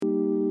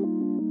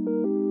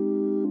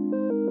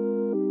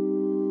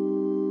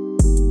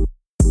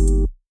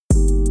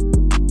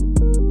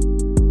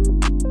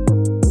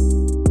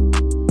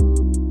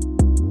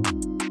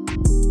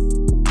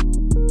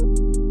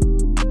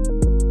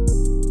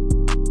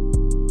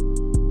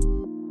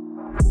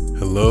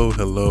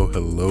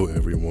Hello,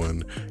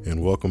 everyone,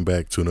 and welcome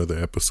back to another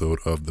episode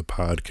of the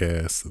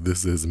podcast.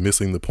 This is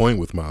Missing the Point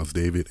with Miles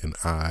David, and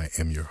I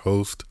am your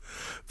host.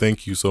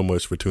 Thank you so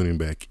much for tuning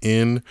back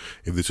in.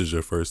 If this is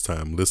your first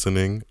time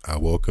listening, I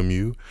welcome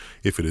you.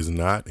 If it is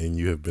not, and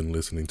you have been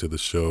listening to the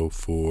show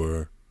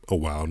for a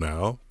while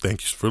now,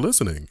 thanks for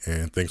listening,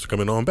 and thanks for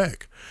coming on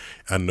back.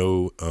 I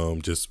know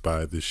just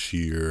by the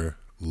sheer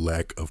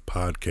lack of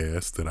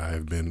podcasts that I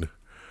have been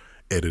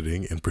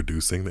editing and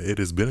producing, it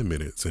has been a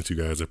minute since you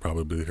guys have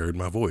probably heard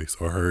my voice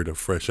or heard a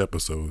fresh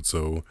episode.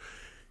 So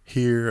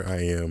here I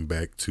am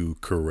back to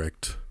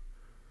correct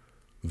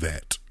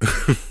that.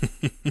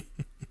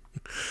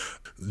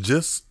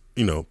 Just,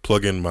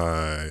 plug in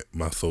my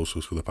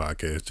socials for the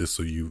podcast just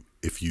so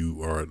if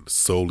you are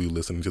solely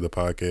listening to the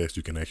podcast,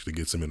 you can actually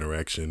get some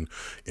interaction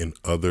in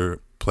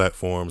other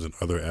platforms and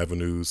other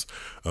avenues.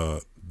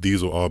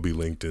 These will all be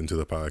linked into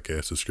the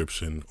podcast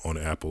description on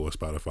Apple or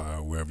Spotify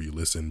or wherever you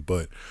listen,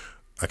 but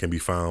I can be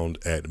found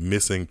at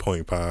Missing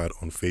Point Pod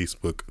on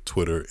Facebook,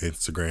 Twitter,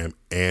 Instagram,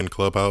 and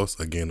Clubhouse.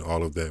 Again,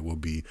 all of that will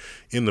be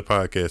in the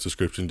podcast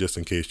description just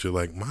in case you're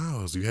like,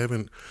 Miles, you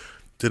haven't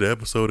did an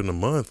episode in a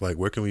month. Like,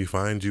 where can we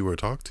find you or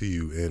talk to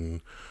you?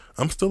 And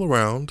I'm still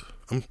around.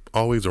 I'm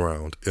always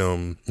around.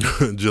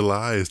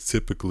 July is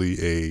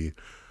typically a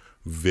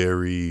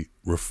very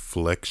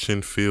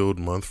reflection-filled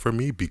month for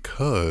me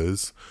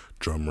because,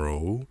 drum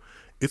roll,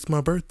 it's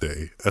my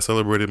birthday. I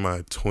celebrated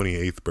my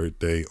 28th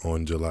birthday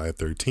on July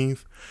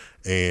 13th,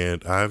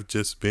 and I've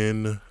just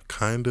been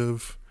kind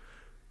of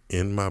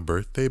in my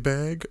birthday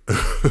bag.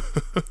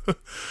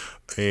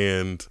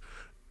 And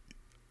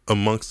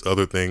amongst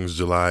other things,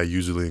 July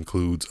usually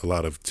includes a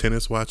lot of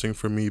tennis watching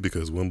for me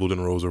because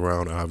Wimbledon rolls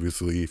around.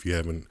 Obviously, if you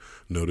haven't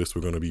noticed,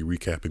 we're going to be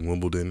recapping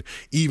Wimbledon,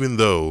 even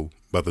though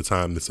by the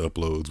time this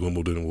uploads,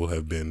 Wimbledon will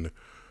have been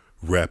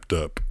wrapped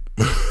up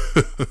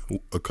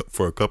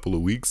for a couple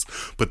of weeks,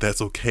 but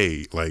that's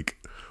okay. Like,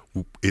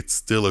 it's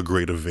still a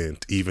great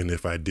event, even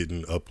if I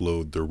didn't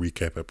upload the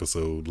recap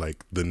episode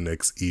like the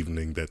next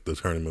evening that the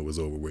tournament was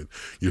over with.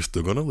 You're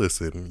still gonna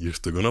listen, you're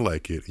still gonna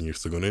like it, and you're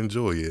still gonna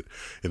enjoy it,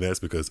 and that's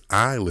because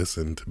I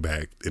listened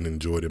back and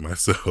enjoyed it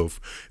myself.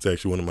 It's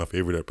actually one of my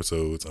favorite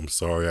episodes. I'm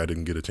sorry I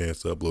didn't get a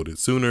chance to upload it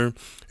sooner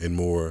and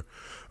more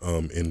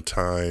in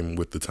time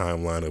with the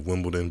timeline of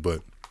Wimbledon, but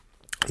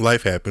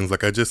life happens.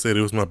 Like I just said,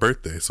 it was my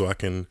birthday, so I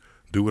can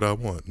do what I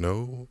want.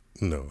 No,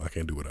 I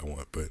can't do what I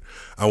want, but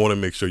I want to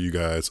make sure you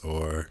guys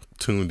are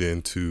tuned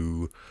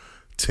into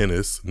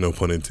tennis, no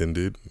pun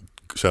intended.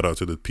 Shout out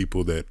to the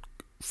people that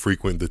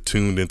frequent the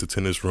Tuned Into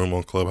Tennis room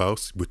on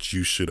Clubhouse, which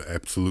you should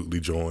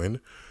absolutely join,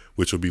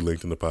 which will be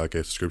linked in the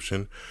podcast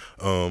description.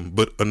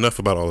 But enough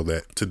about all of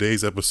that.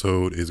 Today's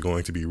episode is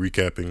going to be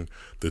recapping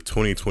the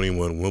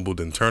 2021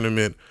 Wimbledon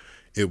tournament.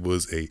 It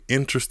was a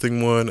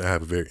interesting one. I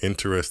have a very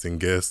interesting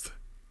guest.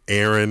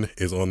 Aaron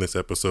is on this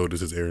episode.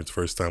 This is Aaron's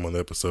first time on the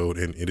episode,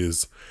 and it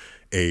is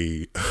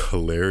a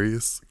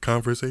hilarious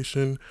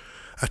conversation.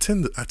 I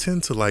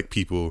tend to like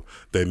people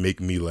that make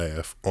me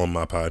laugh on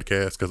my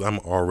podcast because I'm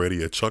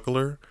already a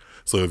chuckler.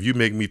 So if you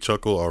make me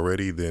chuckle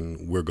already,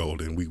 then we're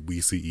golden.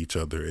 We see each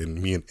other,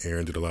 and me and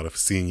Aaron did a lot of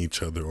seeing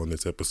each other on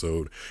this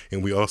episode.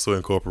 And we also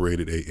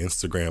incorporated a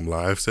Instagram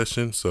live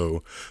session,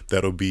 so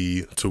that'll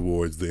be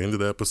towards the end of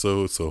the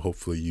episode. So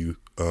hopefully you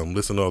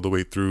listen all the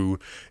way through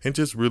and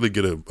just really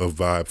get a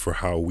vibe for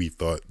how we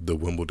thought the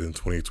Wimbledon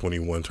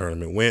 2021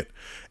 tournament went.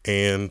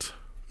 And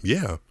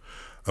yeah,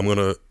 I'm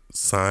gonna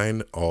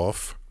sign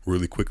off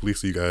really quickly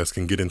so you guys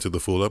can get into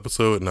the full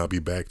episode, and I'll be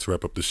back to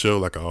wrap up the show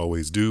like I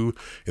always do.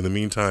 In the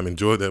meantime,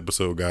 enjoy the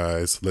episode,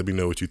 guys. Let me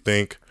know what you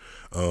think.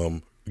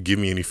 Give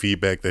me any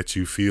feedback that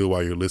you feel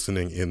while you're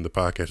listening in the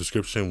podcast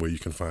description, where you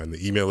can find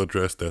the email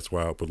address. That's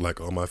where I would like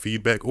all my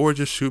feedback, or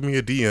just shoot me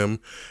a DM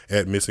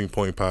at Missing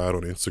Point Pod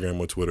on Instagram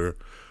or Twitter.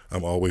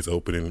 I'm always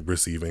open and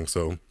receiving.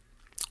 So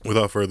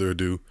without further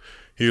ado,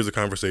 here's a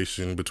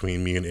conversation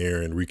between me and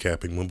Aaron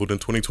recapping Wimbledon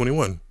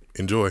 2021.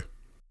 Enjoy.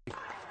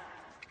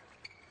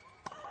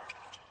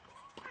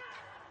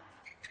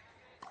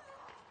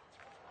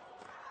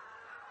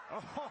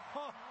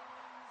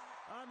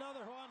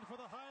 Another one for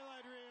the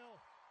highlight reel.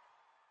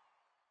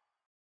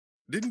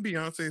 Didn't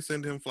Beyonce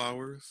send him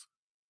flowers?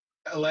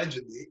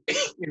 Allegedly,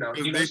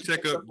 they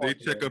check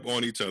up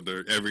on each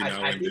other every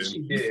now and then. I think she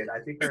did. I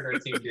think her and her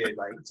team did,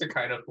 like, to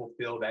kind of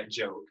fulfill that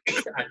joke.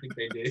 I think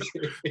they did.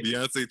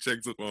 Beyonce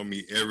checks up on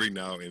me every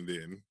now and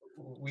then.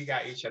 We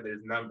got each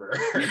other's number.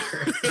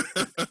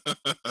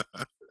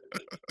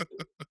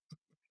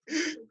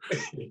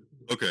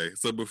 Okay,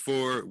 so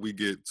before we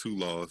get too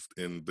lost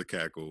in the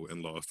cackle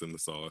and lost in the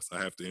sauce,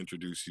 I have to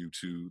introduce you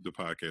to the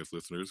podcast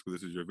listeners, because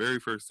this is your very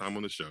first time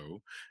on the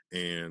show,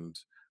 and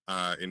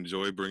I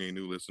enjoy bringing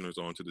new listeners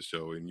onto the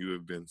show, and you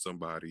have been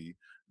somebody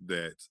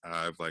that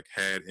I've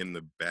had in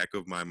the back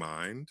of my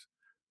mind,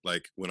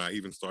 when I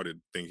even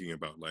started thinking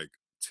about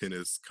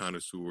tennis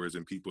connoisseurs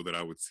and people that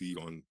I would see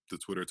on the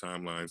Twitter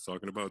timelines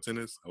talking about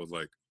tennis. I was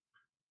like,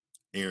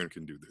 Aaron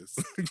can do this.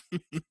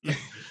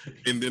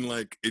 And then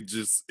it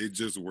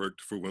just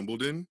worked for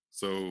Wimbledon.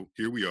 So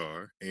here we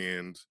are.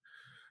 And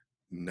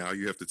now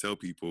you have to tell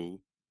people,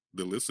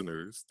 the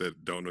listeners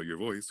that don't know your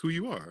voice, who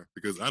you are,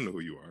 because I know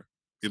who you are.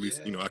 At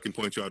least, Yeah. I can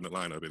point you out in the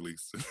lineup at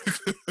least.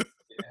 Yeah,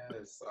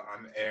 so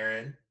I'm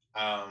Aaron.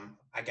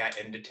 I got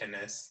into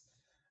tennis.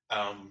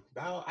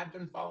 I've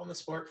been following the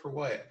sport for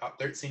about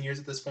 13 years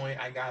at this point.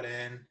 I got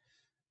in.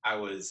 I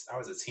was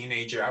a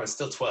teenager. I was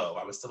still 12.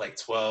 I was still like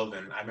 12,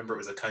 and I remember it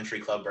was a country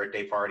club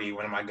birthday party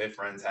one of my good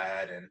friends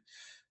had, and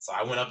so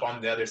I went up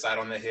on the other side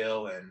on the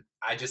hill, and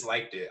I just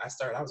liked it.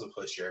 I was a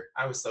pusher.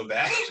 I was so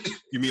bad.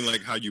 You mean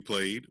like how you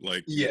played?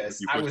 Like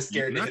Yes, you I put was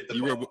scared to hit the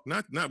you were ball.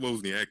 not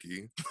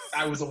Wozniacki.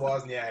 I was a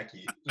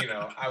Wozniacki.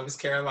 I was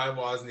Caroline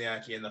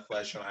Wozniacki in the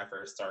flesh when I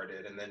first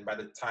started, and then by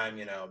the time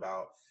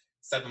about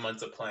 7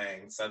 months of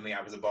playing, suddenly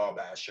I was a ball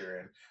basher,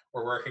 and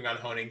we're working on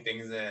honing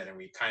things in, and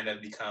we kind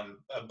of become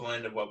a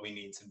blend of what we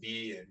need to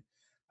be. And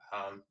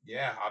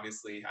yeah,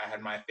 obviously, I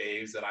had my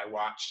faves that I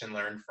watched and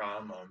learned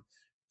from.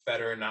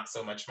 Federer, not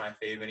so much my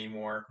fave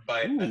anymore,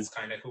 but Ooh, that's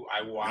kind of who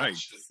I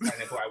watched. nice.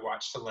 Kind of who I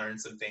watched to learn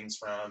some things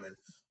from, and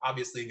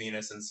obviously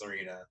Venus and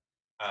Serena,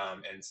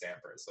 and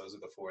Sampras. Those are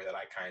the four that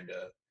I kind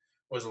of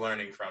was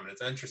learning from. And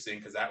it's interesting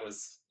because that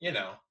was,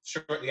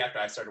 shortly after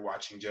I started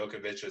watching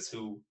Djokovic was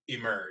who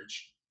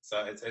emerged.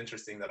 So it's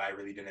interesting that I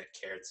really didn't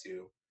care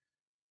to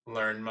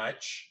learn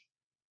much.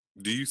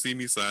 Do you see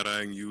me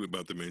side-eyeing you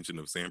about the mention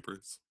of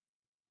Sampras?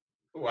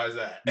 Why is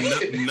that?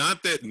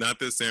 Not that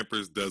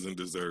Sampras doesn't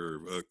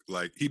deserve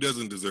he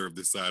doesn't deserve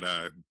this side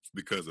eye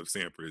because of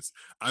Sampras.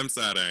 I'm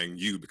side eyeing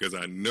you because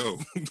I know.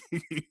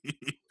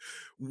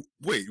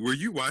 Wait, were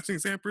you watching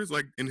Sampras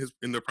like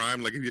in the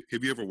prime? Like,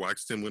 have you ever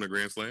watched him win a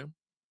Grand Slam?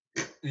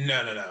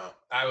 No.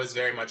 I was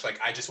very much like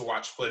I just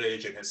watched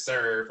footage and his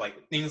serve,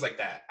 like things like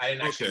that. I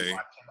didn't actually Okay,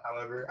 watch him,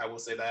 however, I will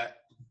say that.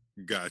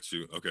 got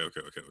you. Okay.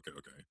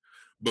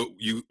 But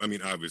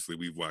obviously,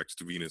 we've watched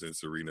Venus and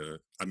Serena.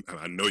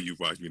 I know you've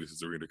watched Venus and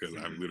Serena because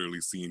I've literally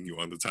seen you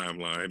on the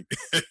timeline.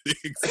 At the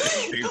exact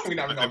same We're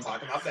not time. gonna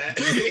talk about that.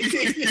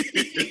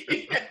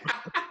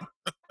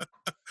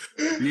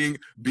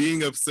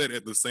 being upset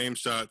at the same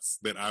shots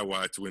that I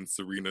watch when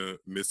Serena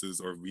misses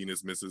or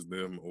Venus misses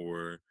them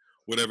or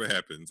whatever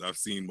happens. I've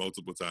seen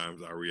multiple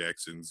times our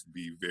reactions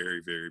be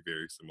very, very,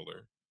 very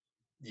similar.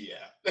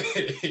 Yeah.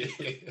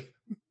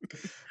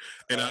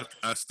 And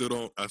I still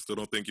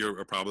don't think you're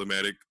a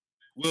problematic.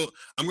 Well,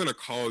 I'm gonna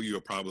call you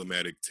a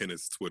problematic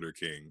tennis Twitter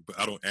king, but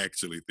I don't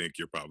actually think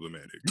you're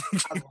problematic.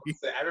 I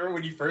remember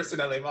when you first said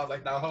that label, I was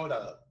like, "Now hold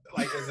up!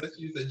 Like, is this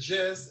you the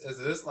gist? Is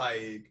this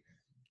like,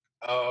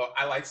 oh,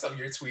 I like some of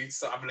your tweets,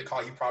 so I'm gonna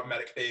call you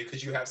problematic fave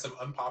because you have some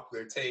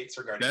unpopular takes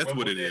regarding That's what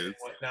Wimbledon it is. and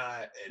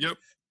whatnot and Yep.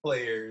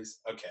 players."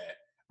 Okay,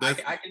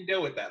 I can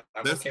deal with that.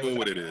 I'm That's okay with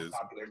what that. it is.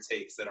 Unpopular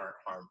takes that aren't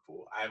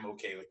harmful. I'm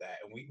okay with that,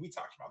 and we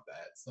talked about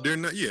that. So. They're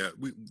not. Yeah,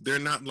 they're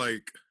not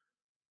like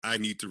I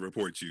need to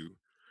report you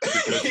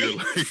because you're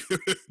like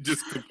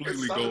just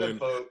completely some going. of the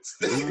folks.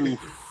 Ooh,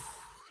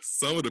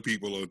 some of the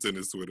people on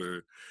tennis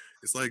Twitter,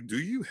 it's like, do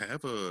you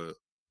have a?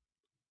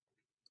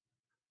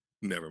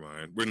 Never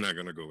mind. We're not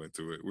gonna go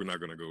into it.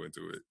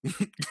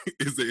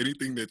 Is there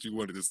anything that you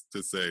wanted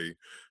to say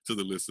to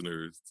the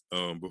listeners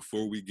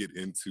before we get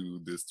into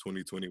this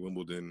 2020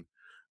 Wimbledon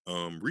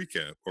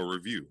recap or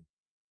review?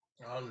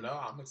 Oh no,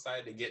 I'm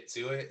excited to get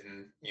to it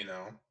and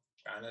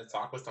kind of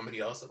talk with somebody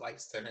else that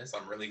likes tennis.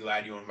 I'm really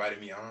glad you invited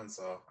me on,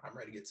 so I'm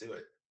ready to get to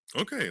it.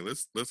 Okay,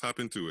 let's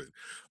hop into it.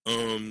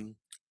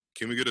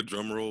 Can we get a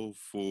drum roll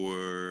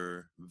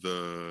for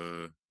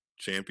the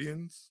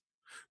champions?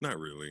 Not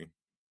really.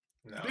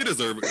 No. They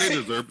deserve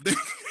it.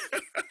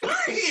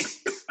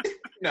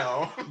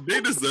 No. They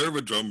deserve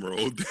a drum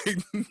roll.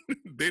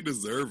 They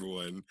deserve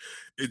one.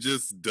 It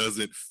just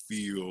doesn't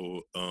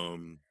feel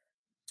I'm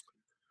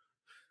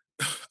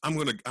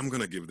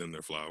gonna give them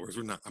their flowers.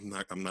 I'm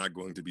not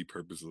going to be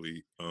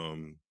purposely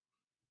I'm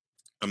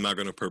not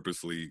gonna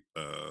purposely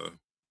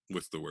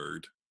what's the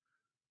word?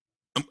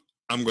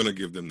 I'm gonna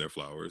give them their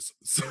flowers.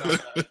 You're not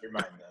gonna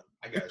undermine them.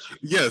 I got you.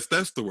 Yes,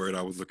 that's the word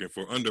I was looking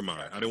for.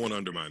 Undermine. I didn't want to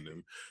undermine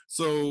them.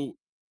 So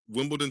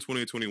Wimbledon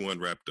 2021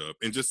 wrapped up.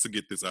 And just to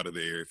get this out of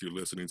the air, if you're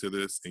listening to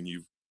this and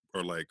you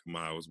are like,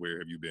 Miles, where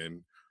have you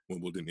been?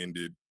 Wimbledon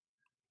ended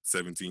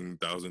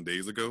 17,000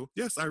 days ago.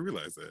 Yes, I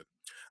realize that.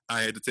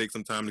 I had to take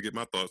some time to get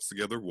my thoughts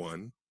together.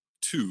 One.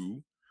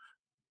 Two,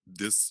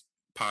 this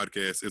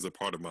podcast is a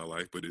part of my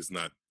life, but it's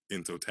not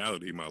in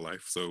totality my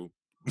life. So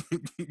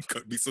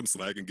cut me some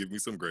slack and give me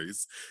some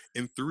grace.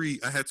 And three,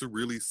 I had to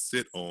really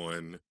sit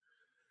on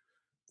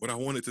what I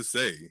wanted to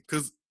say.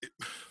 Because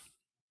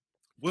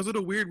was it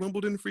a weird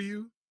Wimbledon for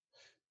you?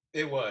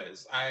 It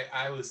was. I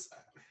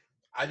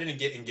didn't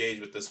get engaged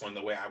with this one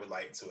the way I would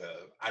like to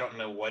have. I don't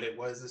know what it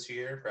was this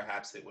year.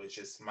 Perhaps it was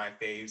just my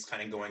faves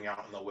kind of going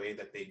out in the way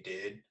that they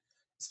did,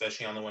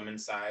 especially on the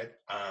women's side.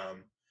 I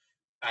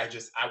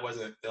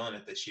wasn't feeling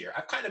it this year.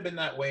 I've kind of been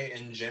that way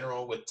in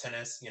general with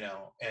tennis,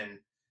 and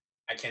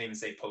I can't even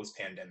say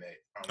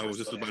post-pandemic. I was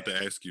just about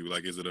to ask you,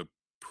 like, is it a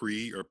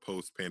pre or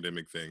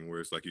post-pandemic thing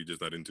where it's like you're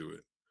just not into it?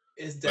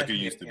 It's Like it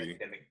definitely used a to be.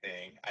 pandemic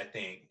thing. I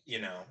think,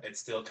 it's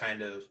still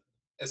kind of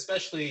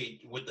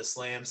especially with the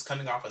slams,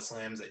 coming off of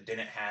slams that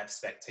didn't have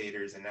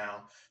spectators, and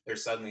now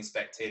there's suddenly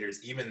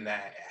spectators. Even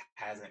that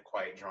hasn't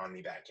quite drawn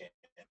me back in.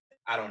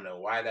 I don't know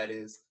why that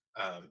is.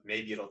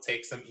 Maybe it'll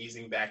take some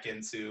easing back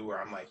into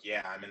where I'm like,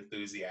 yeah, I'm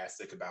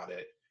enthusiastic about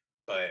it,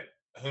 but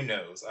who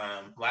knows?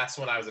 Last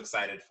one I was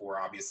excited for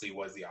obviously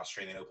was the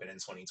Australian Open in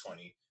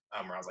 2020,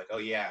 where I was like, oh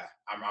yeah,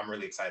 I'm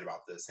really excited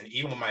about this. And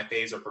even when my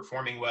faves are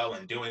performing well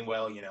and doing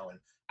well, and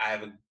I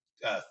have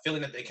a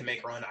feeling that they can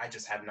make a run, I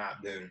just have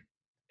not been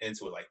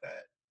into it like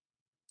that.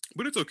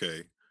 But it's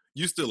okay.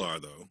 You still are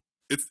though.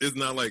 It's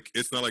not like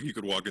you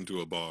could walk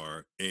into a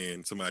bar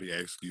and somebody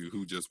asks you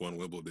who just won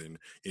Wimbledon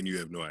and you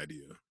have no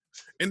idea.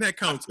 And that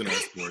counts in our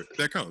sport.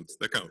 That counts.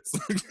 That counts.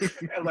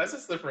 Unless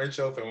it's the French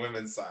Open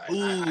women's side.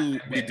 Ooh,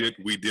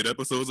 we did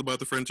episodes about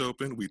the French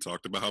Open. We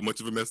talked about how much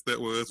of a mess that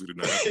was. We do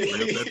not have to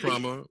bring up that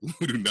trauma.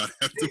 We do not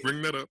have to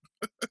bring that up.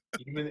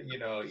 Even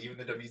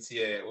the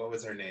WTA, what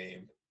was her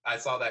name? I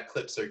saw that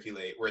clip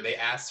circulate where they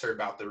asked her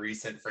about the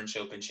recent French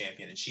Open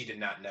champion, and she did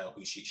not know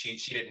who she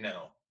didn't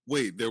know.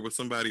 Wait, there was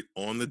somebody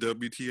on the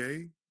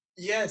WTA?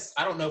 Yes,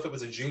 I don't know if it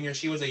was a junior.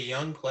 She was a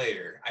young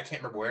player. I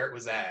can't remember where it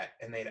was at,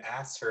 and they'd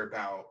asked her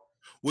about.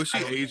 Was she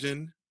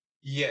Asian?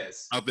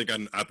 Yes. I think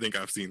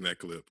I've seen that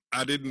clip.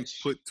 I didn't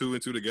put two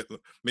and two together.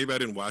 Maybe I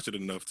didn't watch it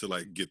enough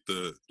to get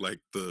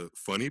the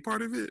funny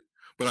part of it.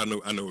 But I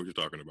know what you're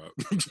talking about.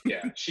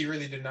 Yeah, she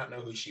really did not know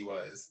who she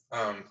was.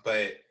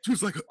 But she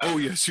was like, "Oh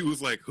yeah," she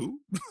was like, "Who?"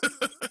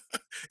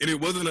 And it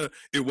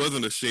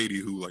wasn't a shady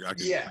who.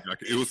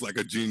 It was like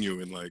a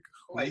genuine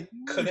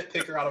couldn't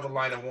pick her out of a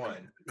line of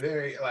one.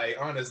 Very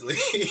honestly.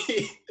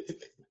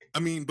 I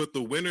mean, but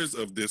the winners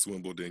of this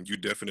Wimbledon, you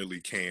definitely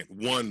can't.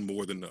 One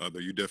more than the other,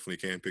 you definitely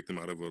can't pick them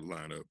out of a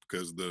lineup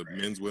because the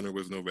men's winner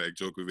was Novak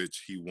Djokovic.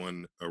 He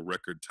won a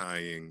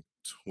record-tying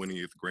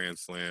 20th Grand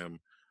Slam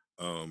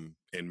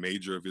and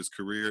major of his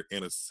career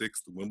and a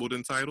 6th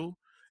Wimbledon title.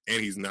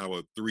 And he's now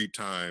a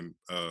 3-time.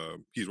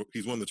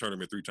 He's won the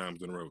tournament 3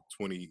 times in a row.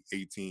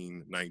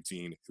 2018,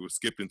 19. It was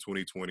skipped in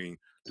 2020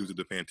 due to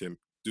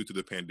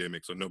the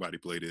pandemic, so nobody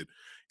played it.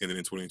 And then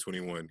in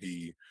 2021,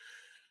 he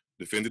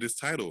defended his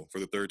title for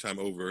the 3rd time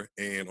over.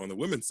 And on the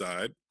women's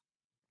side,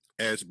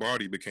 Ash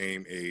Barty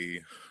became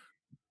a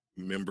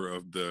member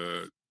of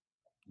the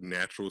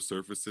Natural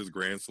Surfaces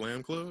Grand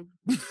Slam Club.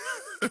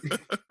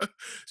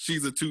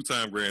 She's a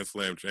 2-time Grand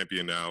Slam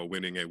champion now,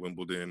 winning at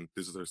Wimbledon.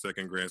 This is her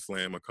 2nd Grand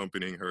Slam,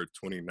 accompanying her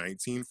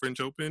 2019 French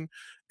Open.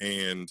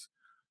 And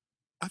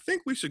I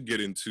think we should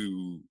get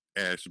into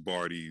Ash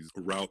Barty's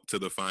route to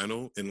the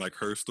final and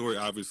her story.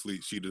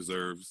 Obviously, she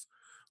deserves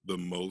the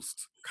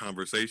most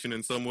conversation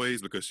in some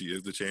ways because she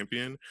is the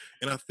champion.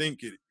 And I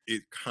think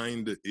it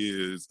kind of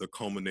is a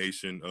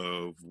culmination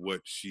of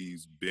what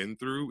she's been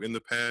through in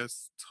the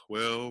past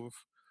 12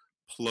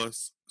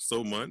 plus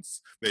so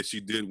months that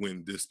she did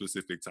win this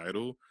specific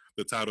title.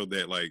 The title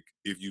that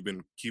if you've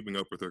been keeping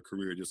up with her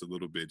career just a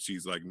little bit,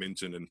 she's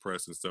mentioned in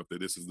press and stuff that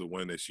this is the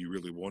one that she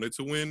really wanted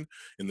to win.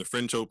 In the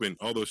French Open,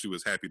 although she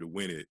was happy to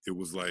win it, it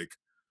was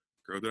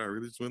girl, did I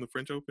really just win the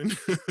French Open?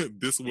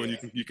 This one,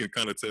 yeah. you can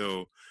kind of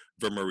tell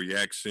from her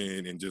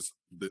reaction and just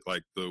the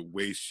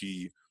way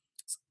she.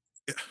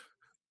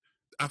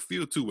 I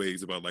feel 2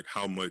 ways about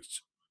how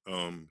much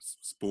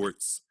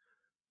sports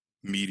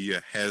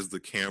media has the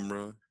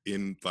camera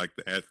in the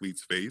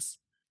athlete's face.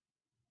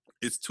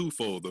 It's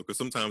twofold though, because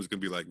sometimes it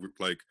can be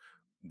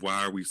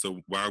why are we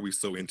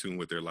so in tune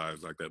with their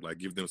lives like that?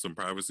 Give them some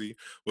privacy.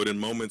 But in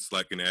moments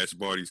like in Ash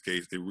Barty's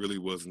case, it really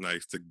was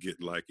nice to get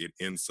an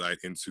insight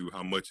into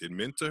how much it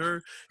meant to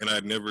her. And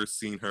I'd never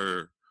seen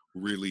her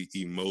really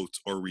emote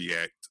or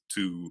react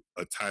to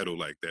a title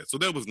like that. So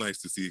that was nice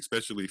to see,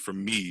 especially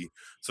from me,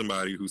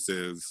 somebody who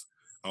says,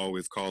 I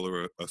always call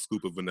her a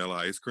scoop of vanilla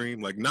ice cream.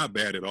 Not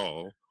bad at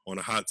all. On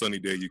a hot sunny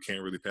day, you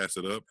can't really pass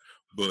it up,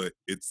 but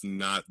it's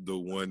not the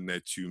one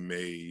that you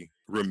may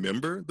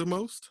remember the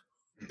most.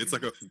 It's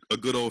a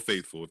good old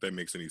faithful, if that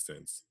makes any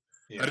sense.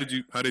 Yeah.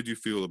 How did you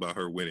feel about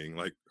her winning,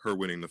 her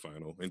winning the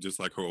final, and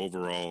just her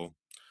overall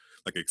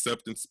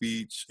acceptance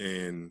speech,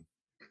 and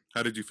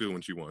how did you feel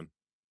when she won?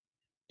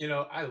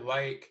 I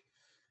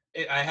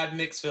had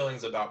mixed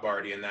feelings about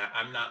Barty in that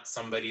I'm not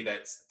somebody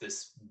that's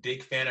this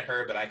big fan of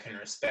her, but I can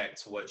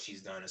respect what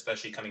she's done,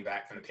 especially coming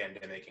back from the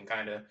pandemic and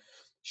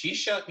she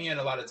shut me and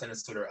a lot of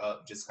tennis Twitter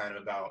up just kind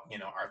of about,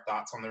 our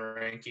thoughts on the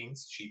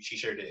rankings. She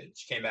sure did.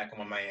 She came back and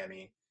won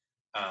Miami,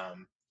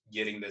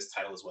 getting this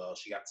title as well.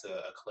 She got to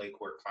a clay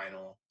court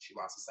final. She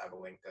lost to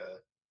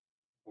Sabalenka,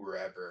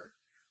 wherever.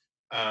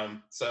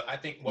 So I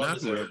think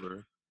not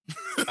whoever.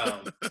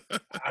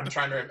 I'm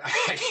trying to.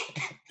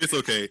 It's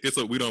okay.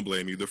 We don't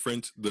blame you.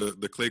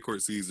 The clay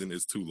court season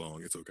is too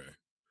long. It's okay.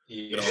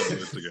 Yeah. It all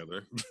goes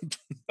together.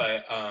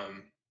 But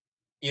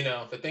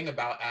the thing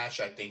about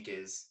Ash, I think,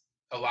 is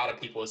a lot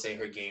of people say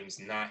her game's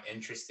not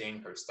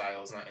interesting, her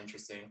style's not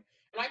interesting.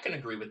 And I can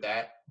agree with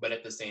that, but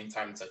at the same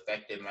time, it's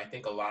effective. And I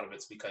think a lot of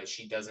it's because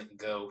she doesn't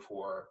go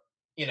for,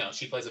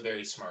 she plays a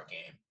very smart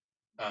game.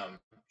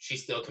 She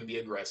still can be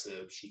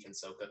aggressive. She can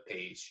soak up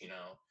pace,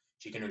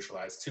 She can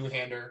neutralize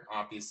two-hander,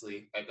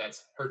 obviously.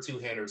 That's her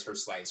two-hander is her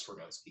slice for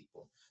most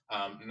people.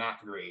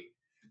 Not great.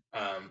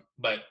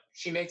 But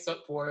she makes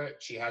up for it.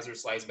 She has her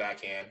slice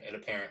backhand. It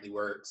apparently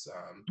works.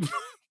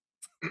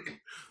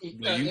 It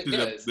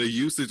does. The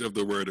usage of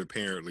the word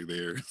apparently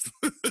there.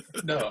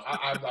 No,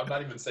 I'm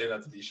not even saying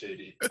that to be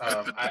shady.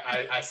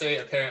 I say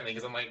it apparently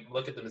because I'm like,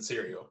 look at the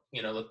material.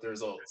 Look at the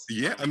results.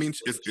 Yeah, I mean,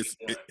 Look what she's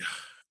doing.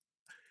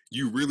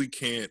 You really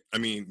can't. I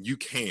mean, you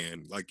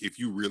can, like, if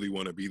you really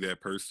want to be that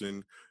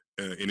person,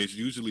 and it's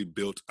usually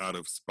built out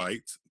of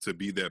spite to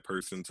be that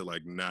person to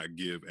like not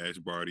give Ash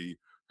Barty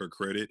her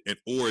credit, and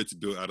or it's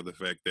built out of the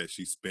fact that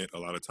she spent a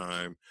lot of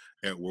time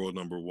at world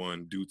number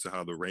one due to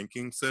how the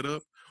rankings set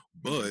up.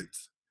 But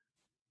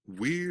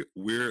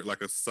we're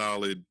like a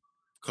solid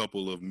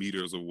couple of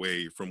meters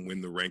away from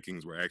when the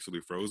rankings were actually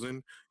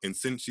frozen, and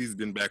since she's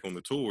been back on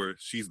the tour,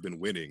 she's been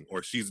winning,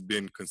 or she's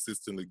been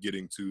consistently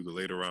getting to the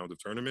later rounds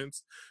of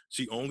tournaments.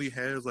 She only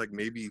has like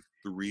maybe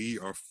 3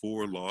 or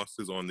 4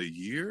 losses on the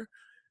year.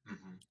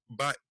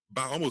 By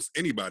almost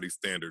anybody's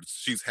standards,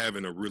 she's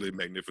having a really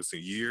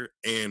magnificent year,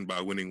 and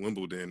by winning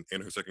Wimbledon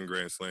and her second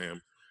Grand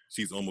Slam,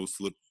 she's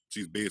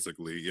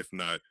basically, if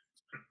not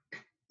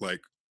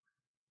like,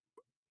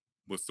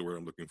 what's the word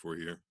I'm looking for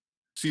here?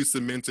 She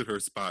cemented her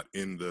spot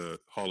in the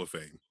Hall of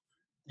Fame.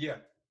 Yeah.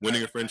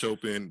 Winning a French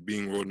Open,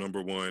 being world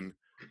number one,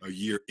 a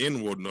year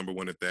in world number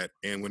one at that,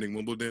 and winning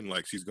Wimbledon,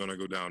 like, she's going to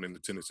go down in the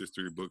tennis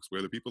history books,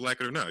 whether people like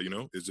it or not,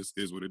 it just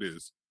is what it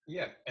is.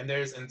 Yeah, and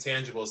there's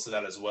intangibles to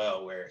that as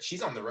well, where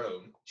she's on the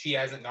road. She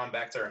hasn't gone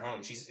back to her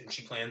home.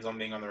 She plans on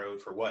being on the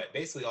road for what?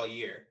 Basically all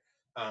year.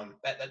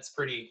 That's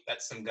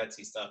some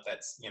gutsy stuff.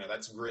 That's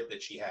grit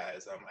that she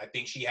has. I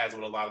think she has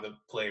what a lot of the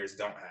players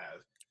don't have.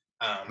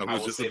 I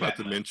was just about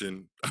to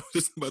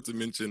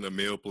mention a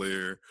male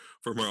player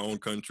from our own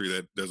country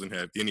that doesn't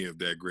have any of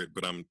that grit,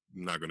 but I'm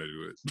not going to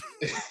do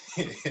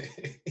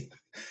it.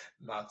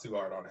 Not too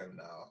hard on him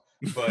now,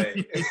 but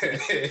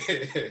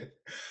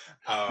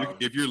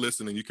if you're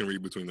listening, you can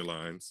read between the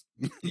lines.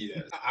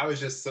 Yeah, I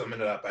was just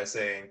summing it up by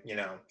saying,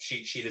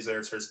 she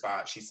deserves her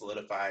spot. She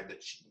solidified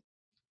that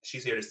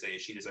she's here to stay.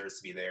 She deserves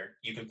to be there.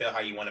 You can feel how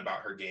you want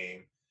about her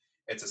game.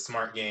 It's a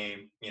smart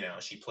game.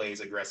 She plays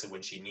aggressive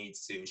when she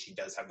needs to. She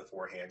does have the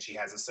forehand. She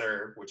has a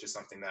serve, which is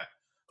something that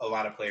a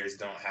lot of players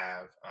don't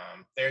have.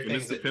 There are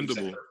things that set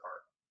her apart.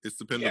 It's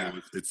dependable.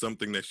 Yeah. It's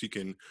something that she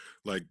can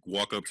like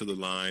walk up to the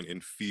line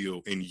and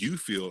feel, and you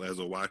feel as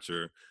a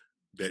watcher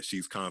that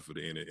she's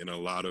confident in it. And a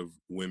lot of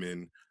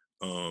women,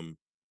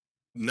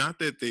 not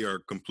that they are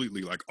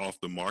completely like off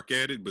the mark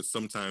at it, but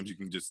sometimes you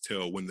can just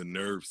tell when the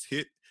nerves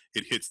hit,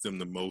 it hits them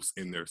the most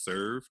in their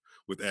serve.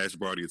 With Ash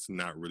Barty, it's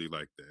not really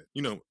like that.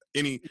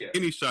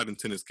 Any shot in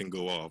tennis can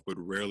go off, but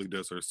rarely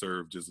does her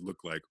serve just look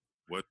like,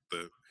 what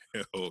the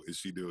hell is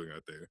she doing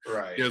out there?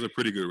 Right. She has a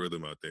pretty good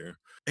rhythm out there.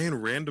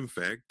 And random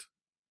fact,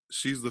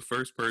 she's the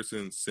first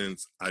person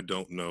since, I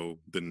don't know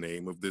the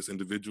name of this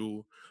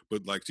individual,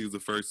 but like she's the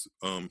first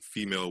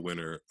female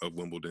winner of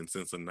Wimbledon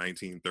since the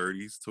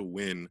 1930s to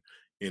win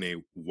in a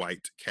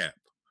white cap.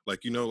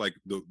 Like, like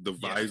the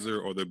visor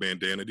or the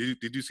bandana.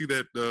 Did you see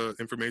that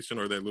information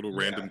or that little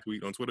random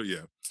tweet on Twitter?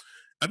 Yeah.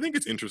 I think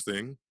it's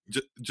interesting.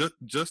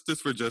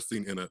 Justice for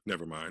Justine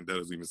never mind. That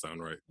doesn't even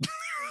sound right.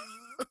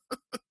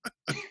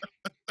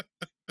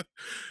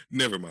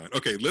 Never mind.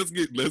 Okay, let's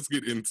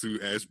get into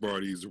Ash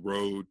Barty's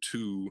road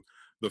to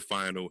the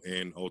final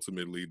and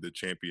ultimately the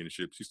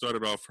championship. She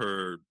started off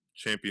her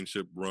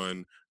championship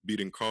run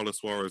beating Carla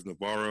Suarez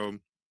Navarro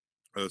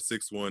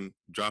 6-1,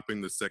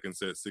 dropping the second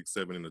set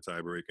 6-7 in the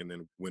tiebreak, and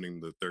then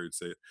winning the third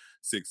set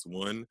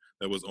 6-1.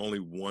 That was only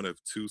one of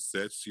 2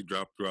 sets she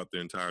dropped throughout the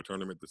entire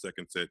tournament. The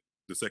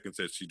second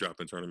set she dropped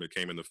in the tournament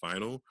came in the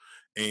final,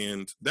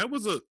 and that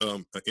was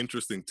an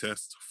interesting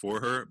test for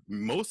her,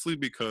 mostly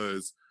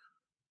because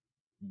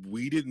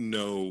we didn't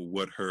know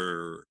what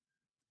her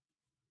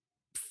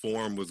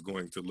form was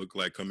going to look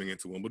like coming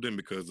into Wimbledon,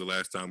 because the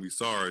last time we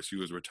saw her, she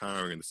was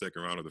retiring in the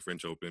second round of the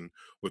French Open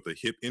with a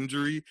hip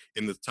injury.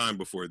 In the time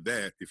before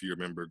that, if you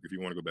remember, if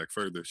you want to go back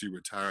further, she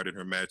retired in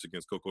her match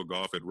against Coco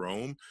Gauff at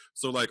Rome.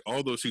 So like,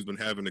 although she's been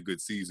having a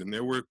good season,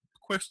 there were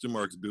question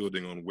marks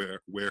building on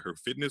where her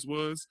fitness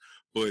was.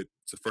 But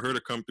for her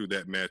to come through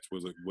that match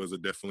was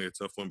definitely a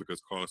tough one,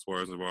 because Carla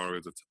Suarez Navarro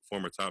is a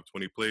former top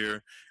 20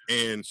 player,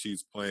 and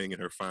she's playing in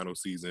her final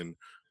season.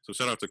 So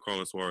shout out to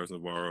Carla Suarez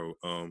Navarro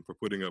for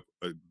putting up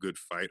a good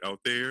fight out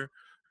there.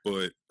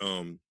 But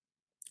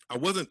I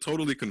wasn't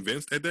totally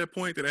convinced at that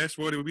point that Ash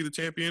Barty would be the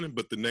champion,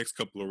 but the next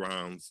couple of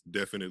rounds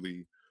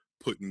definitely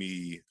put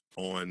me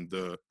on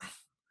the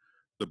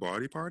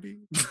Barty party.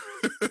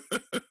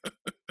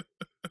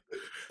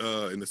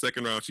 In the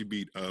second round, she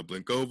beat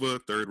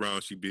Blinkova. Third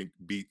round, she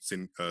beat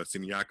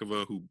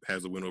Siniakova, who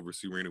has a win over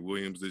Serena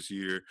Williams this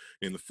year.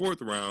 In the fourth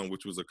round,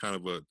 which was a kind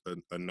of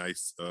a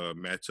nice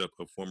matchup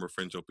of former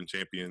French Open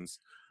champions,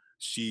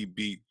 she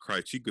beat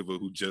Krejcikova,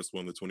 who just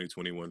won the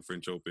 2021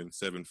 French Open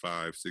 7-5,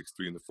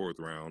 6-3 in the fourth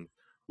round,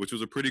 which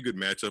was a pretty good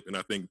matchup. And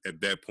I think at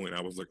that point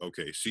I was like,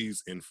 okay,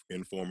 she's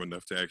in form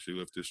enough to actually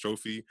lift this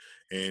trophy.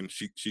 And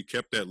she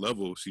kept that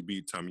level. She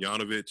beat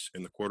Tomljanovic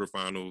in the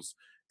quarterfinals,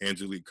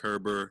 Angelique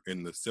Kerber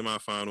in the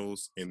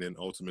semifinals, and then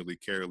ultimately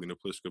Karolina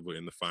Pliskova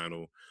in the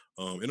final.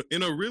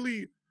 In a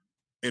really,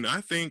 and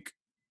I think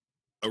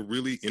a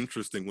really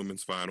interesting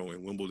women's final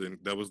in Wimbledon.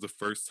 That was the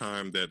first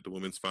time that the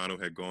women's final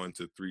had gone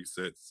to 3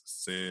 sets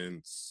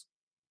since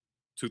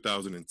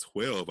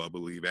 2012, I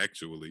believe,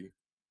 actually.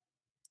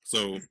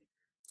 So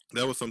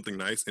that was something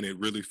nice, and it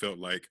really felt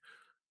like,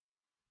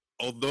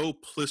 although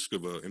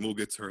Pliskova, and we'll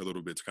get to her a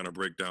little bit to kind of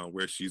break down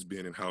where she's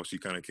been and how she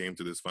kind of came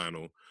to this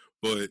final,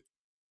 but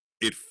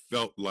it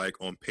felt like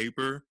on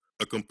paper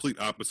a complete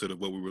opposite of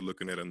what we were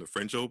looking at in the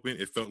French Open.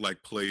 It felt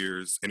like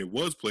players, and it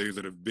was players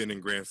that have been in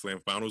Grand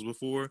Slam finals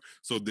before.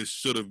 So this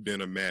should have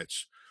been a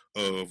match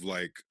of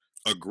like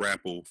a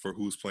grapple for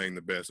who's playing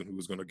the best and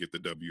who's going to get the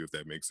W, if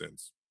that makes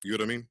sense. You know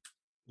what I mean?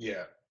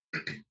 Yeah.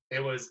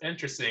 It was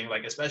interesting,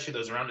 like especially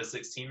those round of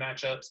 16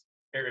 matchups.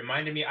 It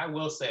reminded me, I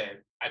will say,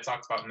 I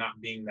talked about not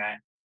being that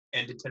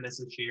into tennis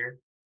this year,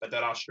 but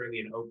that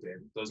Australian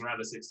Open, those round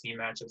of 16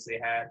 matchups they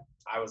had,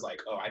 I was like,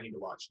 oh, I need to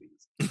watch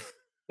these.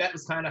 That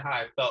was kind of how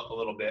I felt a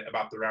little bit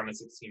about the round of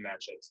 16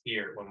 matchups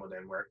here at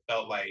Wimbledon, where it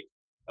felt like,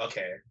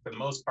 okay, for the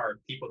most part,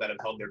 people that have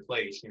held their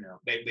place,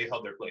 they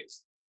held their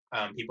place.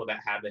 People that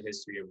have the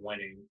history of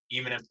winning,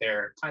 even if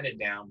they're kind of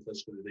down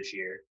pushed through this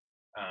year,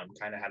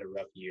 kind of had a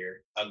rough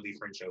year, ugly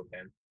French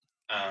Open.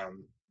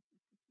 Um,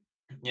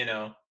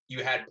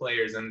 you had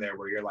players in there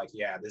where you're like,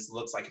 yeah, this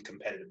looks like a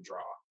competitive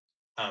draw,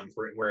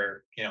 for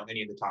where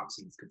any of the top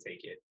seeds could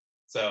take it.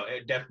 So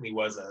it definitely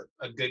was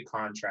a good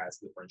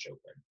contrast to the French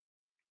Open.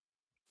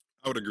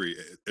 I would agree.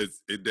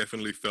 It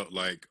definitely felt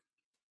like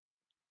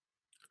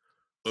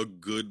a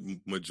good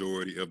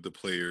majority of the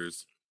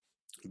players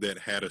that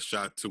had a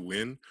shot to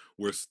win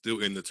were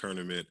still in the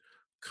tournament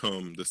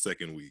come the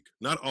second week.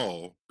 Not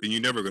all, and you're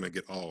never going to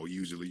get all.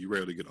 Usually, you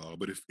rarely get all,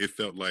 but it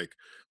felt like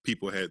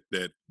people had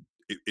that.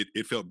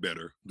 It felt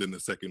better than the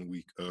second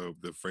week of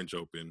the French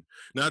Open.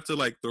 Not to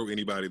like throw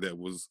anybody that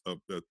was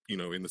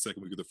in the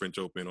second week of the French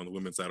Open on the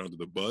women's side under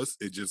the bus.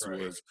 It just Right.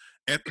 was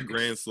at the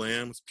Grand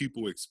Slams.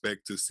 People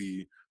expect to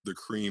see the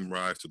cream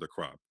rise to the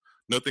crop.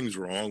 Nothing's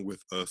wrong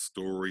with a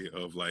story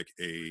of like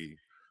a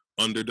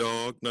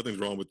underdog. Nothing's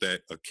wrong with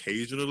that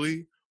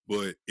occasionally,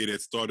 but it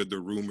had started the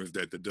rumors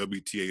that the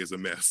WTA is a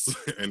mess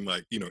and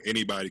like,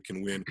 anybody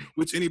can win,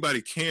 which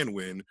anybody can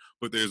win,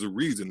 but there's a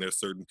reason that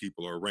certain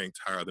people are ranked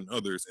higher than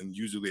others. And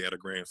usually at a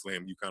Grand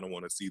Slam, you kind of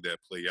want to see that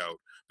play out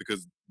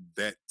because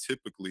that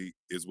typically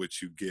is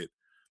what you get.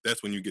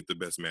 That's when you get the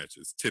best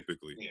matches,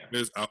 typically. Yeah.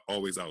 There's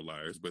always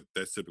outliers, but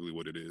that's typically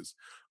what it is.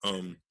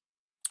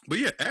 But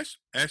yeah,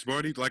 Ash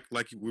Barty, like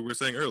we were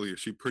saying earlier,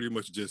 she pretty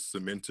much just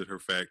cemented her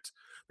fact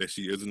that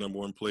she is the number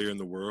one player in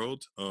the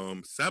world.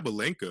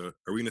 Sabalenka,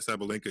 Arena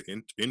Sabalenka,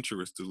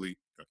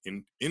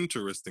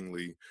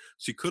 interestingly,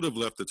 she could have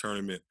left the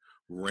tournament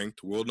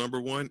ranked world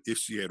number one if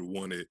she had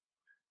won it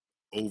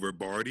over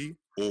Barty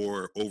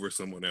or over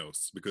someone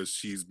else because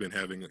she's been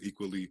having an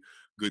equally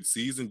good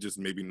season, just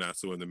maybe not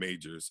so in the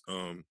majors.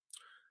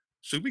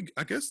 Should we?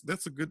 I guess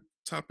that's a good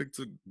topic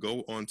to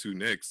go on to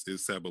next.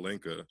 Is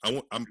Sabalenka?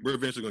 We're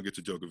eventually gonna get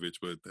to Djokovic,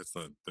 but that's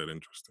not that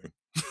interesting.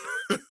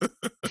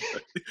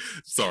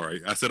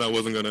 Sorry, I said I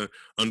wasn't gonna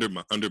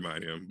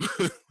undermine him.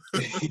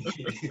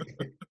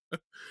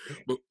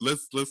 But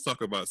let's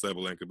talk about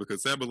Sabalenka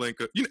because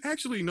Sabalenka.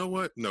 You know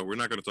what? No, we're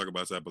not going to talk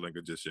about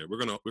Sabalenka just yet. We're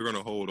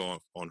gonna hold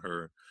off on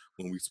her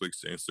when we switch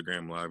to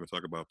Instagram Live and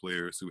talk about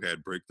players who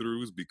had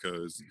breakthroughs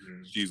because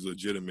she's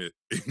legitimate,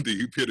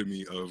 the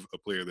epitome of a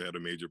player that had a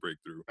major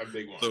breakthrough. A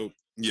big one. So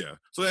yeah.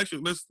 So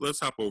actually, let's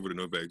hop over to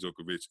Novak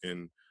Djokovic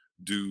and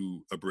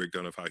do a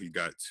breakdown of how he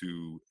got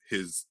to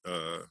his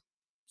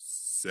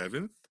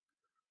seventh.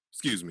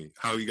 Excuse me,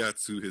 how he got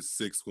to his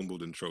sixth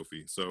Wimbledon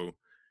trophy. So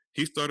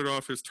he started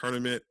off his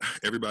tournament.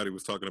 Everybody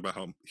was talking about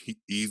how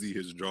easy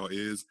his draw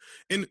is.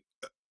 And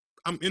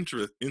I'm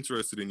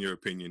interested in your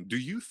opinion. Do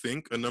you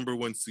think a number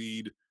one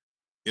seed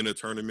in a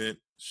tournament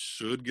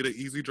should get an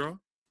easy draw?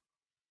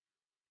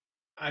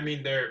 I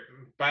mean, they're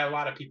by a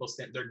lot of people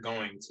they're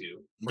going to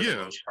for the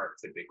most part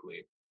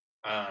typically.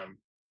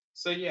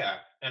 So yeah,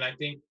 and I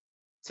think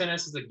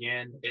tennis is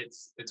again,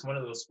 it's one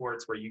of those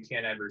sports where you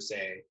can't ever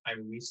say. I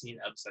mean, we've seen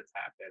upsets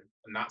happen,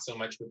 not so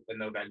much with the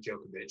Novak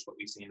Djokovic, but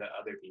we've seen the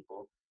other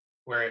people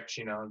where it's,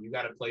 you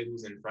got to play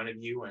who's in front of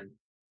you, and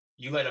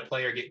you let a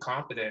player get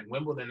confident.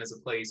 Wimbledon is a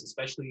place,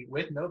 especially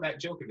with Novak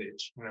Djokovic.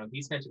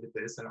 He's hinted at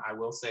this, and I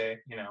will say,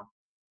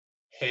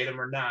 hate him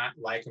or not,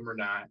 like him or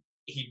not,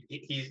 he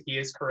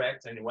is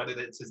correct, and whether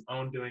it's his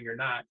own doing or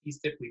not, he's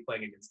typically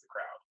playing against the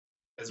crowd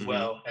as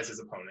well as his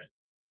opponent.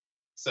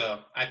 So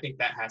I think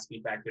that has to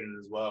be factored in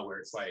as well, where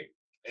it's like,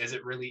 is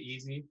it really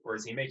easy, or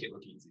does he make it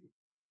look easy?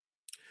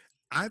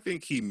 I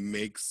think he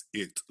makes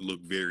it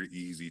look very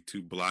easy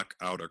to block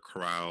out a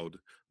crowd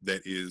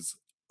that is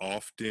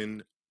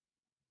often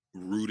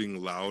rooting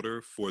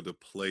louder for the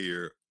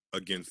player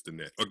against the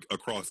net,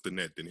 across the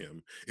net than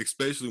him,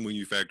 especially when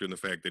you factor in the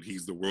fact that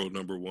he's the world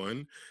number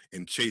one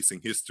and chasing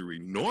history.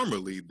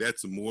 Normally,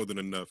 that's more than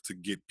enough to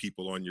get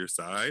people on your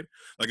side.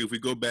 Like if we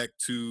go back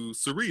to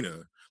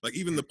Serena, like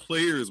even the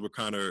players were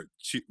kind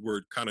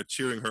of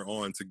cheering her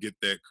on to get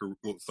that.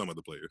 Well, some of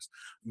the players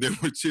they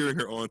were cheering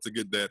her on to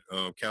get that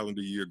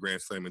calendar year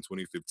Grand Slam in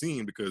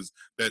 2015 because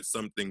that's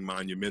something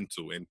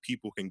monumental and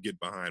people can get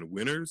behind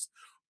winners.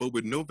 But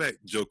with Novak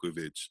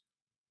Djokovic,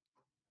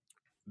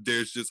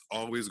 there's just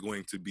always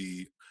going to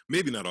be,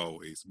 maybe not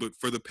always, but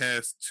for the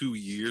past 2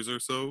 years or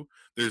so,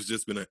 there's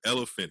just been an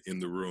elephant in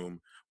the room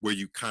where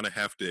you kind of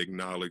have to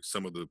acknowledge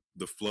some of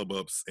the flub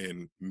ups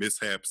and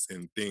mishaps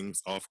and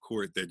things off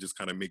court that just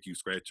kind of make you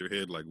scratch your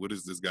head like, what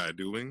is this guy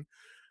doing?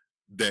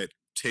 That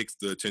takes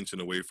the attention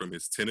away from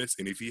his tennis.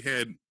 And if he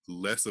had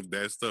less of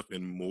that stuff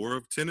and more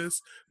of tennis,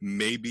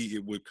 maybe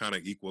it would kind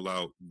of equal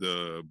out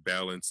the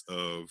balance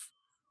of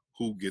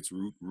who gets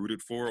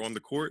rooted for on the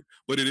court.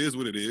 But it is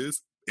what it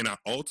is. And I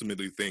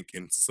ultimately think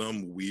in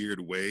some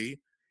weird way,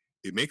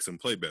 it makes him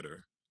play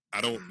better.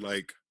 I don't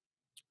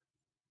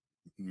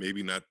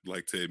maybe not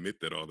like to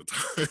admit that all the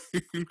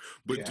time,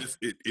 but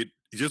Yeah.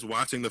 just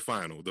watching the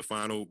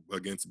final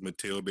against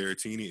Matteo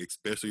Berrettini,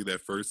 especially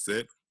that first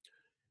set,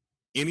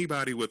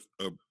 anybody with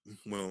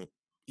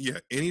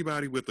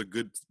anybody with a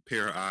good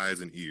pair of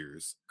eyes and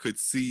ears could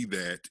see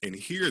that and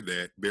hear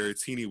that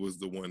Berrettini was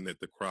the one that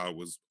the crowd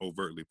was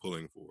overtly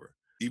pulling for.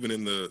 Even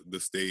in the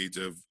stage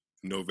of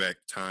Novak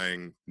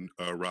tying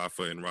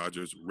Rafa and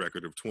Rogers'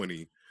 record of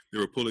 20, they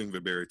were pulling for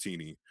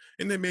Berrettini.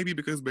 And then maybe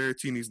because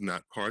Berrettini's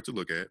not hard to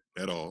look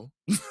at all,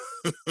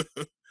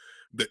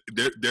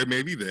 there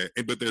may be that.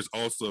 But there's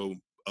also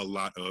a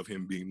lot of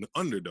him being the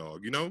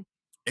underdog, you know?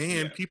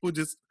 And people,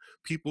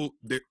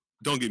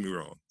 don't get me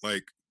wrong.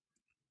 Like,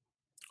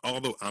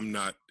 although I'm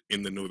not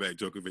in the Novak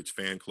Djokovic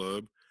fan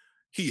club,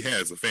 he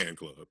has a fan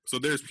club. So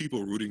there's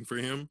people rooting for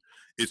him.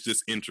 It's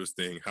just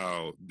interesting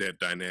how that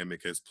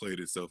dynamic has played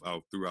itself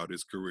out throughout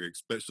his career,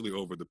 especially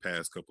over the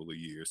past couple of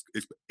years.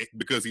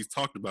 Because he's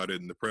talked about it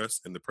in the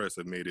press, and the press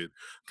have made it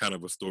kind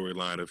of a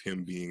storyline of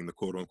him being the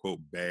quote unquote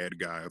bad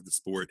guy of the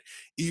sport,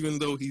 even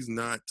though he's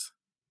not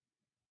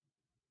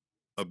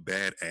a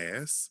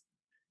badass.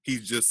 He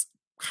just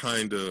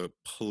kind of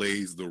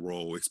plays the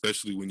role,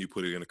 especially when you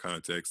put it in the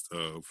context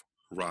of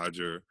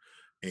Roger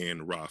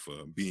and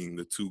Rafa being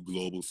the two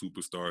global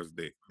superstars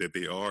that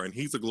they are. And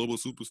he's a global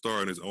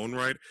superstar in his own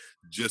right,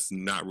 just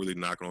not really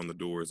knocking on the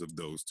doors of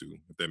those two,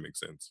 if that makes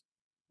sense.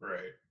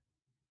 Right.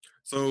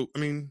 So, I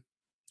mean,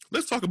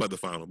 let's talk about the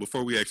final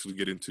before we actually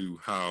get into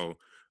how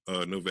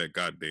Novak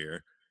got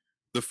there.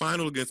 The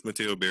final against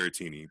Matteo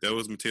Berrettini. That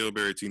was Matteo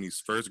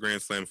Berrettini's first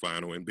Grand Slam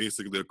final, and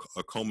basically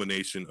a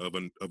culmination of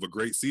a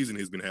great season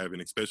he's been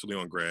having, especially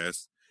on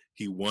grass.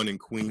 He won in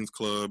Queens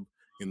Club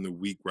in the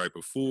week right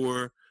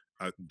before.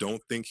 I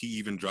don't think he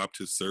even dropped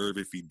his serve.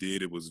 If he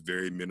did, it was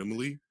very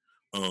minimally.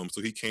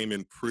 So he came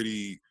in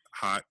pretty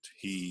hot.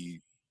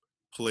 He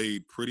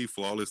played pretty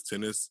flawless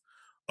tennis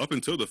up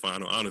until the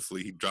final.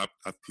 Honestly,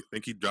 I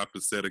think he dropped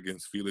a set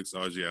against Felix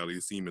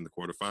Auger-Aliassime in the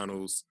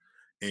quarterfinals,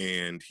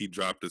 and he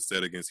dropped a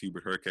set against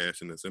Hubert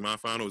Hurkacz in the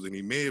semifinals, and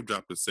he may have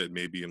dropped a set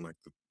maybe in like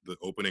the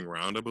opening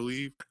round, I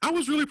believe. I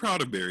was really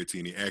proud of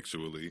Berrettini,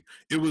 actually.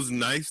 It was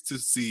nice to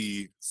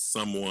see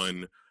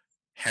someone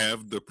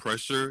have the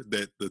pressure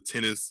that the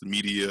tennis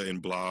media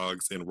and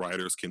blogs and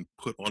writers can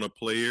put on a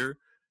player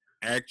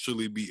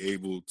actually be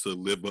able to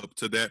live up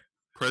to that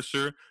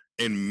pressure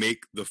and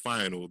make the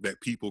final that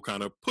people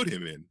kind of put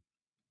him in.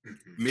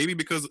 Mm-hmm.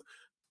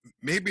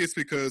 Maybe it's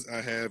because I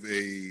have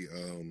a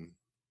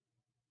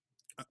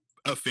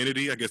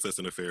affinity, I guess that's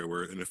an fair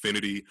word, an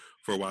affinity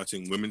for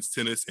watching women's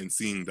tennis and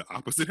seeing the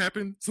opposite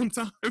happen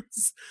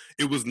sometimes.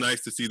 It was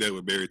nice to see that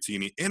with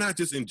Berrettini, and I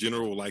just in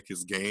general like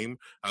his game.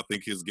 I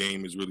think his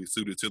game is really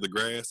suited to the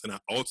grass, and I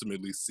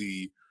ultimately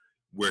see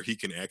where he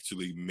can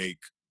actually make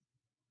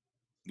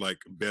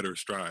like better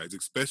strides,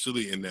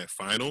 especially in that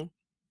final,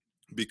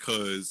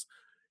 because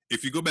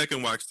if you go back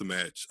and watch the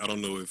match, I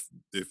don't know if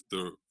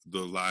the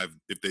live,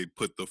 if they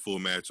put the full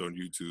match on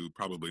YouTube,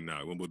 probably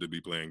not. Wimbledon be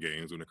playing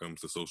games when it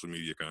comes to social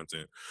media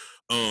content.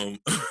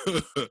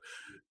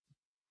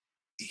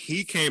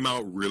 He came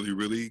out really,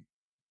 really.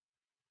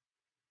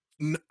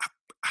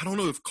 I don't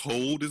know if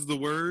cold is the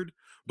word,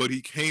 but he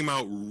came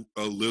out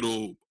a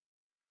little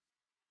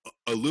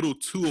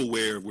too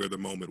aware of where the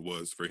moment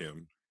was for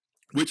him.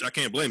 Which I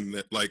can't blame him.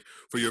 That, like,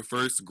 for your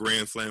first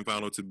Grand Slam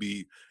final to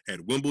be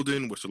at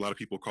Wimbledon, which a lot of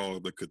people call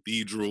the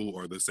cathedral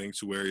or the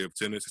sanctuary of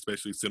tennis,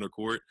 especially center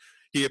court.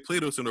 He had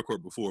played on center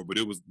court before, but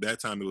it was that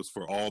time it was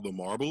for all the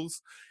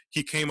marbles.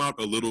 He came out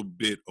a little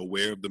bit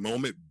aware of the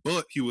moment,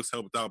 but he was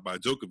helped out by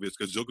Djokovic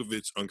because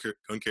Djokovic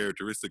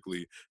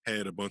uncharacteristically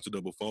had a bunch of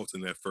double faults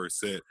in that first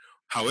set.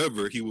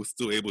 However, he was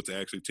still able to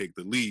actually take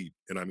the lead,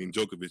 and I mean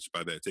Djokovic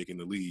by that taking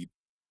the lead.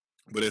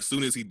 But as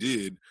soon as he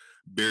did,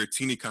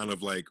 Berrettini kind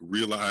of like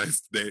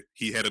realized that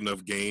he had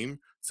enough game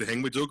to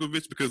hang with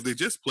Djokovic because they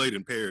just played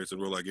in Paris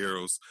and Roland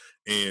Garros,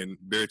 and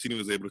Berrettini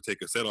was able to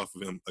take a set off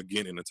of him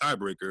again in a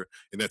tiebreaker,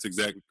 and that's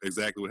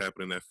exactly what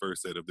happened in that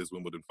first set of this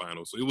Wimbledon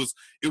final. So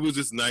it was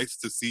just nice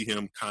to see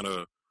him kind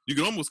of. You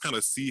can almost kind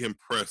of see him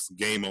press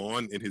game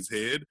on in his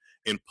head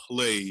and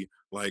play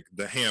like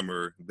the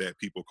Hammer that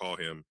people call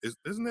him.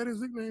 Isn't that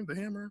his nickname, the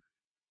Hammer?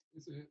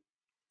 Is it?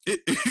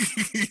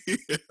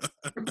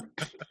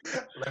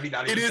 Let me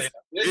not even say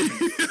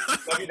nothing.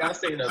 Let me not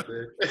say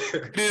nothing.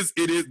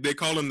 It is. They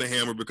call him the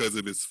Hammer because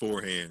of his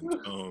forehand.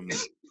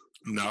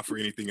 Not for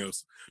anything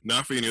else.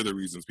 Not for any other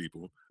reasons,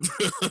 people.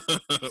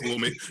 Well,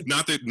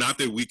 not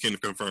that we can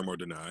confirm or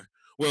deny.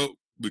 Well,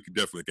 we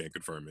definitely can't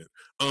confirm it.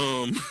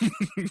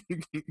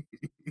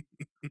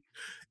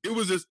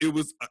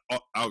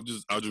 I'll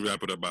just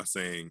wrap it up by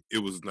saying it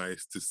was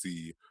nice to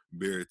see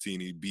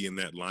Berrettini be in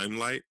that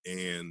limelight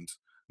and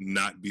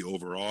not be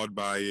overawed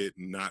by it,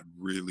 not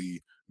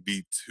really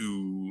be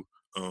too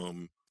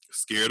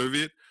scared of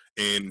it,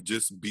 and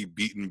just be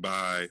beaten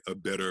by a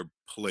better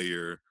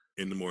player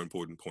in the more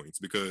important points.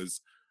 Because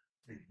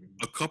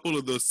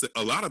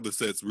a lot of the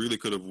sets really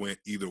could have went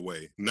either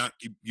way.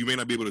 You may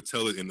not be able to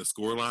tell it in the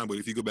scoreline, but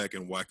if you go back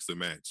and watch the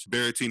match,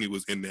 Berrettini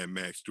was in that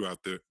match throughout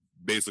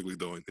basically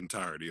the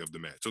entirety of the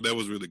match. So that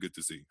was really good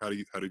to see. How did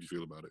you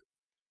feel about it?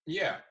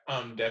 Yeah,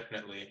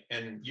 definitely.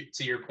 And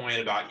to your point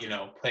about,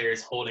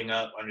 players holding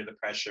up under the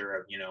pressure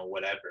of,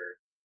 whatever,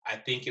 I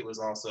think it was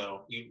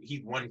also,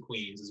 he won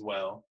Queens as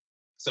well.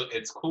 So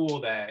it's cool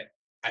that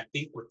I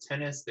think with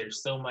tennis,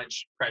 there's so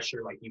much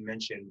pressure, like you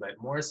mentioned,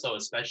 but more so,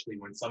 especially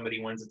when somebody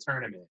wins a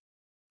tournament,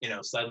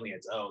 suddenly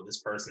it's, oh, this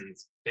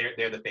person's,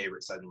 they're the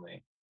favorite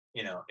suddenly.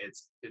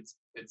 It's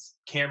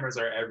cameras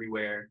are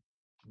everywhere.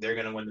 They're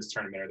going to win this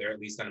tournament, or they're at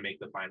least going to make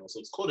the final.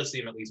 So it's cool to see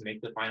them at least make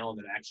the final and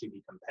then actually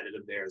be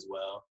competitive there as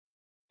well.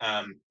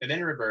 And then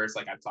in reverse,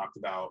 like I've talked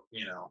about,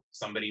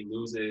 somebody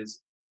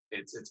loses,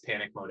 it's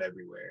panic mode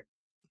everywhere.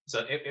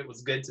 So it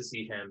was good to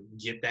see him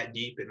get that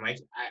deep. And like,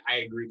 I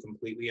agree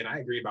completely. And I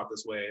agree about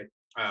this way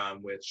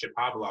with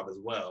Shapovalov as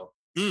well,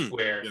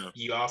 where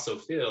you also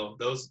feel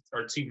those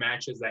are two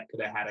matches that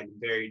could have had a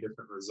very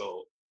different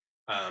result,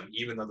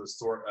 even though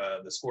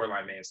the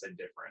scoreline may have said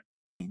different.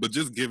 But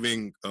just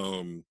giving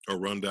a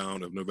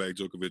rundown of Novak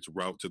Djokovic's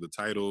route to the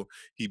title,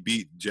 he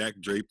beat Jack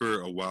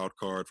Draper, a wild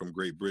card from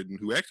Great Britain,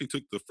 who actually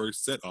took the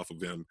first set off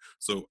of him.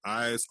 So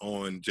eyes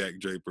on Jack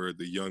Draper,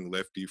 the young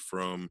lefty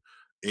from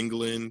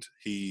England.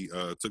 He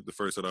took the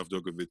first set off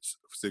Djokovic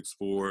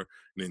 6-4, and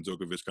then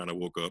Djokovic kind of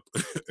woke up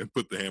and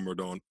put the hammer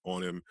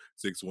on him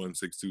 6-1,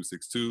 6-2,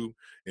 6-2.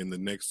 In the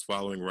next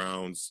following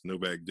rounds,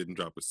 Novak didn't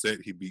drop a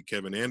set. He beat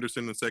Kevin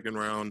Anderson in the second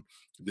round,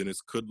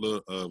 Dennis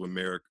Kudla of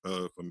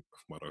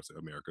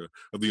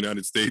the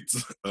United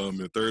States in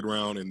the third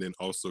round, and then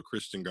also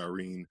Christian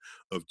Garin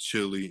of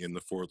Chile in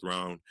the fourth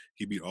round.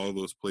 He beat all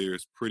those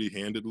players pretty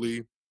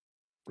handedly.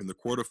 In the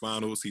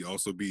quarterfinals, he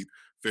also beat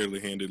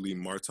fairly handedly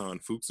Marton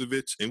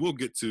Fucsovics. And we'll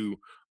get to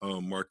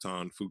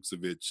Marton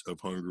Fucsovics of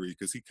Hungary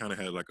because he kind of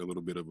had like a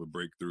little bit of a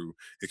breakthrough,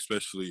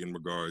 especially in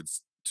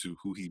regards to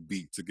who he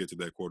beat to get to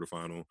that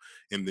quarterfinal.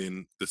 And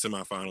then the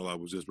semifinal I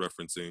was just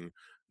referencing,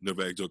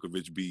 Novak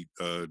Djokovic beat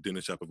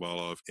Denis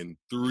Shapovalov in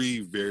 3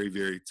 very,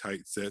 very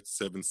tight sets,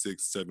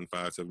 7-6,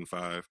 7-5,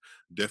 7-5.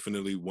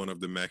 Definitely one of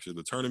the matches of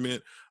the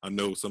tournament. I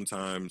know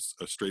sometimes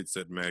a straight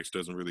set match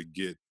doesn't really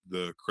get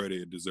the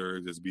credit it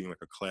deserves as being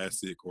like a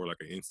classic or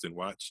like an instant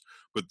watch,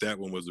 but that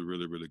one was a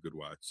really, really good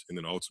watch. And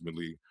then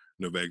ultimately,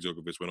 Novak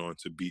Djokovic went on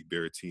to beat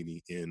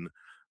Berrettini in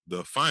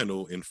the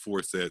final in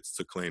 4 sets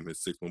to claim his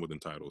 6th Wimbledon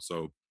title.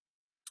 So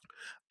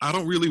I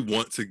don't really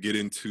want to get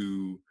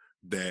into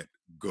that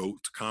GOAT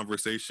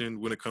conversation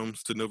when it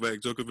comes to Novak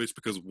Djokovic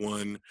because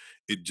one,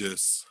 it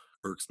just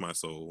irks my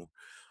soul.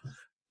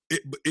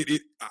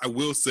 I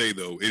will say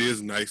though, it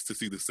is nice to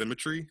see the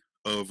symmetry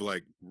of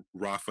like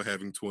Rafa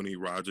having 20,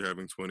 Roger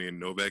having 20, and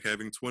Novak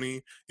having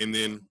 20, and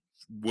then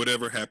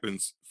whatever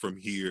happens from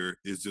here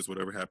is just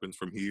whatever happens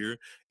from here.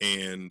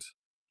 And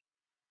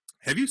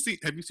have you seen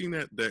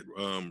that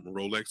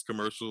Rolex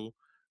commercial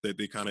that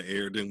they kind of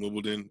aired in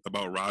Wimbledon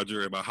about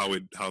Roger, about how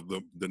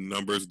the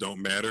numbers don't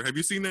matter? Have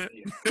you seen that?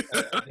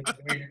 A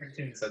very different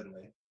tune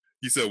suddenly.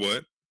 You said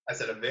what? I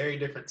said a very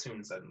different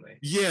tune suddenly.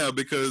 Yeah,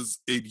 because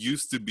it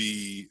used to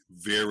be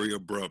very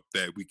abrupt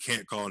that we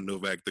can't call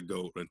Novak the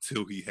GOAT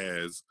until he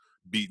has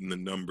beaten the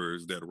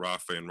numbers that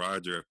Rafa and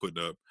Roger have put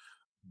up.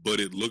 But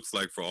it looks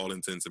like for all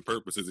intents and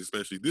purposes,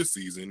 especially this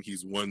season,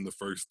 he's won the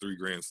first 3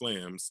 Grand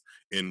Slams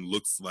and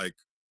looks like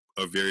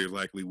a very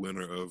likely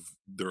winner of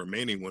the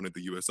remaining one at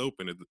the U.S.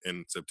 Open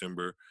in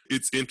September.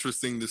 It's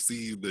interesting to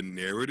see the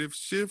narrative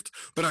shift,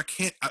 but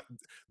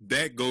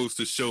that goes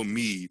to show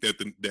me that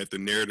the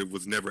narrative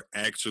was never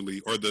actually,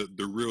 or the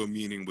real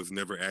meaning was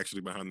never actually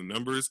behind the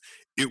numbers.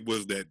 It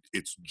was that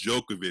it's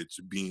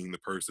Djokovic being the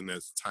person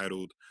that's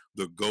titled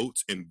the GOAT,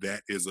 and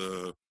that is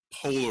a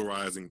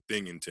polarizing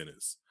thing in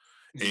tennis.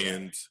 Yeah.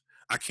 And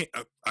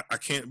I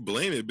can't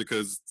blame it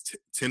because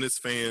tennis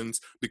fans,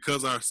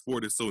 because our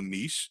sport is so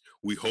niche,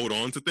 we hold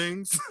on to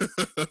things,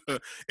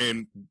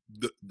 and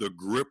the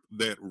grip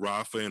that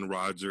Rafa and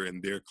Roger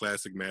and their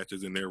classic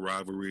matches and their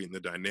rivalry and the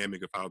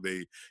dynamic of how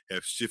they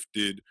have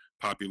shifted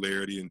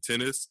popularity in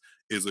tennis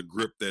is a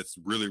grip that's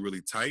really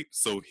really tight.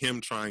 So him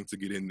trying to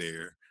get in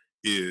there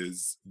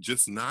is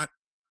just not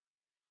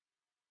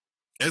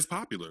as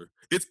popular.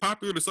 It's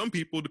popular to some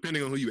people,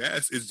 depending on who you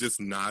ask. It's just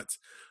not.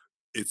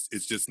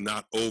 It's just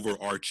not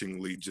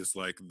overarchingly just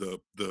like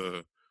the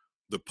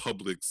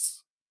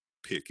public's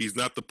pick. He's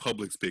not the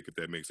public's pick, if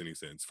that makes any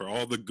sense. For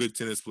all the good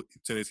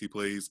tennis he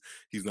plays,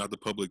 he's not the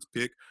public's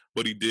pick.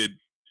 But he did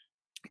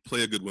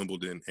play a good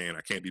Wimbledon, and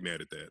I can't be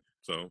mad at that.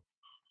 So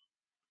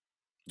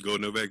go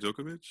Novak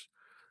Djokovic.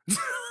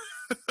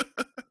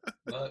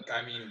 Look,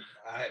 I mean,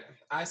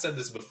 I said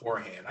this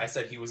beforehand. I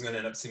said he was going to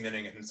end up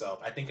cementing it himself.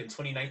 I think in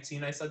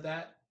 2019 I said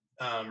that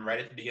right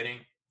at the beginning.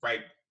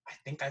 Right, I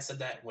think I said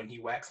that when he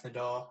waxed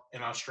Nadal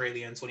in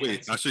Australia in 2019.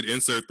 Wait, I should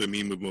insert the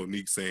meme of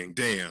Monique saying,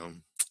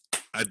 "Damn,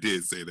 I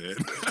did say that."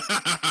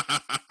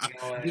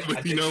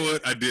 You know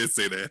what? I did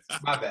say that.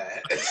 My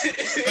bad.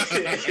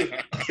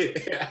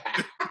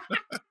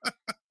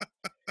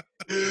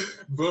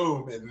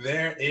 Boom, and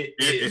there it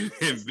is.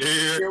 And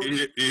there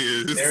it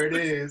is. There it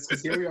is.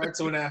 Because here we are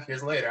 2.5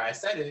 years later. I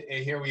said it,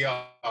 and here we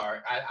are.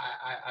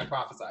 I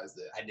prophesized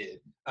it. I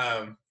did.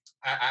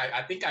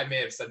 I think I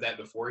may have said that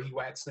before he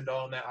waxed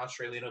Nadal in that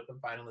Australian Open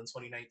final in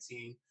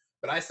 2019.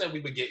 But I said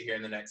we would get here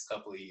in the next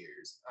couple of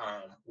years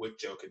with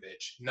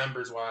Djokovic.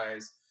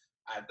 Numbers-wise,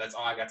 that's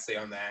all I got to say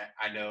on that.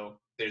 I know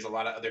there's a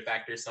lot of other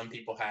factors some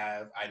people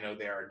have. I know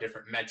there are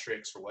different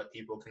metrics for what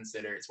people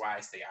consider. It's why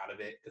I stay out of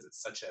it, because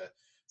it's such a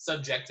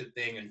subjective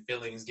thing, and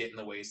feelings get in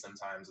the way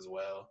sometimes as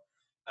well.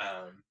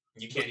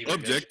 You can't even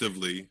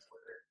objectively,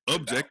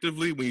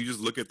 when you just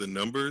look at the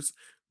numbers,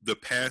 the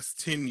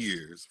past 10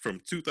 years from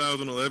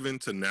 2011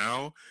 to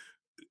now,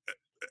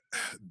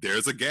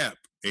 there's a gap,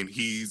 and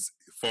he's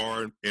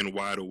far and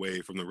wide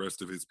away from the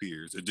rest of his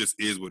peers. It just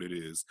is what it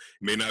is.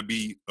 It may not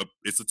be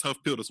it's a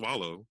tough pill to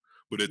swallow,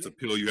 but it's a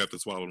pill you have to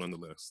swallow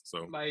nonetheless.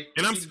 So,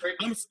 and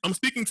I'm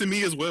speaking to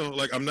me as well.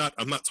 Like I'm not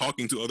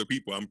talking to other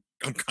people.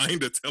 I'm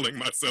kind of telling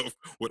myself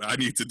what I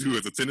need to do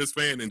as a tennis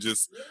fan, and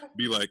just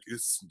be like,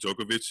 it's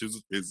Djokovic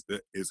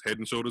is head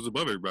and shoulders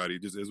above everybody.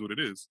 It just is what it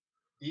is.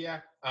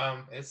 Yeah.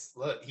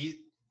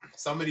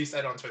 Somebody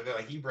said on Twitter,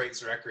 like, he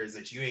breaks records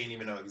that you ain't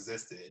even know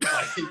existed.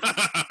 Like,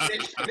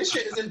 this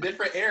shit is in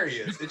different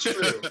areas. It's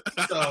true.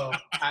 So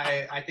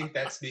I think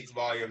that speaks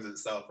volumes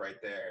itself right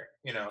there.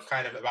 You know,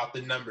 kind of about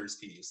the numbers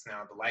piece.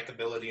 Now, the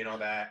likability and all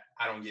that,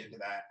 I don't get into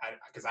that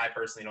because I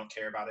personally don't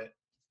care about it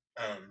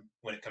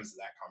when it comes to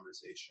that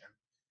conversation.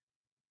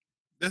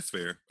 That's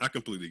fair. I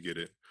completely get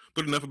it.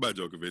 But enough about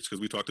Djokovic,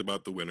 because we talked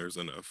about the winners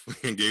enough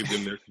and gave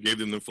them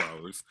their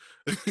flowers.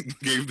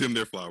 Gave them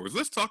their flowers.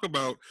 Let's talk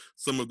about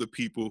some of the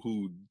people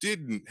who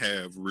didn't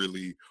have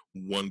really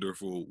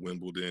wonderful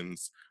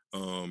Wimbledons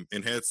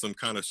and had some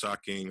kind of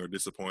shocking or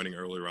disappointing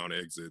early round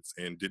exits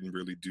and didn't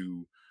really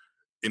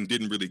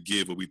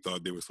give what we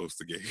thought they were supposed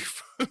to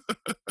give.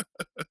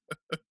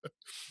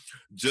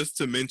 Just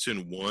to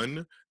mention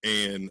one,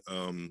 and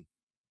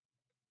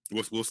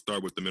we'll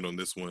start with the middle on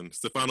this one.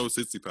 Stefanos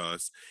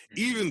Tsitsipas,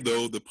 even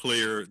though the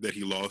player that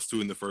he lost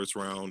to in the first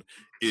round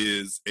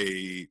is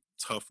a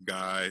tough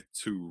guy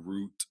to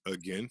root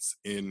against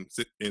in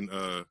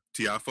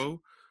Tiafoe,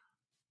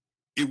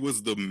 it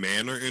was the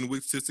manner in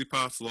which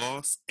Tsitsipas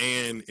lost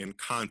and in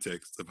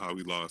context of how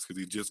he lost,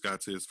 because he just got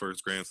to his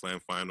first Grand Slam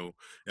final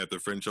at the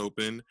French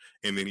Open,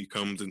 and then he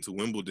comes into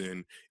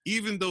Wimbledon.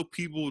 Even though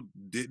people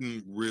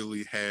didn't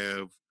really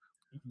have,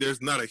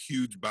 there's not a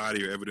huge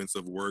body or evidence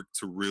of work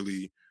to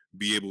really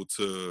be able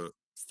to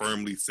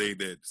firmly say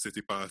that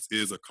Tsitsipas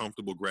is a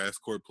comfortable grass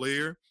court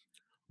player,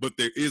 but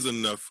there is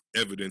enough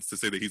evidence to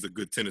say that he's a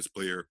good tennis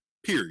player,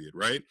 period,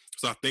 right?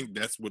 So I think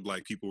that's what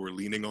like people were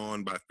leaning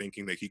on by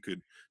thinking that he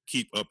could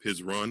keep up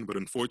his run, but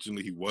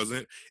unfortunately he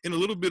wasn't. And a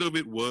little bit of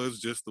it was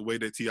just the way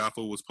that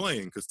Tiafoe was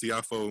playing, because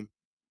Tiafoe,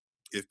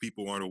 if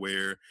people aren't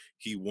aware,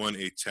 he won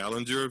a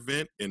challenger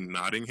event in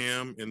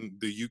Nottingham in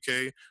the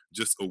UK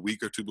just a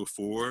week or two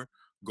before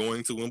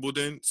going to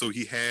Wimbledon. So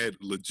he had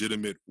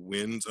legitimate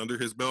wins under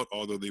his belt,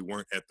 although they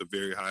weren't at the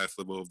very highest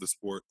level of the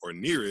sport or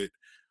near it.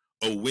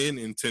 A win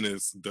in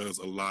tennis does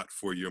a lot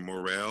for your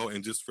morale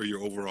and just for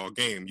your overall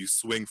game. You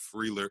swing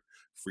freeler.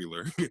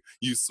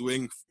 You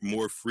swing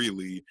more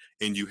freely,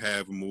 and you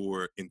have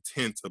more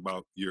intent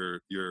about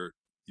your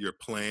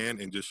plan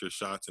and just your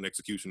shots and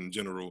execution in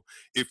general.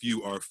 If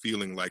you are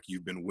feeling like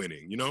you've been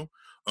winning, you know,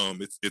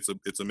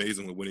 it's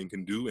amazing what winning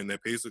can do, and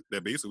that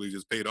basically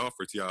just paid off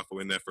for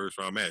Tiafoe in that first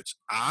round match.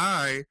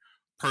 I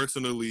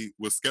personally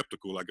was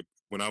skeptical. Like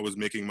when I was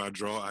making my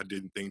draw, I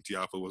didn't think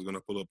Tiafoe was going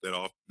to pull up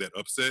that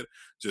upset,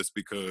 just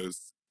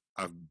because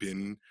I've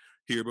been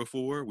here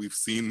before. We've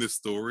seen this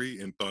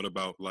story and thought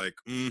about like,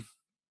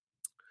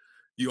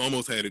 You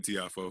almost had it,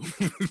 Tiafo.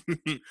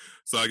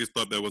 So I just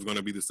thought that was going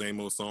to be the same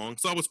old song.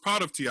 So I was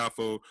proud of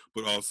Tiafo,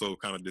 but also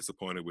kind of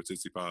disappointed with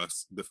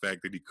Tsitsipas. The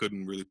fact that he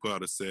couldn't really put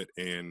out a set,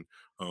 and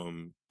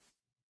um,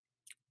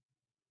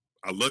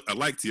 I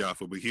like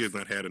Tiafo, but he has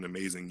not had an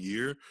amazing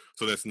year.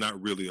 So that's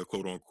not really a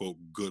quote unquote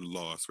good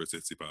loss for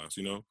Tsitsipas.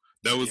 You know,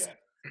 that was Yeah.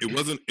 it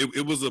wasn't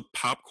it was a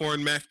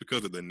popcorn match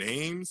because of the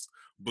names,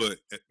 but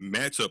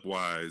matchup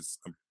wise,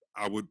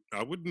 I would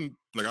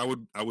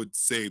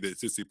say that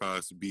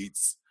Tsitsipas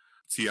beats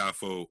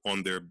Tiafo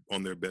on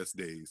their best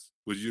days.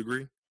 Would you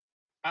agree?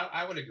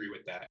 I would agree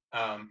with that.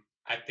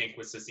 I think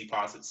with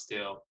Tsitsipas, it's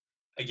still,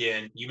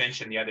 again, you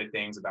mentioned the other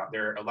things about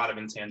there are a lot of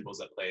intangibles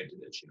that play into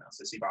this. You know,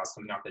 Tsitsipas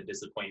coming off the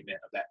disappointment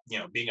of that, you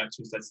know, being up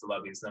 2 sets to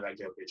 0 against Novak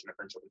Djokovic in the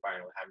French Open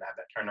final, having to have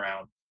that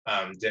turnaround.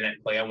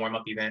 Didn't play a warm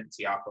up event.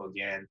 Tiafoe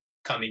again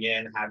coming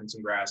in, having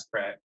some grass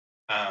prep.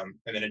 And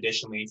then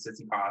additionally,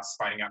 Tsitsipas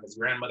finding out his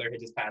grandmother had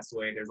just passed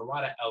away. There's a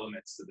lot of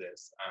elements to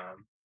this.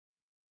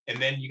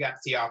 And then you got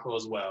Tiafoe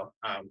as well.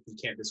 You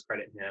can't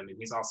discredit him. And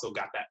he's also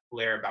got that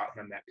flair about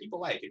him that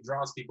people like. It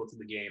draws people to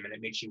the game and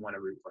it makes you want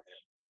to root for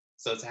him.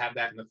 So to have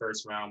that in the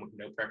first round with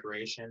no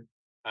preparation,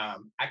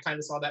 I kind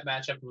of saw that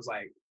matchup and was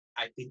like,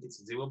 I think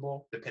it's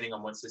doable depending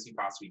on what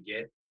Tsitsipas we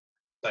get.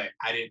 But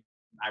it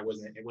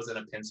wasn't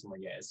a pencil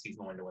yes, he's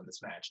going to win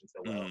this match. And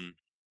so, well,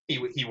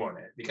 he won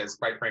it because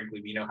quite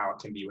frankly, we know how it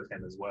can be with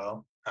him as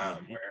well,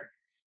 where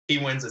he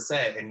wins a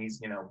set and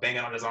he's, you know, banging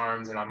on his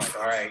arms and I'm like,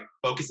 all right,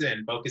 focus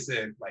in.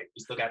 Like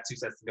you still got 2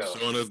 sets to go.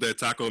 Showing us that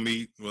taco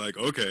meat, we're like,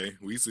 okay,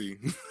 we see.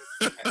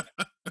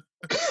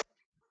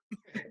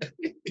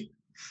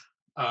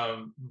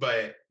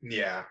 But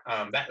yeah,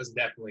 that was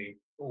definitely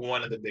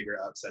one of the bigger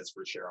upsets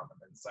for sure on the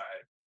men's side.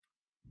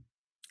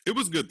 It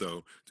was good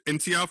though, and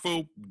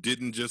Tiafoe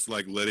didn't just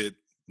like let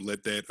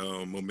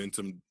that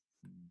momentum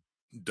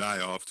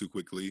die off too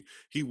quickly.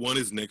 He won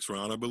his next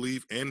round, I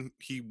believe, and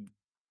he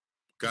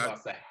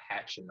lost to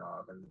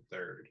Khachanov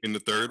in the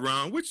third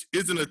round, which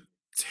isn't a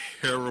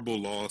terrible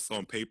loss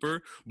on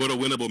paper, but a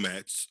winnable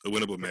match.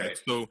 Right.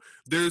 So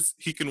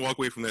he can walk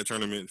away from that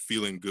tournament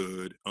feeling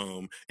good.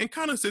 And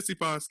kind of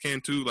Tsitsipas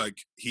can too.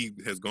 Like he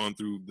has gone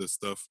through the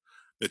stuff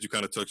that you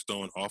kind of touched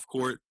on off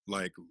court,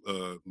 like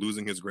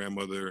losing his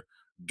grandmother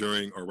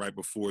during or right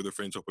before the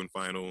French Open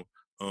final.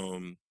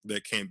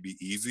 That can't be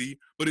easy,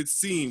 but it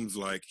seems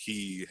like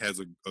he has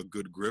a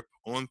good grip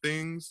on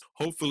things.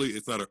 Hopefully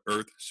it's not an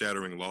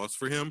earth-shattering loss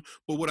for him.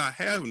 But what I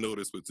have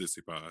noticed with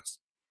Tsitsipas,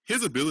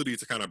 his ability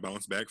to kind of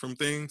bounce back from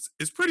things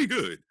is pretty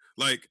good.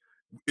 Like,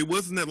 it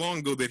wasn't that long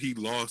ago that he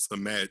lost a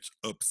match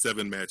up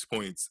 7 match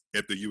points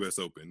at the US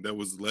Open. That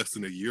was less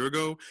than a year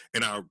ago.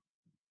 And I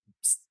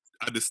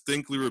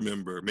distinctly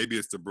remember, maybe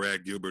it's the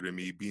Brad Gilbert in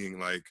me being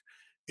like,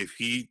 if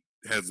he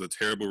has a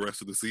terrible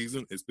rest of the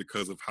season, it's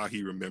because of how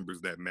he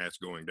remembers that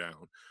match going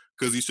down.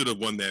 Because he should have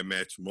won that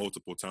match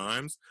multiple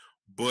times,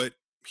 but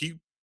he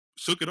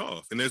shook it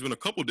off. And there's been a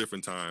couple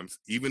different times,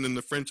 even in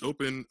the French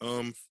Open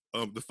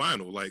of the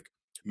final, like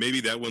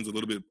maybe that one's a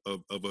little bit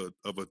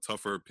of a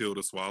tougher pill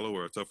to swallow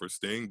or a tougher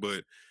sting,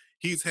 but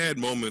he's had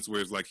moments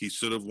where it's like he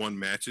should have won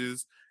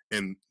matches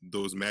and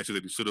those matches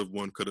that he should have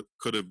won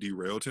could have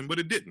derailed him, but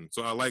it didn't.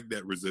 So I like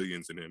that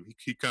resilience in him.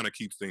 He kind of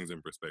keeps things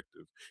in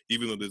perspective.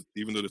 Even though the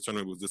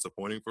tournament was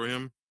disappointing for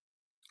him,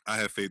 I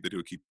have faith that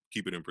he'll keep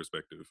it in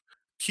perspective.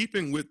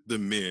 Keeping with the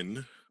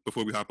men,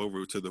 before we hop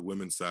over to the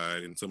women's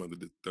side and some of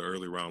the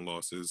early round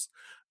losses,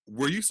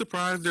 were you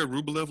surprised that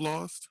Rublev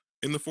lost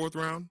in the 4th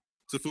round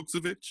to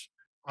Fucsovics?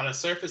 On a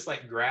surface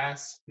like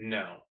grass,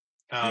 no.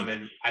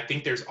 And I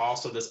think there's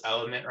also this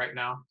element right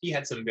now. He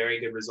had some very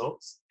good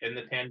results in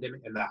the pandemic,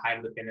 in the height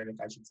of the pandemic,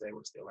 I should say.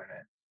 We're still in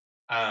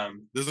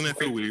it. Doesn't that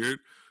feel weird?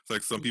 It's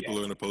like some people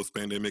are in a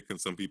post-pandemic and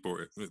some people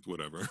are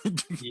whatever.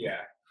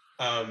 Yeah.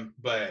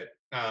 But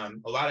a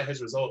lot of his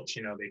results,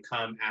 you know, they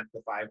come at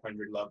the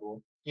 500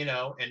 level, you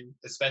know, and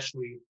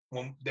especially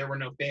when there were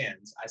no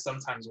fans. I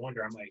sometimes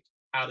wonder, I'm like,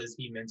 how does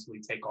he mentally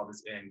take all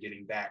this in,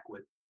 getting back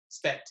with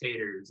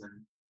spectators and,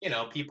 you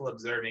know, people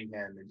observing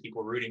him and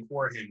people rooting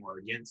for him or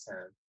against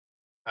him.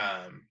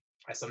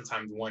 I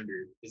sometimes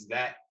wonder, is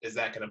that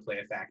going to play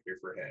a factor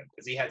for him?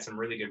 Because he had some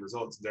really good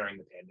results during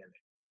the pandemic.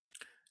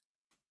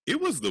 It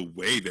was the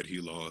way that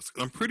he lost.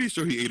 I'm pretty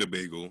sure he ate a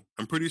bagel.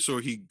 I'm pretty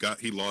sure he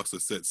lost a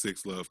set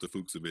 6 love to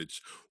Fucsovics,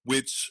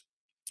 which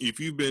if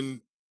you've been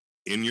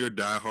in your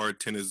diehard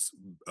tennis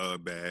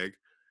bag,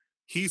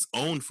 he's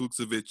owned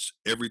Fucsovics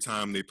every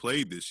time they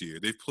played this year.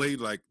 They've played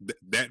like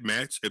that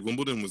match at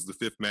Wimbledon was the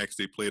 5th match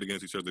they played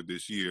against each other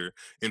this year.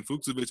 And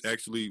Fucsovics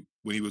actually,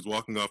 when he was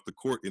walking off the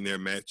court in their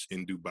match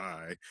in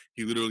Dubai,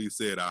 he literally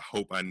said, "I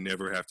hope I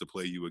never have to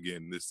play you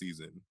again this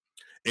season."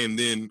 And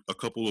then a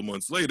couple of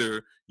months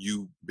later,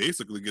 you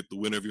basically get the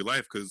win of your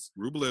life because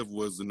Rublev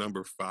was the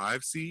number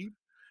 5 seed.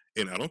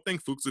 And I don't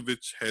think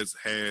Fucsovics has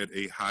had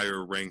a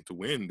higher ranked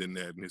win than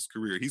that in his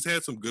career. He's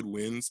had some good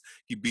wins.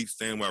 He beat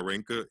Stan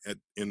Wawrinka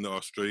in the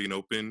Australian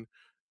Open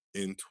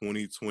in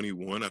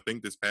 2021. I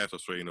think this past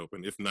Australian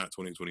Open, if not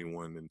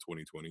 2021, then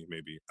 2020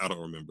 maybe. I don't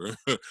remember.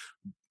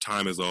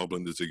 Time is all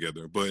blended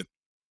together. But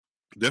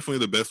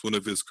definitely the best one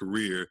of his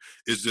career.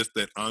 It's just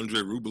that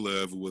Andrei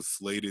Rublev was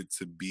slated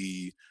to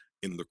be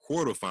in the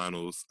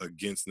quarterfinals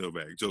against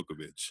Novak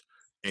Djokovic.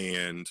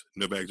 And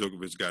Novak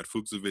Djokovic got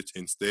Fucsovic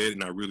instead.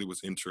 And I really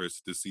was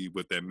interested to see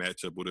what that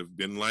matchup would have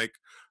been like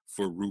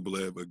for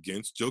Rublev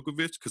against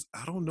Djokovic, because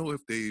I don't know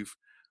if they've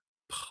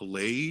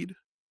played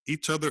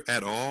each other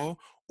at all,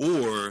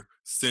 or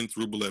since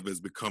Rublev has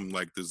become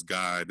like this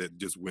guy that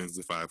just wins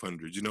the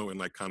 500, and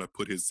like kind of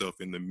put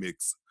himself in the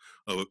mix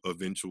of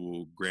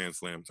eventual Grand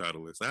Slam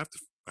titleists. I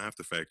have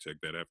to fact check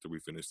that after we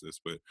finish this,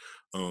 but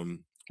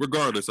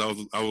regardless, I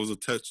was a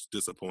touch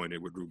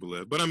disappointed with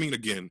Rublev. But I mean,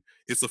 again,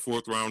 it's a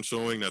fourth round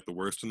showing, not the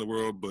worst in the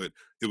world, but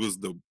it was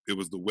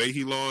the way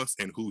he lost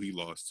and who he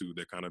lost to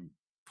that kind of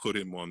put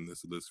him on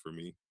this list for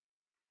me.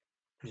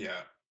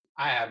 Yeah,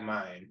 I have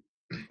mine.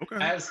 Okay.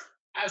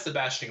 As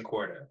Sebastian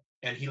Korda,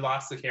 and he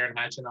lost to Karen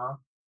Khachanov.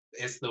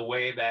 It's the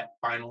way that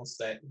final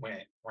set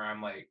went, where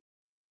I'm like,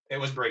 it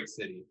was Break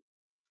City.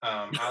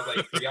 I was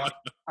like, for y'all,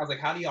 I was like,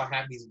 how do y'all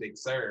have these big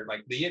serve?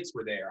 Like the yips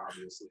were there,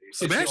 obviously.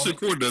 Sebastian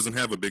Korda doesn't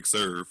have a big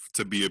serve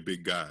to be a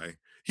big guy.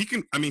 He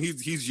can. I mean,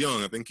 he's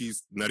young. I think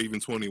he's not even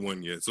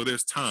 21 yet, so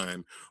there's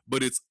time.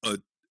 But it's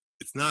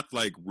not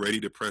like ready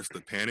to press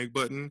the panic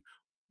button.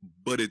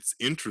 But it's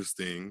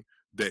interesting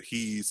that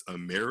he's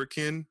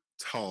American,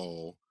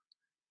 tall,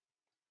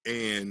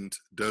 and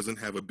doesn't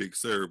have a big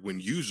serve, when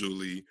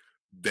usually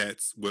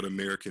that's what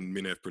American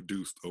men have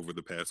produced over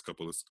the past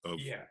couple of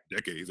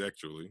decades,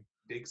 actually.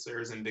 Big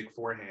serves and big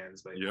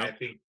forehands, but yep.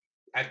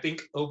 I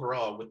think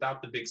overall,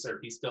 without the big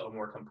serve, he's still a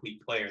more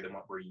complete player than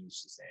what we're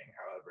used to saying.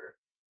 However,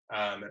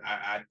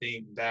 I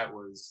think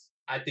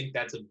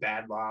that's a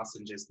bad loss,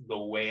 and just the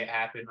way it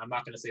happened. I'm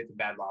not going to say it's a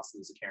bad loss to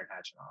lose to Karen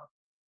Khachanov,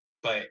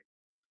 but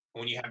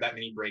when you have that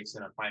many breaks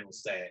in a final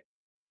set,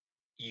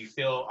 you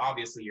feel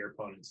obviously your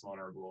opponent's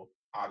vulnerable.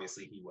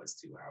 Obviously, he was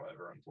too.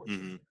 However,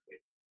 unfortunately.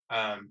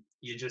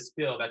 You just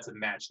feel that's a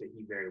match that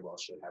he very well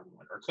should have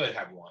won or could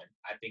have won.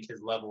 I think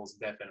his levels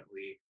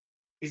definitely,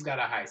 he's got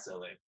a high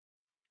ceiling.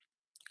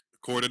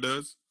 Korda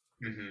does?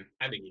 Mm-hmm.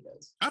 I think he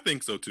does. I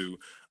think so too.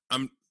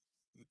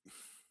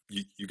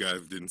 You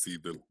guys didn't see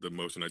the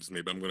motion I just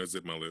made, but I'm going to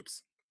zip my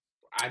lips.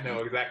 I know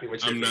exactly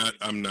what you're thinking.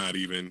 I'm not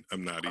even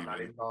going to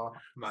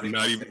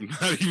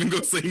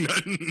say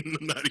nothing.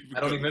 I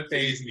don't even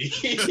faze me.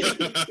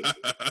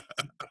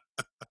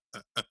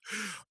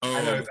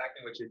 I know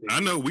exactly what you're thinking. I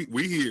know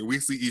we hear, we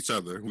see each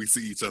other.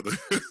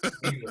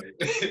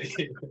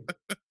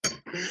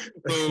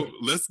 So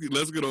let's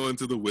get on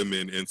to the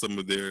women and some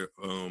of their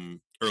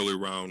early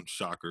round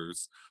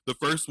shockers. The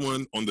first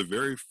one on the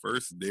very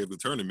first day of the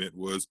tournament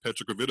was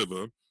Petra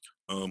Kvitova,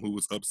 who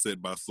was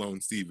upset by Sloane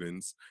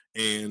Stephens.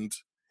 And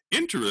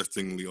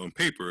interestingly, on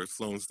paper,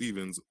 Sloane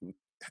Stephens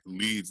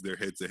leads their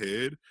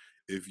head-to-head.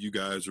 If you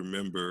guys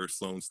remember,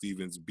 Sloane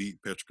Stephens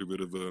beat Petra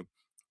Kvitova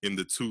in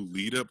the two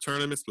lead-up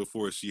tournaments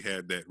before she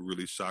had that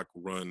really shock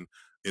run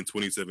in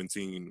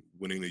 2017,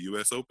 winning the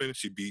U.S. Open.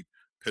 She beat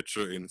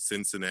Petra in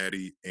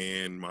Cincinnati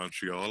and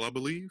Montreal, I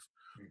believe.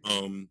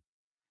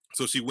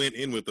 So she went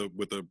in with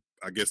a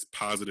I guess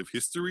positive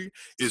history.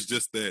 It's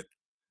just that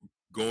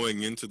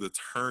going into the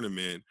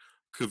tournament,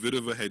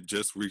 Kvitova had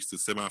just reached the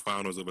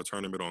semifinals of a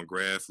tournament on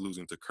grass,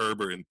 losing to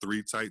Kerber in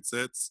 3 tight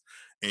sets,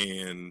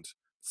 and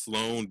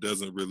Sloane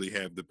doesn't really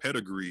have the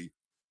pedigree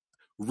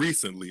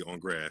recently on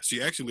grass.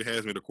 She actually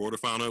has made a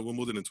quarterfinal at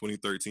Wimbledon in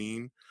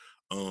 2013.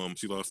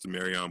 She lost to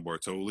Marianne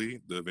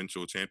Bartoli, the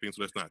eventual champion,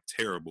 so that's not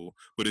terrible.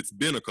 But it's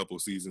been a couple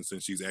seasons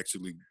since she's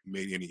actually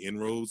made any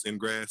inroads in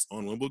grass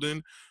on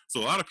Wimbledon. So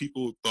a lot of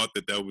people thought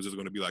that was just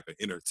going to be like an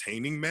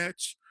entertaining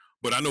match.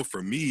 But I know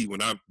for me,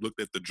 when I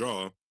looked at the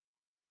draw,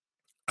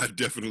 I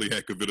definitely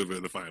had Kvitova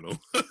in the final.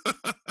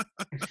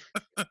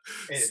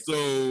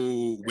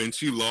 So when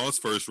she lost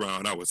first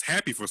round, I was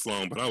happy for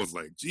Sloane, but I was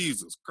like,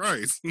 Jesus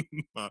Christ,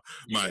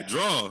 my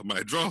draw.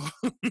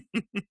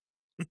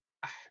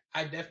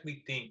 I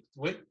definitely think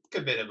with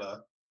Kvitova,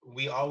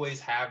 we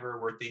always have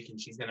her. We're thinking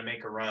she's going to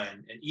make a run.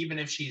 And even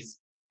if she's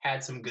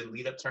had some good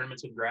lead-up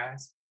tournaments with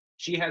grass,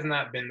 she has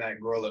not been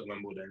that girl at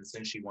Wimbledon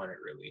since she won it,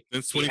 really.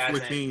 Since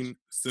 2014,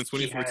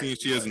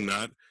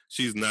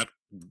 she's not.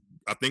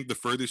 I think the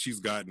furthest she's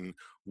gotten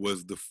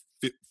was the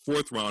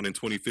fourth round in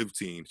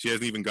 2015. She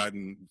hasn't even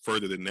gotten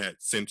further than that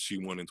since she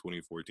won in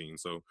 2014.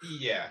 So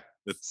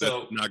that's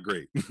not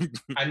great.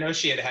 I know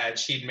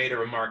she'd made a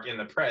remark in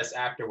the press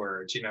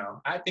afterwards.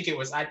 I think it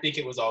was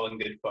all in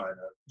good fun.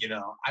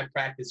 I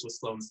practiced with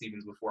Sloane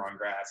Stephens before on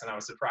grass, and I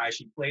was surprised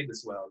she played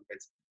this well,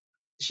 because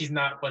she's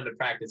not fun to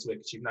practice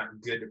with. She's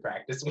not good to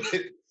practice with.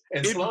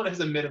 And Sloane has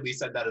admittedly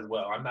said that as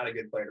well. I'm not a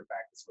good player to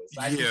practice with.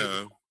 So I think it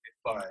was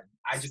fun.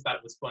 I just thought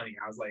it was funny.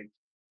 I was like,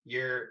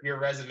 your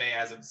resume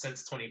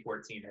since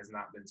 2014 has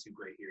not been too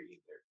great here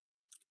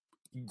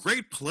either.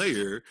 Great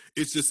player.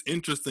 It's just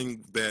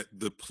interesting that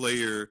the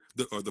place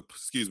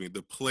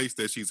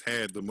that she's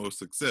had the most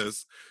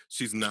success,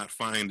 she's not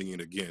finding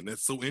it again.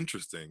 That's so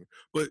interesting.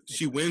 But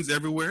she wins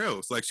everywhere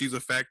else. Like, she's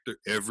a factor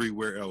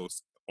everywhere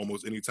else.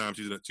 almost any time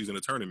she's in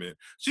a tournament.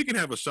 She can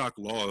have a shock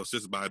loss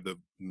just by the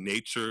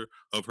nature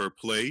of her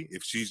play.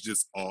 If she's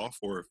just off,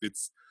 or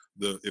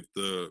if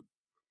the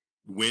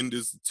wind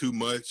is too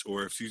much,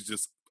 or if she's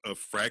just a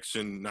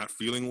fraction not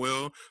feeling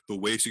well, the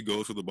way she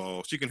goes for the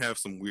ball, she can have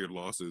some weird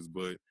losses.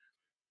 But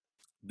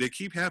they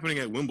keep happening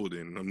at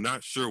Wimbledon. I'm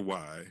not sure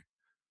why.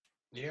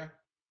 Yeah.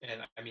 And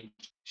I mean,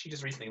 she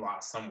just recently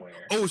lost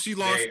somewhere. Oh, she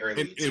lost very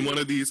early in one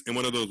of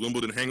those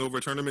Wimbledon hangover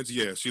tournaments.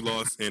 Yeah, she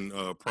lost in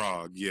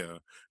Prague. Yeah,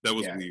 that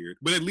was weird.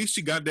 But at least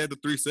she got that to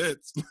 3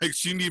 sets. Like,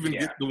 she didn't even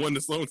get the one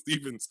to Sloane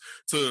Stephens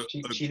to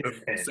she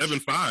didn't pinch.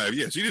 7-5.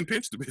 Yeah, she didn't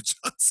pinch the bitch.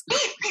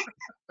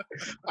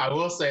 I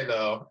will say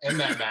though, in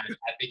that match,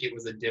 I think it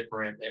was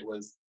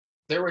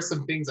there were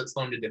some things that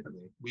Sloane did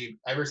differently.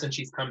 Ever since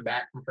she's come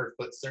back from her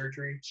foot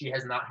surgery, she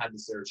has not had the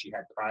serve she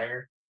had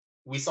prior.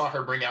 We saw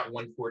her bring out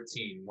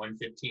 114,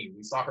 115.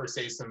 We saw her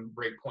save some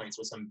break points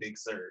with some big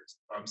serves.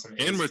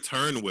 And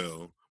return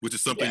well, which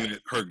is something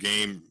that her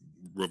game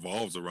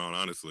revolves around,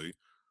 honestly.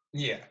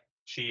 Yeah.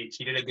 She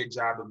did a good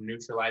job of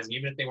neutralizing.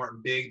 Even if they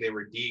weren't big, they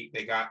were deep.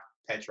 They got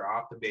Petra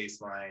off the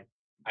baseline.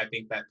 I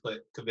think that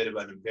put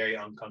Kvitova in a very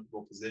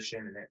uncomfortable position.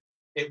 And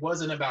it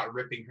wasn't about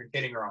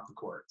hitting her off the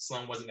court.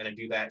 Sloane wasn't going to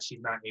do that.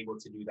 She's not able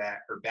to do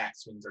that. Her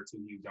backswings are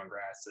too huge on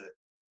grass to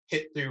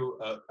hit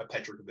through a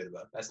Petra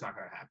Kvitova. That's not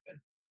going to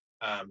happen.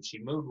 She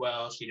moved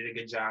well. She did a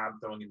good job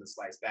throwing in the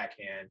slice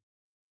backhand.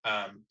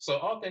 So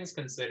all things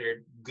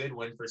considered, good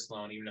win for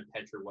Sloane, even if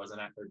Petra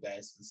wasn't at her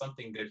best, and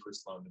something good for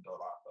Sloane to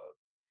build off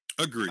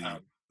of. Agreed.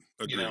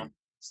 You know,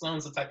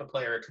 Sloane's the type of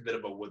player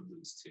Kvitova would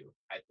lose to,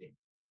 I think.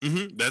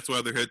 Mm-hmm. That's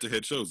why their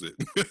head-to-head shows it.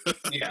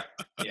 Yeah.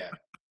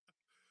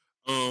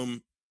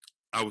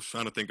 I was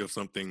trying to think of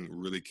something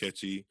really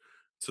catchy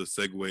to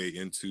segue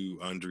into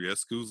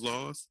Andreescu's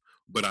loss,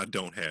 but I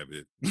don't have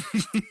it.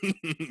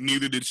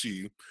 Neither did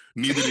she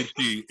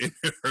in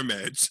her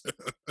match.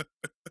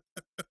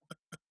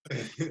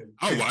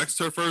 I watched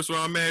her first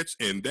round match,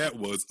 and that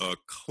was a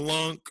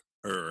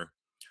clunker.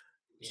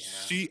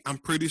 Yeah. I'm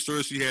pretty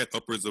sure she had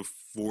upwards of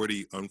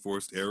 40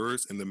 unforced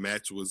errors, and the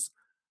match was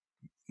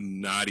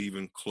not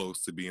even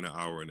close to being an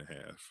hour and a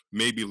half.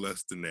 Maybe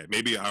less than that.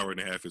 Maybe an hour and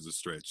a half is a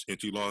stretch.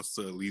 And she lost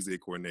to Alizé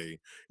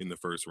Cornet in the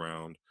first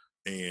round.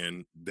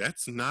 And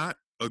that's not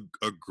a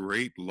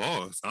great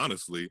loss,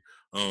 honestly.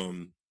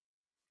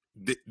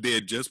 They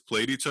had just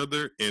played each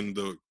other in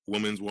the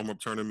women's warm-up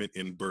tournament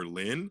in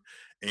Berlin,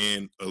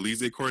 and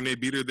Alizé Cornet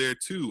beat her there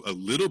too, a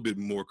little bit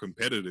more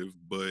competitive,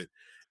 but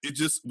it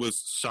just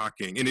was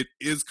shocking. And it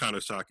is kind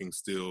of shocking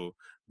still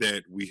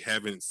that we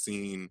haven't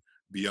seen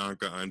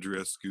Bianca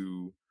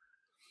Andreescu.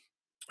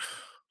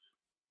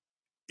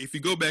 If you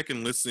go back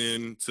and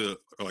listen to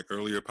like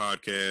earlier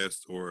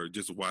podcasts or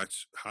just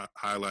watch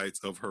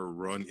highlights of her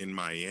run in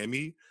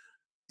Miami,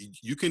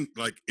 you can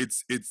like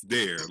it's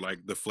there,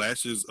 like the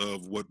flashes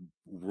of what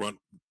won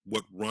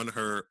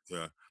her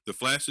a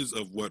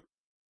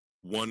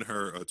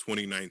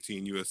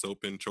 2019 US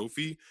Open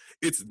trophy.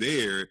 It's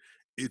there.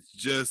 It's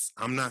just,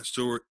 I'm not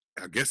sure.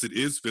 I guess it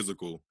is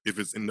physical if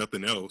it's in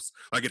nothing else.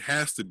 Like, it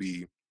has to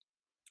be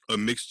a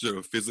mixture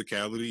of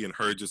physicality and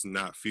her just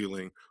not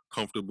feeling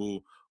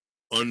comfortable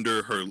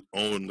under her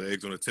own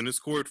legs on a tennis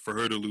court for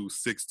her to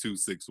lose 6-2,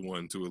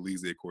 6-1 to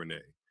Alizé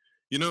Cornet,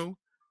 you know?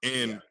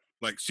 And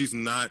like, she's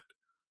not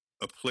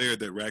a player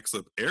that racks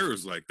up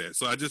errors like that.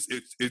 So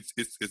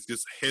it's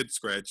just head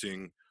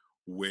scratching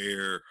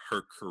where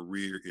her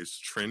career is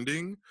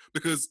trending,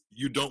 because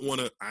you don't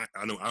want to,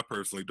 I know I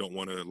personally don't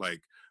want to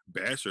like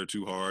bash her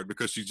too hard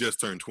because she just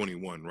turned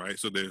 21, right?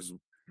 So there's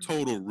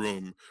total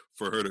room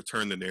for her to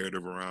turn the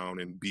narrative around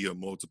and be a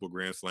multiple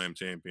Grand Slam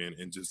champion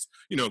and just,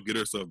 get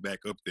herself back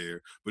up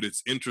there. But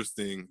it's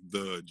interesting,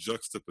 the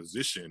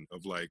juxtaposition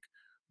of like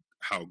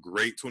how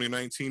great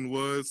 2019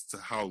 was to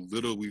how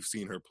little we've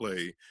seen her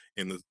play.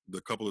 And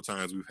the couple of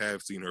times we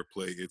have seen her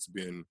play, it's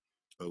been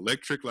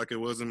electric like it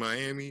was in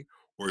Miami,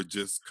 or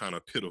just kind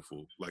of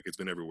pitiful like it's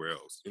been everywhere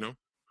else,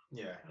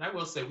 Yeah, and I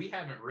will say we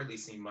haven't really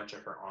seen much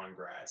of her on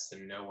grass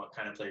and know what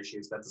kind of player she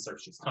is. That's the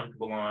surface she's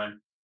comfortable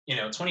on.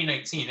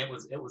 2019, it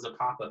was a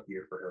pop-up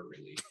year for her,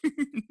 really.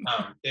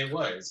 It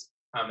was.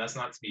 That's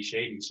not to be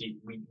shady.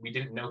 We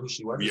didn't know who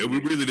she was. Yeah, we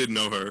really didn't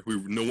know her.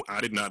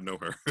 I did not know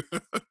her.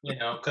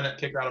 Couldn't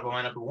pick her out of a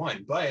lineup of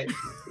one. But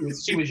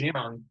she was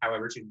young.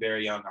 However, she's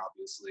very young,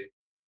 obviously.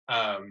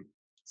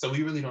 So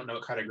we really don't know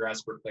what kind of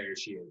grass court player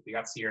she is. We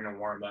got to see her in a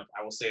warm-up.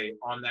 I will say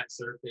on that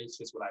surface,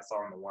 just what I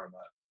saw in the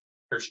warm-up,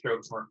 her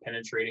strokes weren't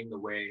penetrating the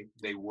way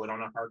they would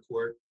on a hard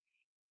court.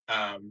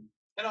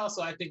 And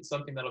also, I think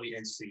something that'll be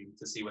interesting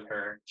to see with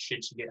her,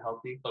 should she get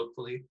healthy,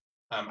 hopefully.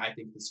 I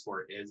think the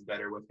sport is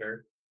better with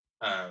her.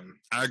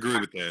 I agree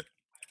with that.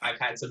 I've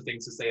had some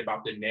things to say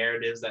about the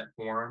narratives that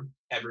form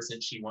ever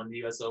since she won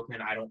the US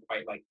Open. I don't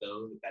quite like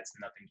those. That's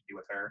nothing to do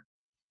with her.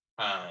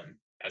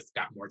 That's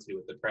got more to do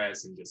with the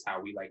press and just how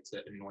we like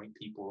to anoint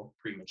people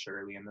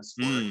prematurely in the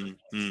sport.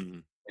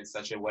 It's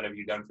such a, what have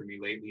you done for me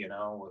lately?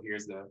 Well,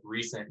 here's the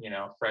recent,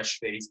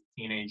 fresh-faced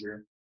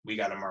teenager. We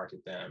got to market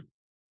them.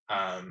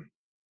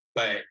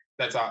 But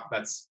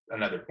that's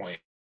another point.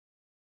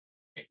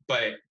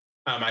 But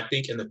I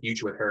think in the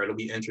future with her, it'll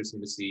be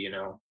interesting to see,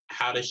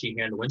 how does she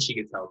handle when she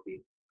gets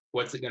healthy?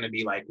 What's it going to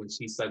be like when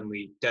she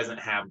suddenly doesn't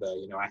have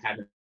I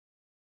haven't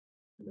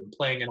been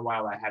playing in a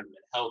while, I haven't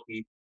been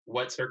healthy.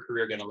 What's her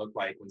career going to look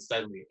like when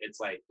suddenly it's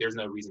like, there's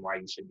no reason why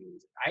you should be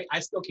losing? I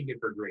still can give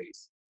her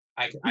grace.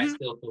 I Mhm.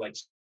 still feel like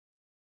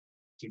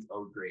she's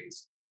owed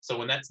grace. So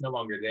when that's no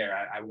longer there,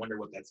 I wonder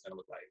what that's going to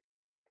look like.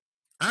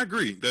 I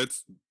agree.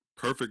 That's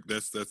perfect.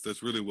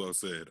 That's really well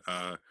said.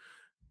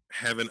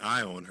 Have an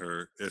eye on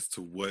her as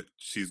to what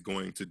she's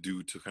going to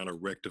do to kind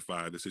of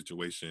rectify the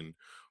situation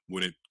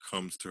when it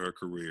comes to her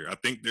career. I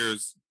think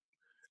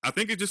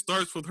it just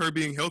starts with her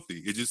being healthy.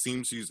 It just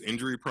seems she's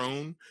injury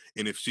prone,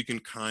 and if she can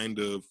kind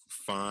of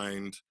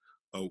find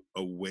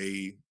a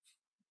way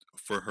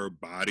for her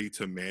body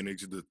to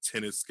manage the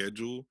tennis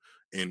schedule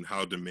and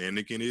how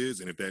demanding it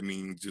is, and if that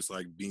means just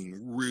like being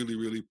really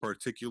really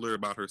particular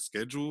about her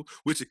schedule,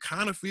 which it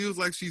kind of feels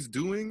like she's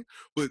doing,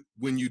 but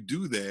when you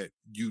do that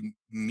you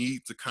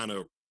need to kind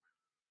of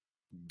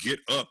get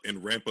up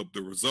and ramp up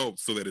the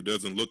results so that it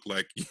doesn't look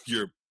like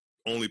you're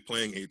only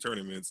playing 8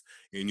 tournaments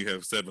and you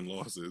have 7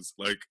 losses.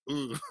 Like,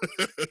 ooh,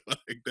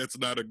 like that's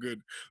not a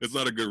good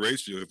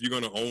ratio. If you're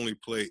going to only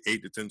play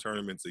 8 to 10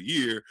 tournaments a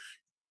year,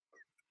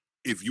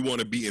 if you want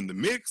to be in the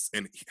mix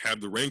and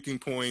have the ranking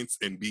points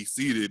and be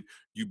seeded,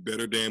 you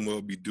better damn well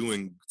be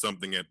doing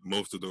something at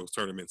most of those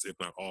tournaments, if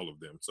not all of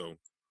them. So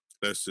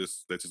that's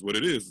just what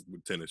it is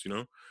with tennis.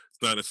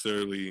 It's not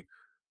necessarily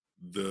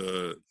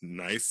the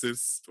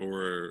nicest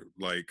or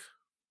like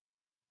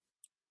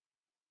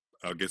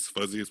I guess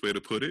fuzziest way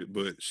to put it,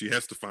 but she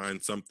has to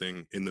find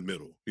something in the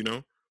middle.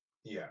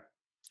 Yeah.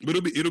 But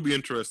it'll be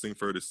interesting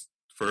for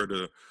her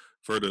to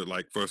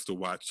like for us to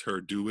watch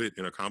her do it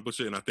and accomplish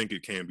it, and I think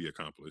it can be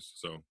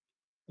accomplished. So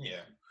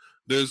Yeah.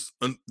 there's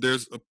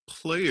a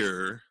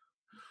player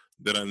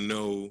that I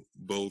know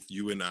both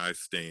you and I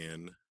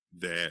stand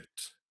that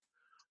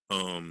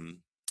um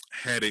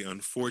had a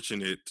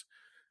unfortunate.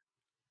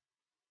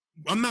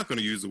 I'm not going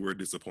to use the word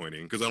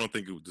disappointing because I don't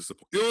think it was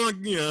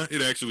disappointing. Yeah,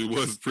 it actually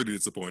was pretty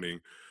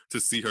disappointing to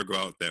see her go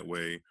out that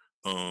way.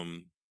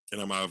 Um,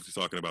 and I'm obviously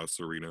talking about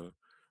Serena.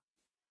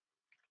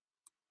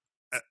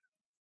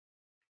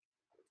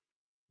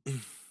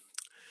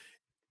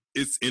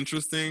 It's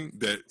interesting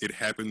that it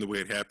happened the way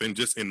it happened.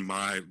 Just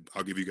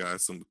I'll give you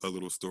guys a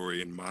little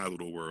story in my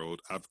little world.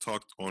 I've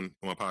talked on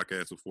my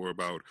podcast before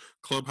about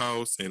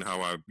Clubhouse and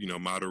how I,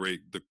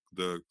 moderate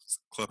the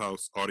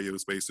Clubhouse audio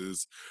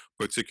spaces,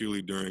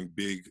 particularly during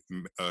big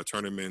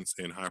tournaments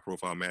and high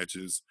profile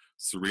matches.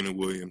 Serena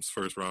Williams'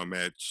 first round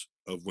match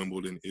of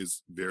Wimbledon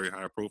is very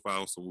high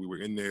profile, so we were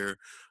in there,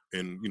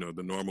 and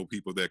the normal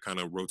people that kind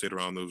of rotate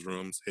around those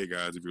rooms. Hey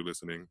guys, if you're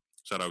listening,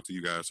 shout out to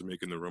you guys for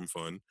making the room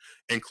fun,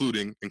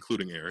 including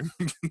Aaron.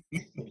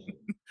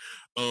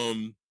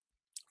 um,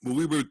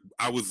 but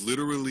I was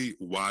literally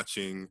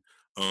watching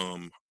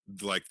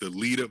like the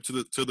lead up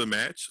to the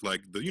match,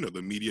 like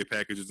the media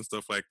packages and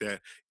stuff like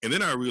that, and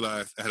then I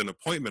realized I had an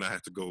appointment I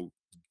had to go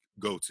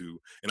to,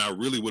 and I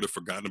really would have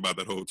forgotten about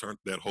that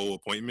whole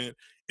appointment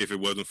if it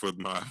wasn't for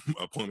my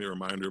appointment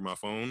reminder on my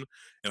phone.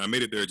 And I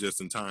made it there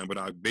just in time, but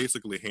I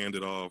basically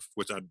handed off,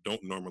 which I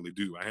don't normally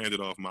do. I handed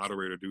off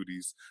moderator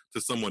duties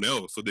to someone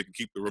else so they can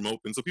keep the room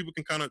open, so people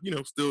can kind of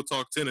still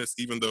talk tennis,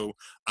 even though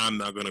I'm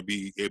not going to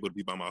be able to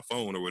be by my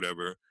phone or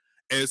whatever.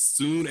 As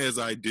soon as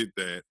I did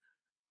that,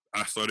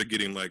 I started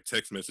getting like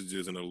text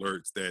messages and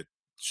alerts that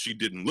she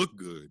didn't look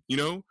good.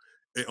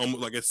 And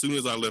almost like as soon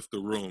as I left the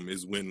room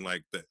is when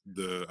like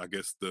the I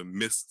guess the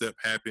misstep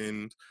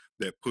happened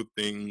that put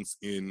things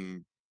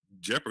in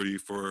jeopardy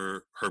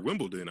for her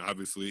Wimbledon,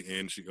 obviously,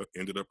 and she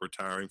ended up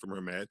retiring from her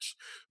match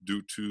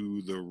due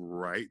to the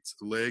right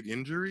leg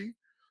injury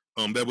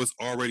that was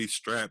already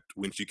strapped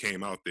when she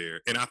came out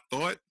there. And I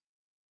thought,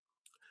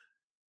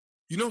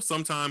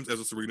 sometimes as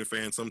a Serena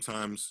fan,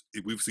 sometimes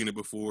we've seen it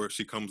before.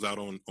 She comes out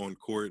on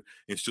court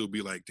and she'll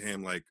be like,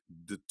 "Damn, like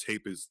the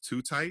tape is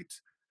too tight."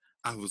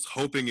 I was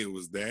hoping it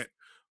was that,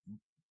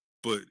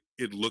 but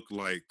it looked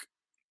like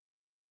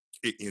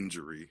an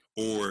injury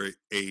or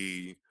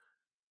a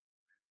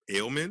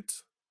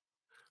ailment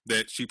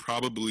that she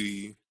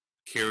probably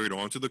carried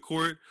onto the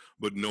court,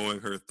 but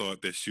knowing her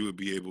thought that she would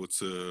be able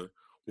to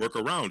work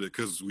around it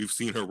because we've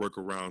seen her work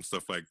around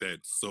stuff like that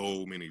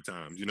so many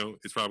times.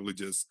 It's probably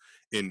just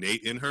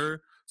innate in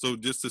her. So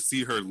just to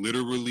see her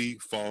literally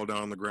fall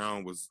down the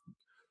ground was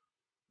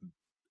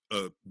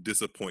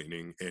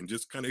disappointing and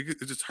just kind of it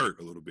just hurt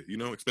a little bit,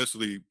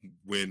 especially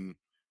when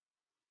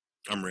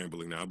I'm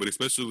rambling now, but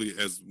especially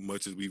as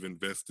much as we've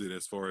invested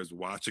as far as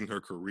watching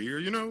her career,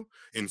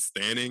 and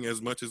standing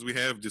as much as we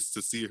have, just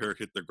to see her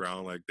hit the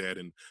ground like that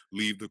and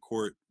leave the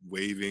court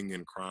waving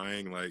and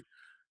crying, like,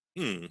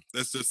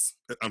 that's just,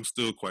 I'm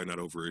still quite not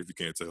over it if you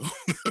can't tell.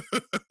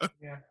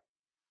 Yeah.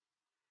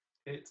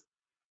 It's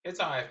it's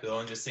how I feel,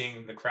 and just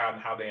seeing the crowd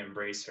and how they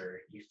embrace her,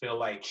 you feel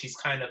like she's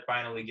kind of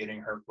finally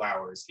getting her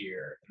flowers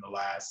here in the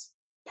last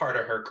part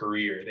of her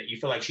career that you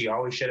feel like she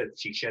always should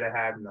have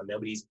had.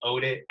 Nobody's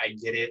owed it. I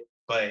get it,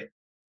 but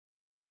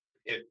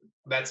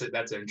That's an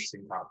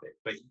interesting topic.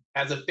 But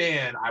as a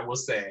fan, I will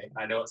say,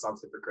 I know it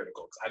sounds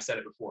hypocritical because I've said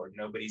it before,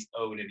 nobody's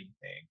owed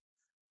anything.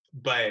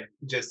 But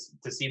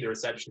just to see the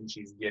reception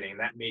she's getting,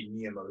 that made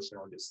me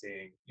emotional just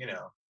seeing,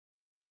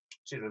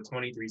 she's a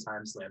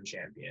 23-time slam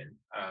champion.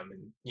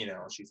 And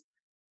she's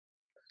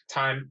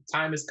time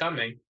is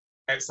coming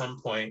at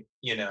some point,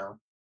 and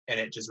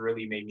it just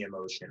really made me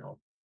emotional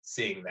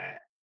seeing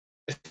that.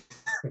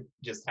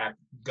 Just have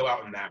go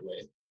out in that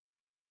way.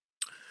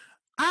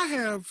 I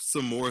have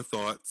some more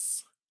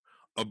thoughts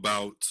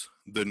about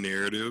the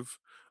narrative,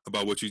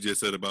 about what you just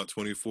said about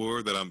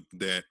 24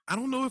 that I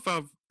don't know if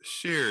I've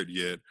shared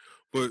yet,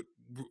 but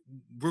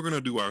we're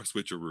gonna do our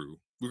switcheroo.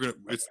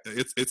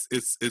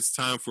 It's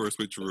time for a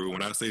switcheroo.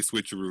 When I say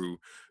switcheroo,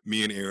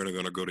 me and Aaron are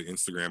gonna go to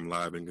Instagram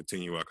Live and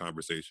continue our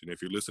conversation.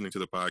 If you're listening to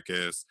the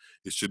podcast,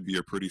 it should be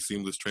a pretty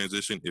seamless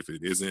transition. If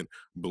it isn't,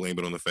 blame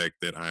it on the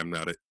fact that I'm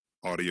not an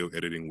audio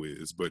editing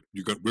whiz. But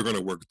we're gonna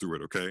work through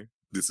it. Okay.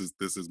 This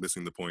is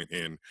missing the point,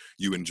 and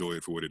you enjoy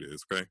it for what it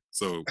is. Okay,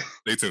 so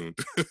stay tuned.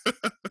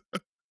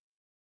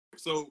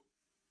 So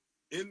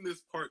in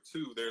this part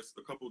 2, there's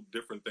a couple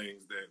different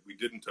things that we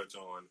didn't touch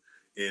on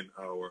in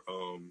our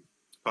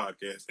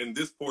podcast. In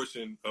this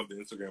portion of the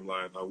Instagram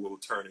Live, I will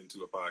turn into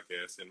a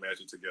podcast and match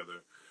it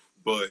together.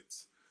 But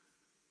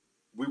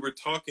we were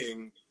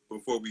talking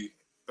before we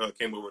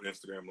came over to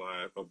Instagram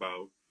Live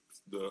about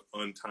the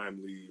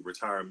untimely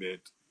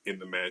retirement in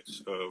the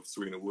match of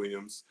Serena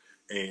Williams.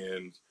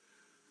 And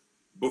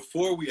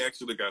before we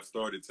actually got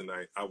started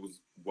tonight, I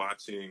was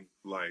watching,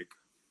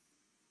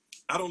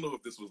 I don't know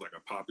if this was like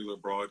a popular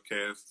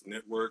broadcast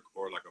network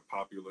or like a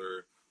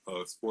popular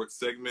sports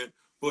segment,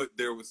 but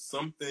there was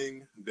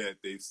something that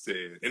they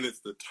said, and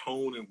it's the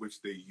tone in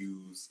which they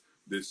use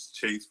this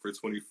chase for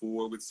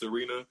 24 with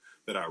Serena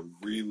that I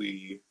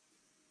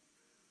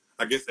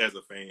guess as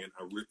a fan,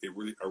 I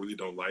really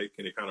don't like,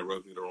 and it kind of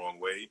rubs me the wrong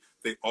way.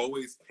 They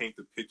always paint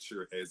the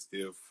picture as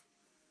if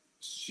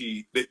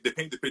they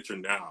paint the picture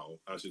now,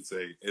 I should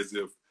say, as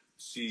if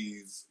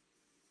she's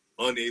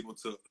unable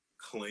to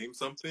claim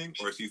something,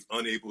 or she's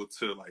unable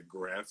to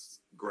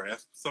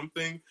grasp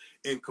something,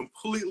 and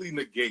completely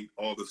negate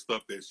all the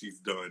stuff that she's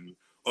done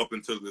up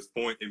until this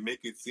point and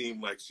make it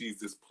seem like she's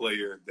this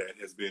player that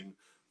has been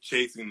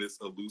chasing this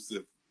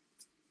elusive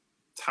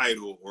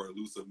title or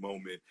elusive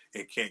moment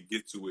and can't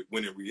get to it,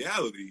 when in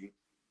reality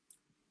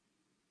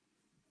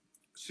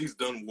she's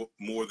done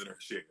more than her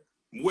share.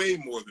 Way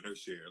more than her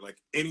share. Like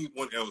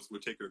anyone else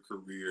would take her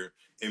career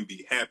and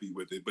be happy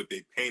with it, but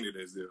they paint it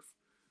as if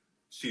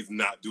she's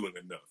not doing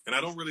enough. And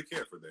I don't really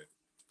care for that.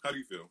 How do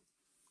you feel?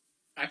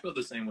 I feel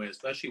the same way,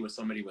 especially with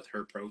somebody with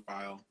her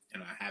profile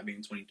and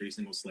having 23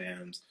 single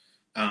slams.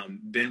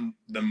 Been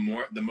the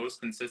most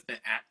consistent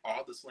at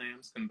all the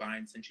slams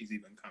combined since she's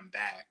even come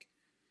back.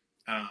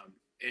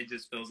 It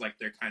just feels like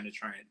they're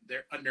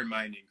they're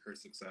undermining her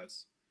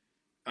success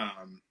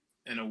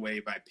in a way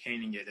by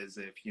painting it as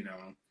if,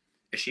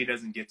 if she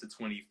doesn't get to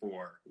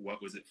 24,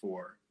 what was it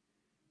for?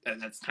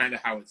 That's kind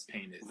of how it's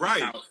painted. Right.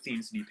 That's how it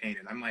seems to be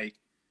painted. I'm like,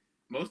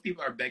 most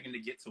people are begging to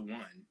get to 1.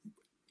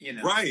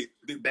 Right.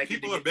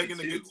 People are begging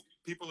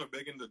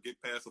to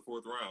get past the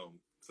 4th round,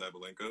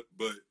 Sabalenka.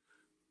 But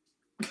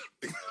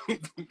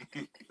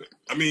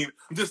I mean,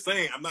 I'm just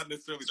saying, I'm not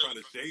necessarily trying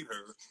to shade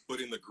her,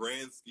 but in the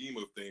grand scheme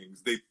of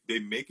things, they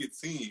make it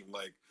seem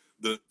like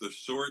the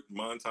short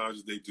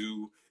montages they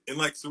do, and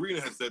like Serena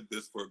has said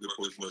this for a good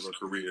portion of her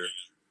career,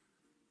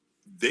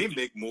 they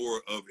make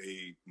more of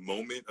a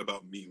moment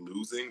about me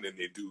losing than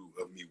they do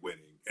of me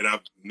winning. And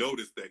I've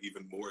noticed that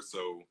even more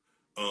so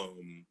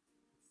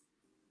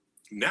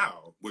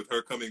now with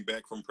her coming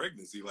back from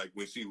pregnancy. Like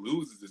when she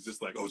loses, it's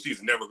just like, oh,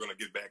 she's never going to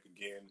get back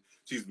again.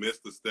 She's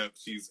missed the step.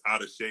 She's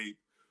out of shape.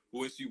 But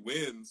when she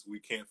wins, we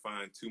can't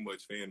find too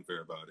much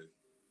fanfare about it.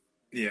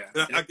 Yeah.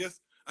 And I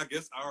guess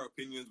our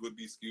opinions would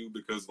be skewed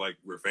because like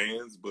we're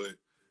fans, but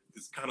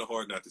it's kind of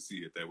hard not to see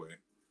it that way.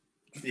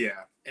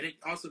 Yeah. And it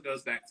also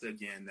goes back to,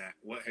 again, that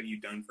what have you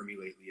done for me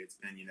lately? It's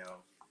been,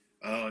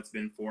 it's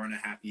been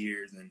 4.5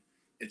 years, and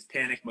it's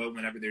panic mode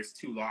whenever there's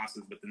 2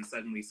 losses, but then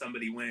suddenly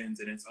somebody wins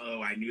and it's,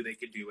 oh, I knew they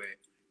could do it.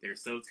 They're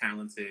so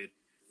talented.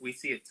 We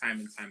see it time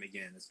and time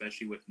again,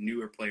 especially with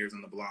newer players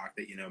on the block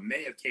that,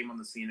 may have came on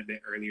the scene a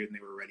bit earlier than they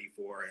were ready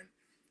for and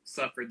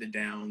suffered the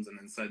downs, and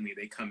then suddenly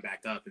they come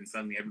back up and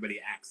suddenly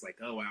everybody acts like,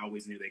 oh, I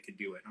always knew they could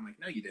do it. I'm like,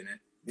 no, you didn't.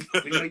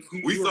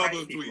 We saw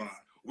those tweets.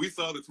 We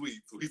saw the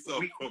tweets.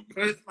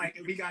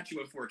 We got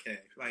you a 4K.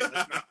 Like,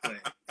 let's not play.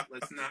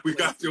 We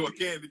got you on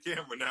candy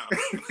camera now.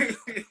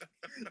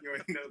 You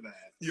already know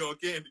that. You're on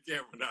candy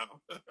camera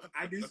now.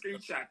 I do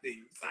screenshot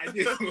these. I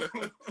do.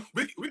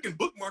 we can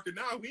bookmark it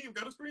now. We ain't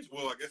got a screenshot.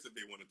 Well, I guess if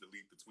they want to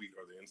delete the tweet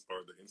or the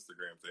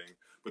Instagram thing,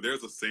 but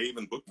there's a save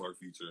and bookmark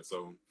feature.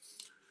 So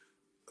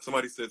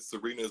somebody said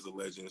Serena is a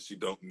legend. She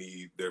don't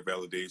need their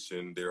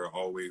validation. There are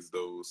always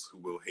those who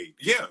will hate.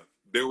 Yeah,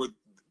 there were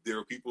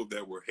people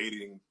that were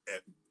hating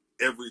at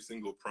every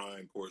single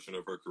prime portion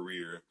of her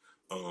career,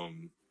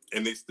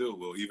 and they still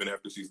will, even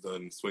after she's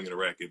done swinging a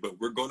racket. But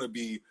we're going to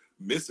be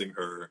missing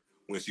her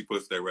when she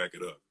puts that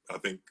racket up. I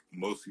think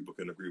most people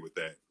can agree with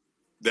that.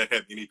 that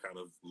have any kind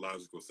of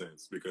logical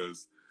sense,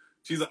 because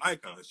she's an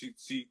icon.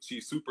 She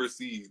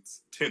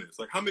supersedes tennis.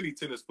 Like, how many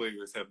tennis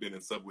players have been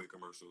in Subway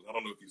commercials? I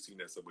don't know if you've seen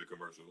that Subway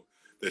commercial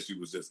that she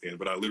was just in,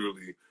 but I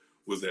literally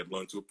was at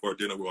lunch or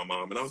dinner with my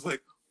mom, and I was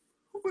like,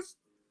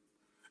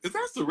 is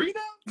that Serena?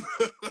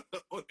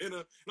 and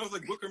I was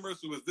like, what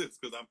commercial is this?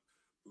 Because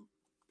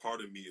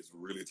part of me is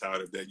really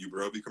tired of that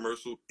Ubrelvy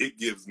commercial. It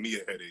gives me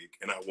a headache,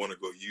 and I want to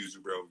go use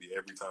Ubrelvy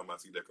every time I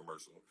see that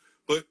commercial.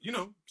 But, you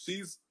know,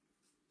 she's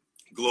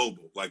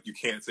global. Like, you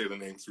can't say the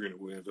name Serena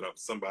Williams without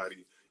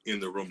somebody in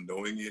the room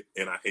knowing it,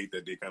 and I hate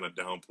that they kind of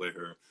downplay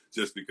her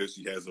just because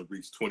she hasn't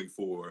reached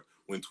 24,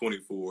 when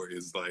 24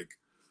 is, like,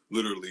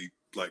 literally,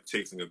 like,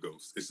 chasing a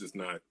ghost. It's just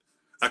not...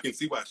 I can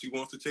see why she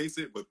wants to chase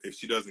it, but if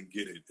she doesn't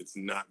get it, it's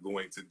not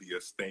going to be a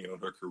stain on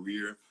her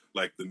career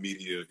like the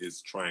media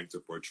is trying to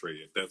portray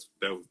it. That's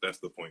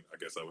the point I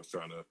guess I was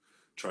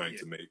trying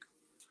to make.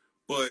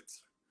 But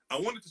I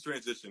wanted to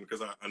transition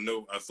because I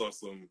know I saw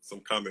some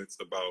comments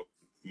about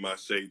my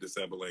shade to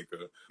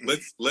Sabalenka.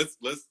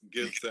 Let's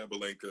give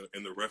Sabalenka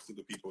and the rest of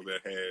the people that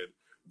had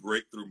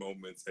breakthrough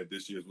moments at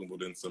this year's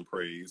Wimbledon some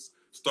praise.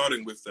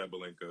 Starting with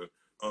Sabalenka,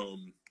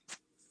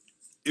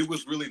 it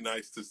was really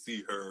nice to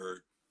see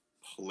her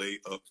play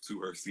up to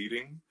her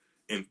seeding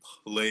and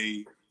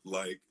play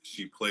like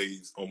she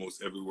plays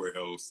almost everywhere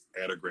else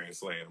at a Grand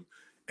Slam.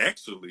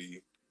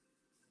 Actually,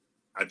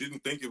 I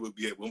didn't think it would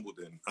be at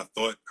Wimbledon. I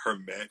thought her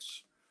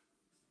match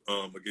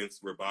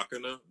against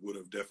Rybakina would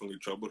have definitely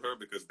troubled her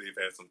because they've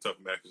had some tough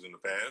matches in the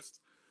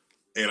past.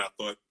 And I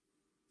thought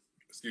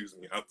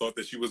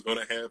that she was going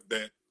to have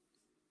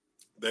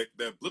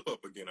that blip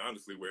up again,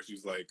 honestly, where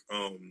she's like,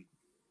 oh,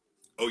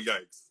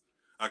 yikes,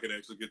 I could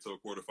actually get to a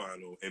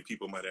quarterfinal and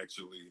people might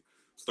actually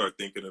start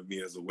thinking of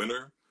me as a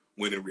winner,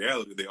 when in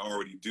reality they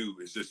already do.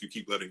 It's just you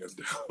keep letting us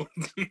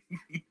down.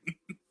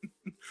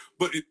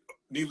 But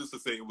needless to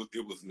say,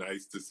 it was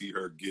nice to see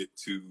her get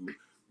to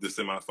the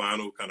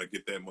semifinal, kind of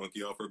get that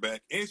monkey off her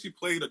back. And she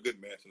played a good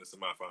match in the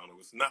semifinal.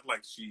 It's not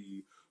like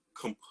she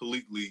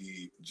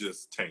completely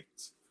just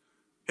tanked.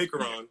 Hey,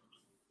 Karan.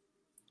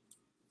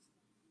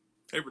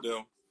 Hey,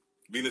 Bradell.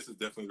 Venus is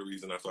definitely the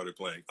reason I started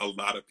playing. A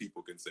lot of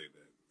people can say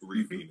that.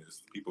 Read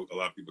Venus. A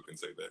lot of people can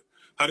say that.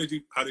 How did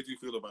you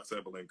feel about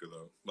Sabalenka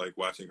though? Like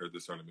watching her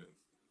this tournament?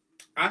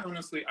 I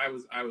honestly, I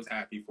was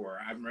happy for her.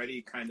 I'm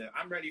ready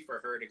for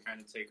her to kind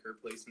of take her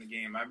place in the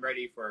game. I'm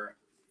ready for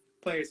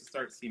players to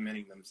start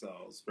cementing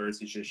themselves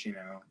versus just, you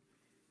know,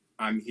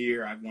 I'm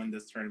here, I've won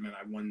this tournament,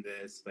 I've won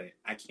this, but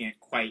I can't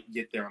quite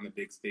get there on the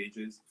big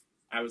stages.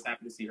 I was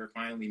happy to see her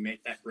finally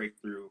make that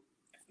breakthrough,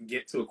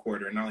 get to a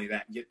quarter, and not only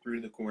that, get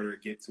through the quarter,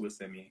 get to a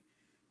semi.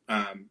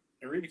 And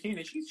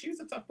Rybakina, she's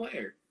a tough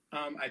player.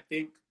 I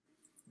think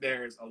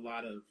there's a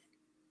lot of,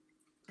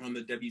 on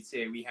the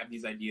WTA, we have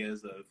these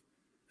ideas of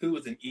who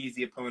is an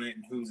easy opponent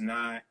and who's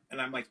not.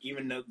 And I'm like,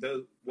 even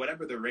though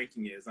whatever the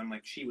ranking is, I'm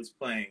like, she was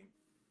playing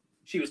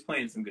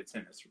some good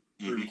tennis.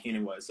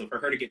 Rybakina was. So for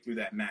her to get through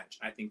that match,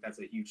 I think that's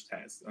a huge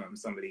test.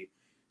 Somebody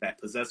that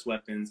possessed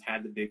weapons,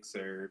 had the big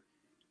serve,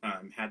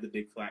 had the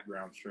big flat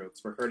ground strokes.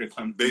 For her to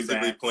come through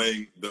basically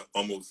playing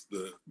almost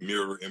the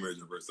mirror image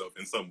of herself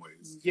in some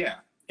ways. Yeah,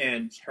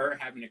 and her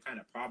having to kind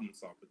of problem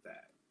solve with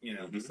that. You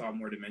know, we saw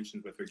more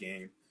dimensions with her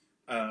game.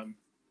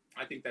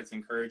 I think that's an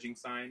encouraging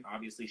sign.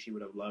 Obviously, she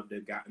would have loved to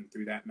have gotten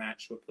through that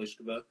match with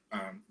Pliskova.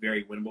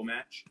 Very winnable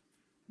match.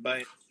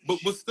 But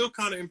was still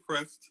kind of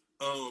impressed.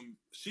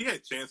 She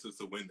had chances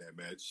to win that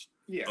match.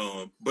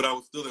 Yeah. But I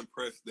was still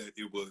impressed that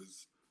it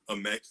was a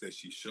match that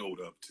she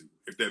showed up to,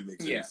 if that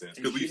makes any sense.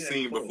 Because we've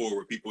seen before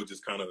where people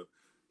just kind of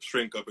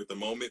shrink up at the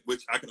moment,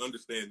 which I can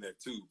understand that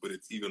too, but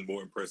it's even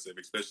more impressive,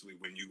 especially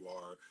when you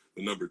are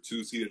the number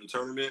 2 seed at the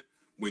tournament,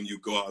 when you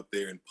go out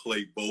there and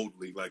play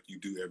boldly like you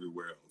do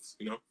everywhere else,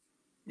 you know?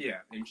 Yeah,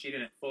 and she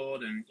didn't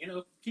fold. And, you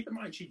know, keep in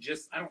mind,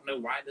 I don't know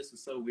why this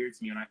was so weird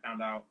to me when I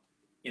found out,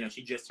 you know,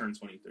 she just turned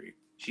 23.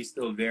 She's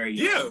still very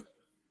young.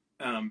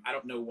 Yeah. I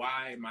don't know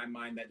why in my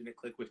mind that didn't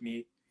click with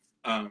me.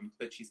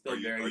 But she's still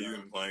very young. Are you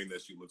implying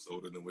that she looks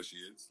older than what she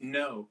is?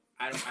 No,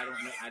 I don't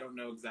know. I don't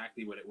know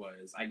exactly what it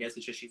was. I guess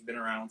it's just she's been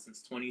around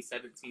since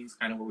 2017 is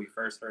kind of where we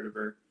first heard of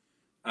her.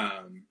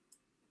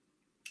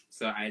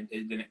 So it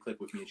didn't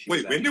click with me.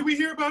 Wait, when did we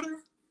hear about her?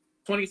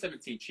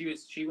 2017.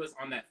 She was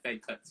on that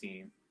Fed Cup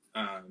team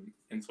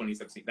in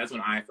 2017. That's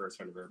when I first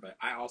heard of her. But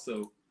I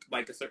also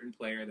like a certain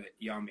player that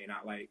y'all may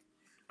not like.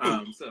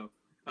 So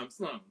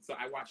Sloan. So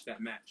I watched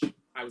that match.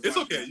 It's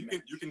okay.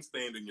 You can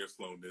stand in your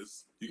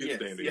slowness. You can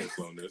stand in your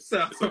slowness.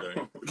 So, it's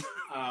okay.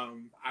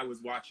 I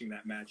was watching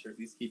that match, or at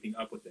least keeping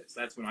up with it. So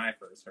that's when I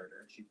first heard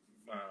her. She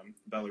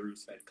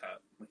Belarus Fed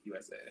Cup with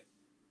USA.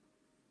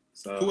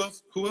 So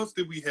who else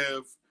did we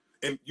have?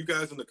 And you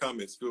guys in the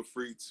comments, feel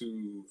free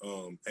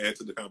to add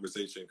to the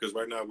conversation, because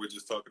right now we're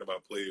just talking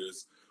about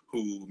players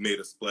who made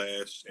a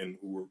splash and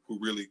who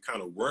really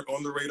kind of weren't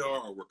on the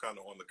radar or were kind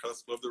of on the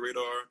cusp of the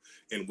radar.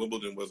 And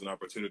Wimbledon was an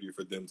opportunity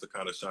for them to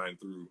kind of shine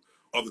through.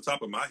 Off the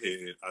top of my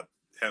head, I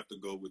have to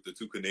go with the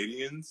 2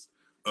 Canadians,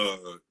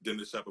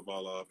 Denis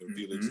Shapovalov and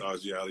Felix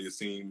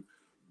Auger-Aliassime.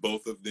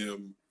 Both of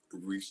them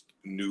reached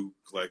new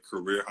like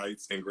career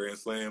heights in Grand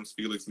Slams.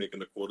 Felix making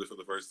the quarters for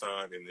the first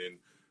time, and then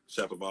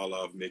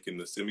Shapovalov making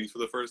the semis for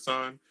the first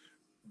time.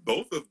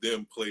 Both of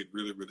them played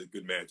really, really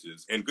good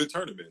matches and good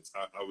tournaments.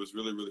 I was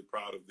really, really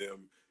proud of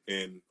them,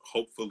 and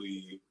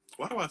hopefully,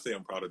 why do I say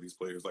I'm proud of these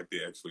players like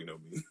they actually know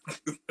me?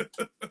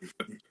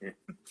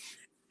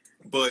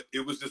 But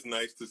it was just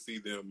nice to see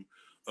them,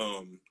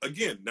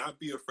 again, not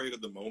be afraid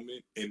of the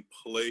moment and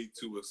play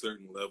to a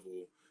certain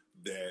level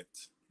that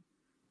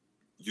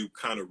you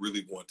kind of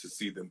really want to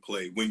see them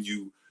play when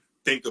you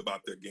think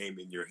about their game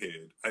in your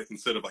head.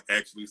 Instead of like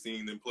actually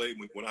seeing them play,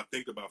 when I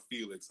think about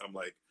Felix, I'm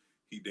like,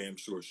 he damn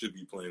sure should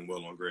be playing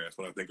well on grass.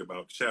 When I think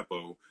about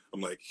Chapo,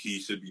 I'm like, he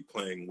should be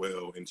playing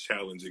well and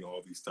challenging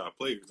all these top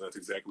players. That's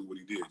exactly what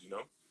he did, you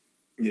know?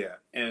 Yeah,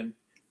 and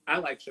I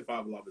like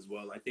Shapovalov as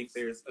well. I think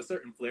there's a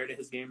certain flair to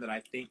his game that I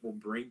think will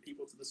bring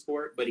people to the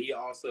sport, but he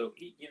also,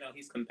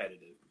 he's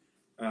competitive.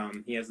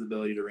 He has the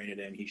ability to rein it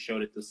in. He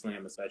showed it to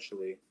Slam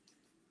especially.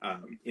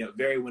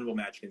 Very winnable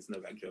match against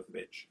Novak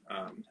Djokovic.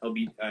 He'll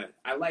be.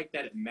 I like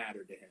that it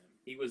mattered to him.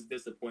 He was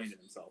disappointed in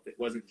himself. It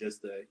wasn't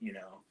just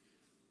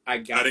I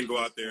didn't go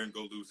out there and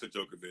go lose to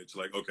Djokovic.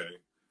 Like, okay,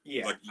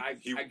 yeah, like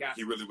he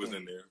really was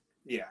in there.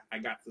 Yeah, I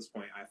got to this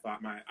point. I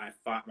fought my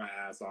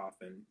ass off,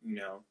 and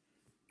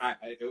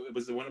it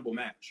was a winnable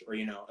match, or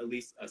at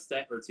least a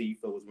set or two you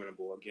feel was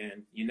winnable.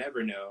 Again, you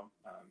never know.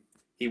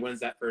 He wins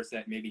that first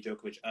set, maybe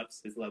Djokovic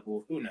ups his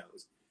level. Who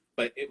knows?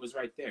 But it was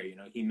right there.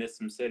 He missed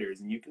some sitters,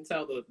 and you can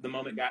tell the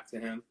moment got to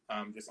him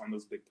just on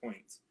those big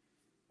points.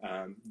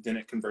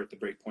 Didn't convert the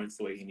break points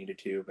the way he needed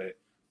to, but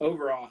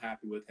overall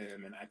happy with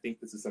him, and I think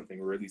this is something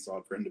really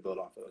solid for him to build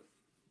off of.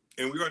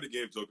 And we already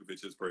gave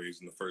Djokovic his praise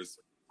in the first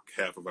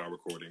half of our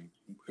recording.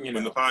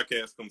 When the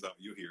podcast comes out,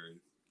 you'll hear it.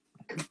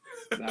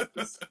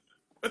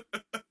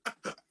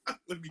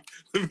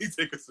 Let me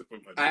take a sip of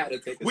my drink. I had to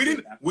take a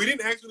sip. We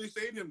didn't actually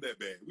shade him that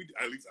bad.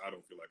 At least I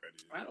don't feel like I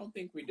did. I don't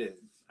think we did.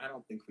 I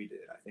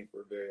think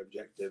we're very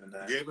objective in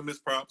that. Gave him his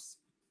props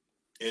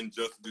and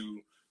just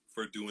due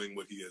for doing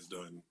what he has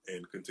done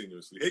and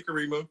continuously. Hey,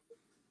 Karima.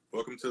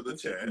 Welcome to the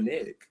chat.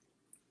 Nick.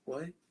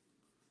 What?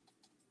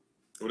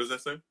 What does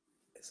that say?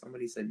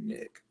 Somebody said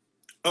Nick.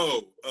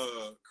 Oh,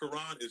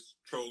 Karan is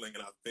trolling,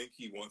 and I think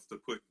he wants to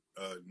put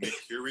Nick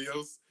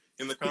Kyrgios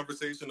in the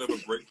conversation of a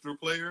breakthrough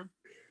player.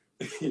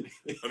 I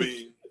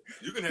mean,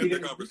 you can have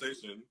that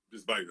conversation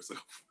just by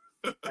yourself.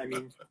 I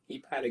mean,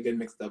 he had a good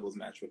mixed doubles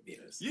match with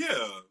Venus. Yeah,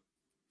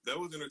 that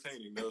was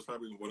entertaining. That was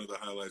probably one of the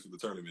highlights of the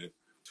tournament.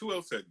 Who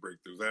else had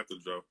breakthroughs? I have to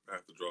draw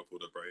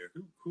pulled up right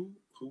here. Who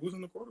was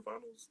in the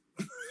quarterfinals?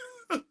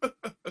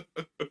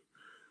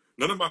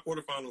 None of my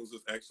quarterfinals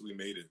just actually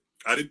made it.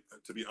 I didn't.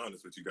 To be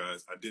honest with you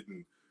guys, I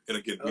didn't. And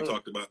again, we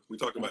talked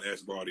about Ash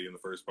Barty in the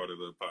first part of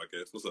the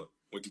podcast. What's up?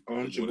 What you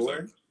want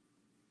to say?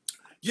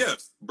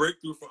 Yes,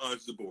 breakthrough for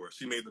Ons Jabeur.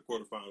 She made the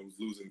quarterfinals,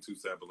 losing to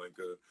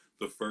Sabalenka,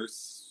 the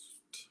first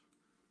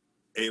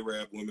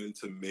Arab woman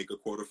to make a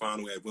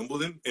quarterfinal at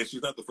Wimbledon, and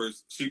she's not the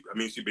first. She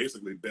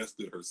basically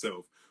bested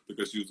herself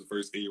because she was the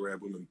first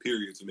Arab woman,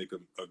 period, to make a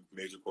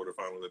major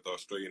quarterfinal at the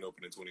Australian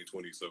Open in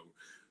 2020. So,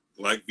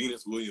 like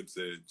Venus Williams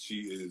said,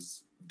 she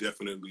is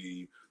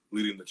definitely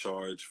leading the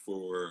charge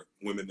for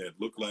women that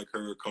look like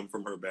her, come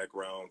from her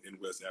background in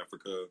West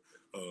Africa,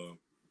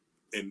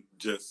 and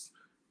just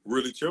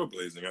really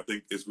trailblazing. I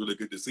think it's really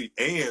good to see,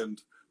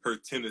 and her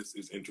tennis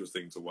is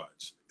interesting to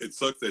watch. It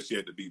sucks that she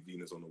had to beat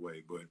Venus on the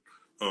way, but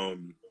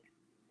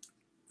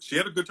she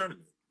had a good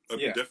tournament.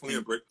 Definitely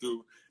a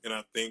breakthrough, and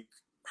I think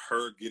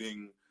her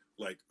getting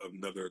like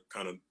another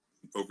kind of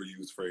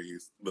overused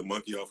phrase, the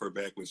monkey off her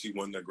back when she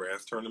won that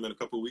grass tournament a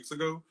couple of weeks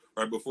ago,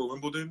 right before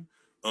Wimbledon.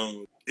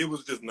 It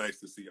was just nice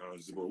to see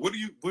Ons Jabeur. What do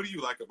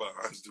you like about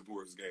Ons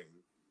Jabeur's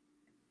game?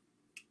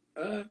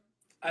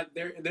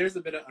 There's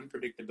a bit of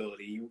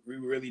unpredictability. We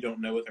really don't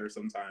know with her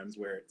sometimes,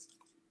 where it's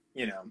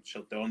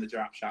she'll throw in the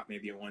drop shot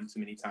maybe one too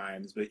many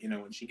times, but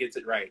when she gets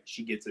it right,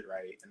 she gets it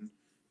right. And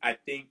I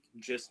think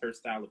just her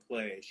style of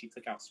play, she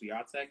took out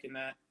Swiatek in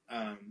that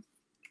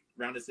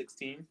round of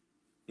 16.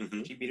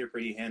 Mm-hmm. She beat her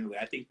pretty handily.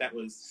 I think that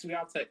was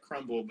Swiatek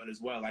crumbled, but as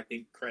well, I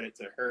think credit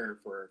to her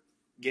for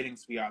getting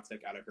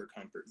Swiatek out of her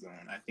comfort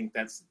zone. I think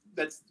that's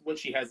what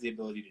she has the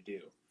ability to do.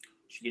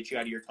 She gets you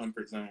out of your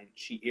comfort zone.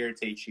 She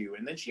irritates you,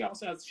 and then she has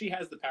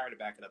the power to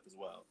back it up as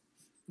well.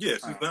 Yeah,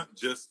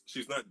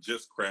 she's not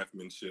just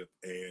craftsmanship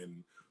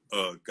and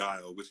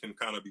guile, which can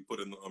kind of be put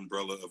in the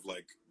umbrella of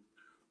like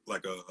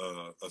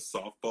a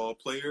softball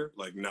player,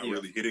 like not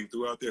really hitting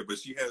through out there, but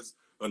she has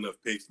enough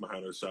pace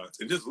behind her shots.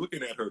 And just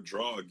looking at her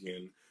draw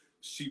again,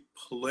 she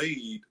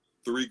played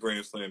 3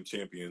 Grand Slam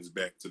champions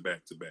back to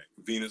back to back: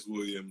 Venus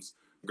Williams,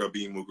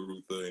 Garbine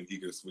Muguruza, and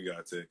Iga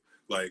Swiatek.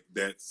 Like,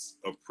 that's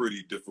a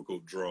pretty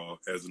difficult draw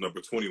as a number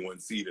 21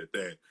 seed at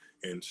that.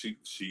 And she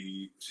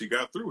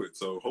got through it.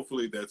 So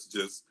hopefully that's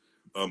just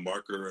a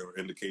marker or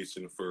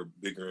indication for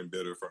bigger and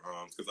better for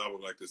Ons, because I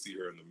would like to see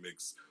her in the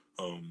mix.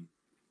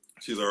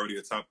 She's already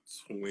a top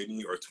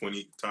 20 or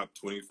top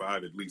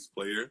 25 at least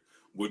player.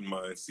 Wouldn't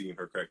mind seeing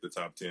her crack the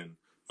top 10,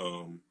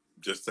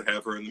 just to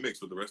have her in the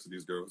mix with the rest of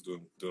these girls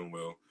doing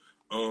well.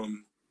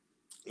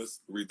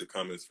 let's read the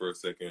comments for a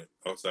second.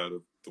 Outside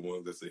of the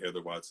ones that say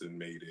Heather Watson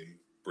made a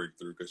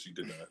breakthrough, because she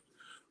did not.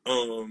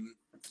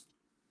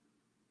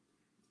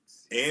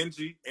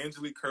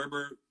 Angelique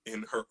Kerber,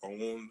 in her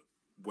own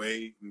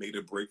way, made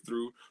a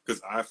breakthrough,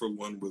 because I, for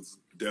one, was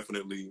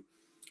definitely,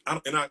 I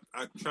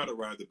try to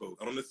ride the boat.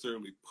 I don't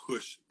necessarily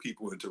push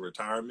people into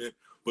retirement,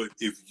 but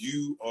if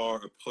you are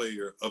a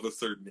player of a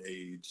certain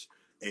age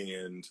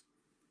and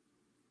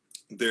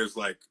there's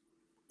like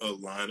a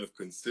line of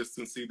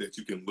consistency that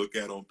you can look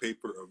at on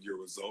paper of your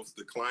results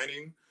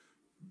declining,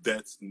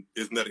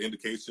 isn't that an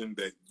indication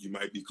that you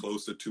might be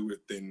closer to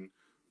it than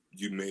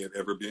you may have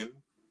ever been,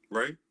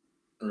 right?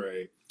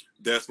 Right.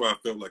 That's why I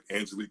felt like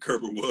Angelique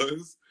Kerber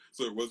was.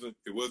 So it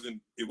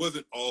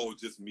wasn't all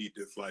just me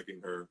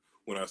disliking her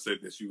when I said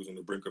that she was on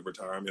the brink of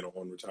retirement or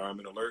on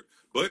retirement alert.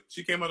 But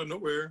she came out of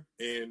nowhere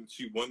and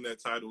she won that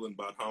title in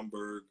Bad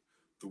Homburg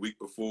the week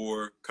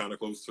before, kind of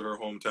close to her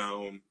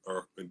hometown,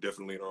 or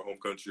definitely in our home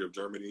country of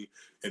Germany.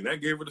 And that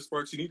gave her the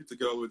spark she needed to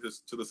go with this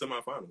to the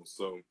semifinals.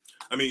 So,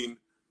 I mean,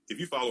 if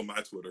you follow my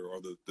Twitter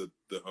or the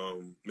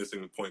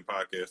Missing Point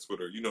podcast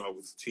Twitter, you know I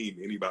was team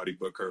anybody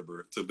but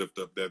Kerber to lift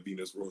up that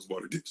Venus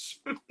Rosewater dish.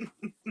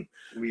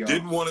 We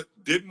didn't want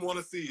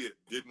to see it.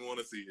 Didn't want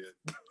to see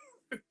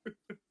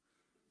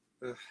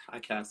it. I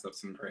cast up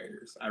some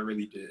prayers. I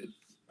really did.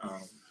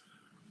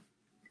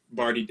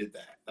 Barty did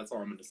that. That's all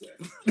I'm gonna say.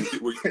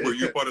 were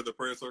you part of the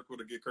prayer circle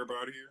to get Kerber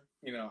out of here?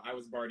 You know, I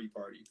was Barty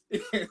Party.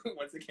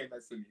 Once it came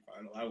that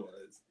semifinal, I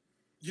was.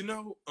 You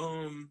know,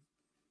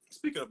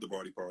 speaking of the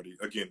Barty Party,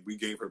 again, we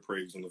gave her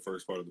praise on the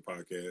first part of the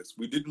podcast.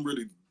 We didn't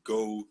really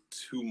go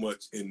too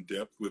much in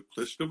depth with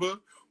Pliskova.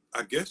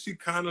 I guess she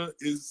kind of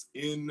is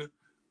in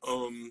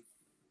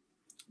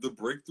the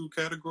breakthrough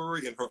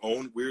category in her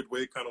own weird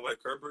way, kind of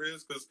like Kerber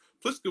is, because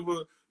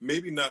Pliskova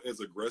maybe not as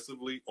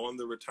aggressively on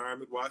the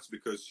retirement watch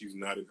because she's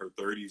not in her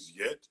 30s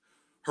yet.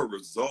 Her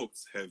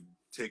results have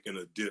taken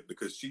a dip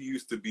because she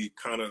used to be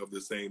kind of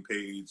the same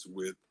page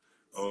with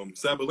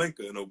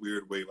Sabalenka in a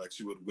weird way. Like,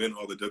 she would win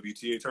all the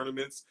WTA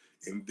tournaments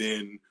and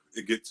then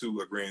it get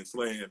to a Grand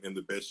Slam and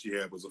the best she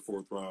had was a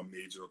fourth round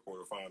major or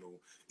quarterfinal,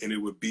 and it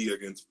would be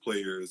against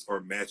players or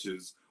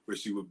matches where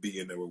she would be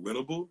in that were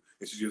winnable,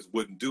 and she just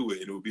wouldn't do it.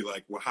 And it would be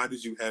like, well, how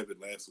did you have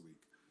it last week?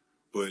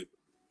 But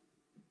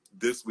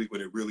this week,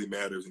 when it really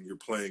matters and you're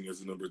playing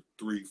as a number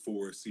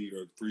 3-4 seed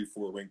or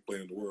 3-4 ranked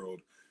player in the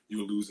world,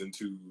 you're losing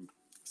to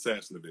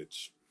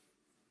Sasnovich.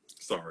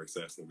 Sorry,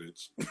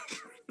 Sasnovich.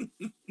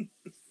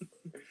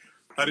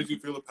 How did you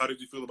feel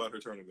about her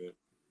tournament?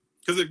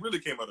 Because it really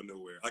came out of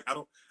nowhere. Like,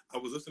 I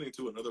was listening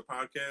to another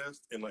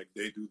podcast and like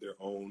they do their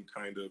own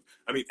kind of,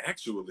 I mean,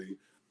 actually,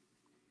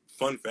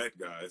 fun fact,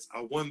 guys,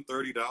 I won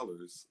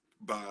 $30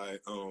 by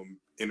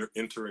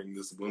entering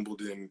this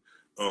Wimbledon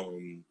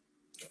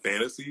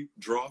fantasy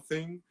draw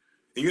thing.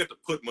 And you have to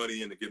put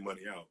money in to get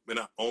money out. And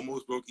I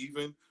almost broke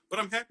even, but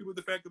I'm happy with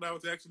the fact that I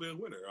was actually a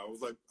winner. I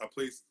was like, I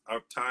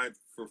tied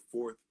for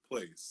 4th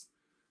place.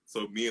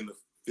 So me and the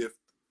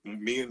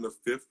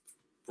fifth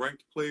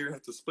ranked player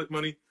had to split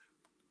money.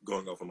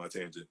 Going off on my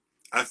tangent.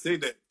 I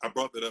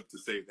brought that up to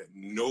say that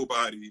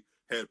nobody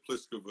had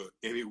Pliskova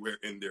anywhere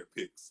in their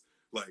picks.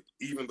 Like,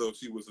 even though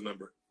she was the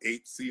number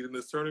 8 seed in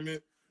this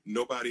tournament,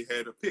 nobody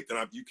had a pick. And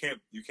you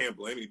can't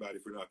blame anybody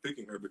for not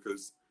picking her,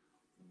 because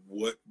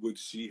what would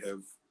she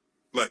have,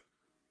 like,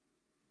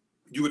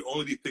 you would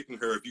only be picking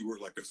her if you were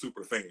like a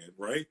super fan,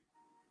 right?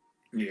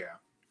 Yeah.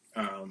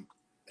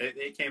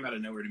 It came out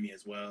of nowhere to me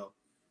as well.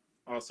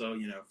 Also,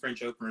 you know,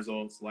 French Open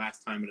results,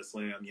 last time at a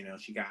slam, you know,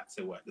 she got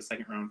to the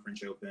second round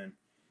French Open.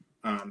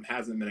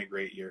 Hasn't been a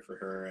great year for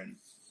her. And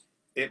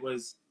it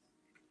was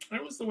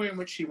the way in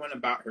which she went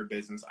about her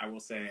business. I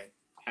will say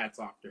hats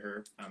off to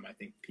her. I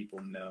think people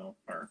know,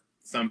 or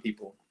some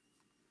people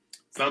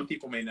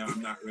may know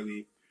I'm not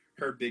really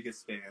her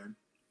biggest fan.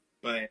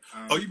 But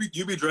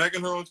you be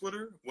dragging her on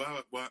Twitter?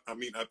 Well, I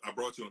mean, I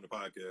brought you on the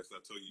podcast. I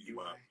told you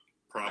my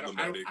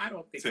problematic I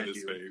don't think tennis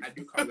I do. fave. I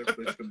do call her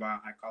Pliskova.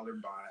 I call her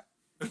bot.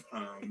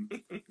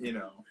 You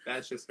know,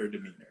 that's just her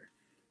demeanor.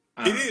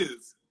 It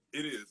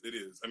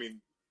is. I mean,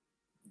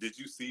 did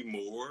you see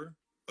more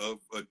of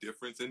a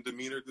difference in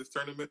demeanor this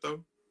tournament,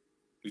 though?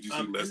 Did you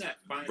see less in that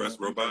final breast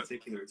robot? in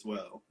particular as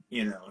well?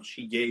 You know,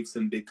 she gave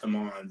some big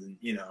commands, and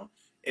you know,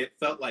 it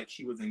felt like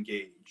she was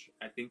engaged.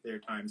 I think there are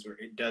times where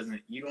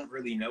you don't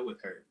really know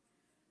with her,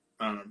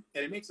 and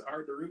it makes it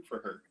hard to root for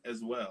her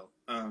as well.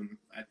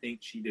 I think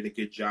she did a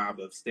good job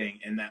of staying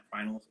in that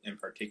final in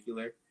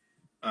particular.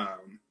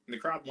 The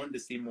crowd wanted to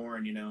see more,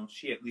 and you know,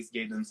 she at least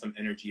gave them some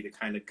energy to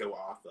kind of go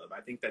off of. I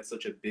think that's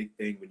such a big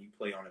thing when you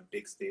play on a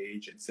big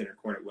stage at center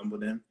court at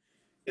Wimbledon,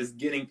 is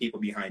getting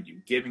people behind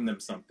you, giving them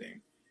something,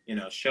 you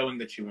know, showing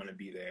that you want to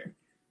be there.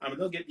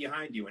 They'll get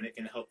behind you, and it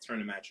can help turn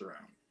a match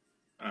around.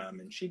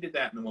 And she did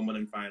that in the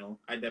Wimbledon final.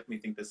 I definitely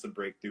think this is a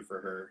breakthrough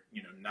for her,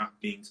 you know, not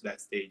being to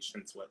that stage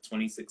since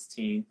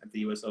 2016 at the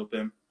U.S.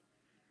 Open.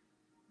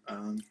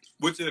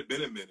 Which had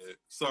been a minute.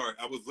 Sorry,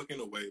 I was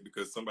looking away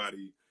because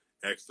somebody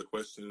asked a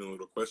question in a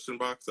little question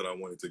box that I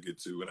wanted to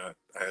get to, and I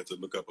had to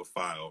look up a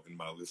file in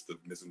my list of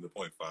missing the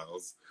point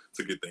files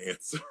to get the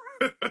answer.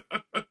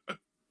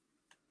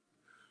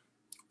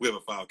 We have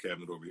a file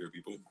cabinet over here,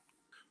 people.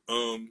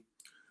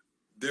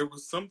 There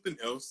was something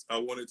else I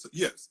wanted to.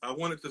 Yes, I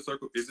wanted to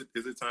circle. Is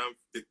it time?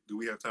 Do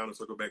we have time to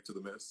circle back to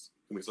the mess?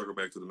 Can we circle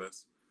back to the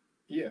mess?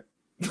 Yeah.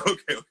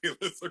 Okay,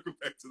 let's circle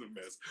back to the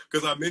mess.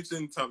 Because I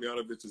mentioned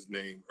Tomjanovic's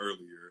name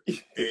earlier,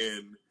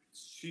 and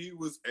she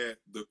was at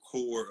the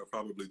core of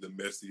probably the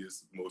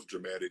messiest, most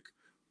dramatic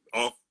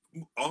off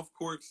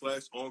court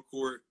 / on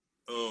court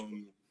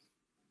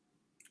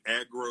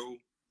aggro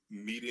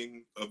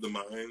meeting of the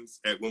minds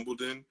at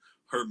Wimbledon.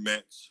 Her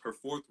match, her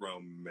 4th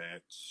round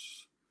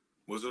match.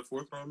 Was it a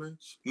 4th round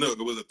match? No, it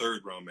was a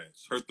 3rd round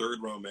match. Her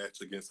 3rd round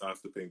match against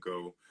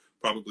Ostapenko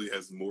probably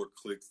has more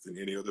clicks than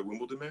any other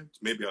Wimbledon match,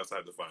 maybe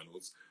outside the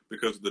finals,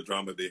 because of the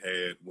drama they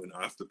had when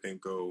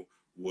Ostapenko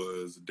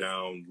was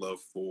down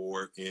love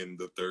 4 in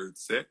the 3rd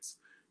set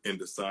and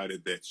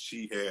decided that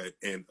she had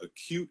an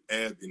acute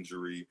ab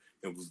injury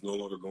and was no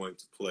longer going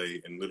to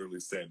play, and literally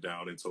sat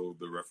down and told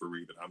the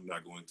referee that I'm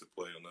not going to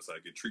play unless I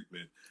get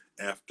treatment,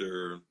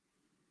 after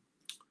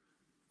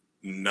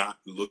not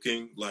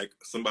looking like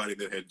somebody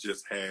that had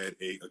just had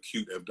a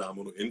acute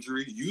abdominal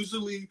injury.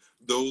 Usually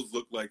those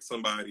look like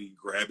somebody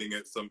grabbing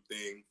at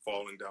something,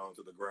 falling down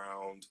to the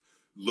ground,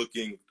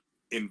 looking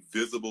in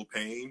visible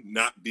pain,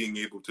 not being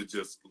able to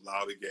just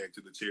lollygag to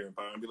the chair and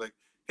power and be like,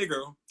 hey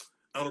girl,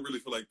 I don't really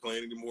feel like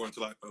playing anymore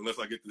unless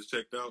I get this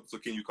checked out. So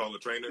can you call a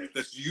trainer?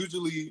 That's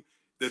usually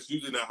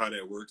not how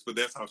that works, but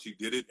that's how she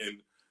did it.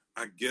 And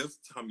I guess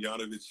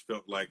Tomljanovic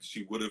felt like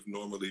she would have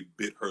normally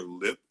bit her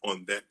lip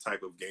on that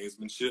type of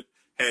gamesmanship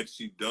had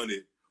she done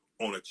it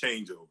on a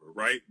changeover,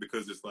 right?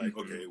 Because it's like,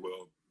 okay,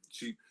 well,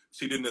 she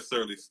didn't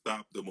necessarily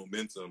stop the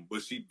momentum,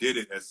 but she did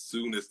it as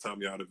soon as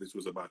Tomljanovic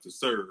was about to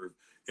serve,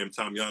 and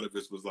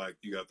Tomljanovic was like,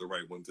 "You got the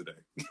right one today."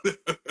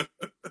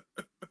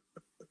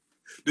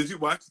 Did you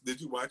watch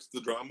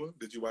the drama?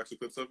 Did you watch the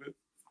clips of it?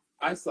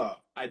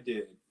 I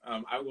did.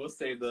 I will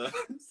say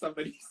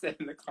somebody said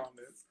in the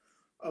comments,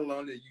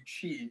 Alona, you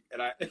cheat.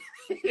 And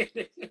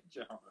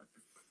John,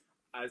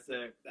 I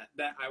said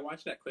that I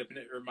watched that clip and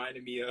it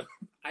reminded me of,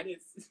 I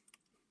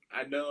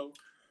know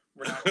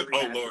we're not.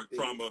 Oh Lord,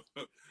 trauma.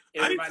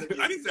 I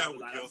didn't say I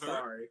would kill her.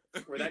 Sorry.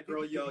 Where that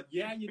girl yelled,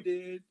 "Yeah, you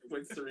did,"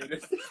 when Serena.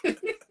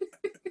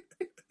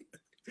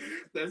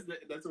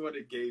 That's what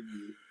it gave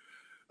me.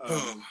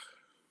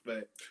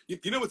 But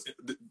you know what's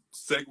the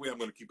segue? I'm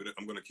gonna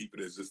keep it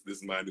as just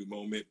this minute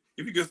moment.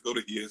 If you just go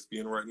to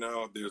ESPN right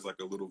now, there's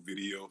like a little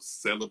video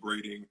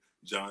celebrating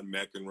John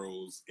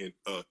McEnroe's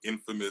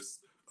infamous.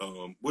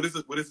 What is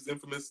it? What is his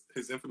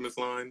infamous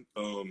line?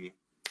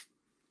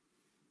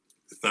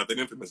 It's not that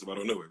infamous if I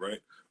don't know it,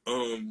 right?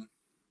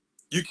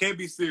 You can't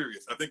be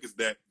serious. I think it's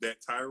that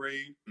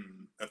tirade.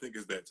 I think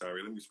it's that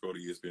tirade. Let me scroll to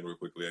ESPN real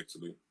quickly.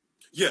 Actually,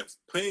 yes,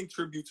 paying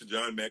tribute to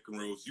John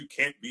McEnroe's "You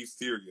can't be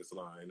serious"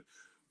 line.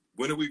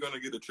 When are we going to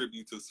get a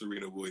tribute to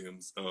Serena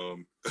Williams?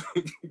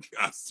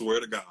 I swear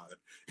to God,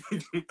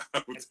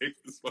 I would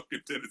take this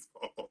fucking tennis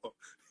ball.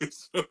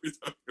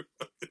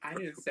 I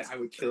didn't say I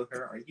would kill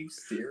her. Are you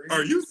serious?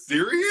 Are you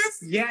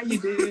serious? Yeah,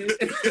 you did.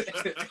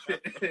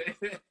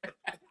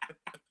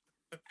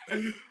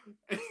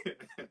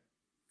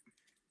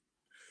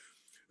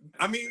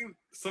 I mean,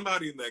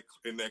 somebody in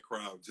that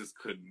crowd just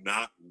could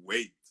not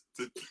wait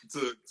to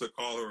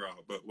call her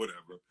out. But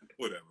whatever.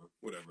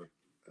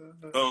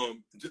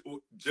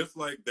 Just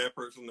like that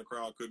person in the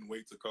crowd couldn't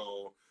wait to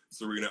call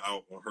Serena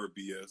out on her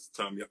BS.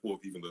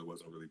 Even though it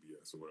wasn't really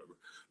BS or whatever,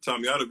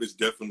 Tomljanovic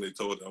definitely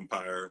told the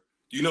umpire,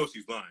 "You know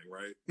she's lying,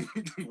 right?"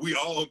 We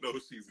all know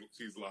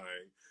she's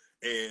lying,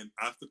 and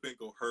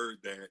Ostapenko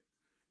heard that,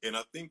 and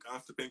I think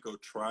Ostapenko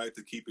tried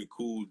to keep it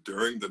cool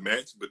during the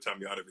match, but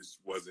Tomljanovic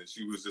wasn't.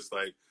 She was just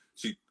like,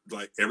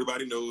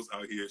 everybody knows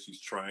out here,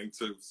 she's trying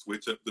to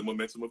switch up the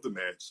momentum of the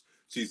match.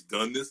 She's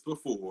done this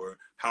before.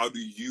 How do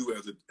you,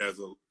 as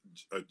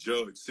a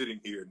judge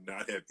sitting here,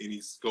 not have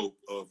any scope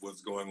of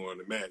what's going on in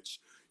the match?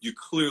 You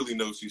clearly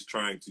know she's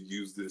trying to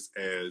use this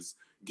as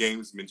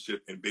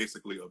gamesmanship and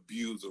basically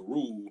abuse a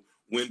rule.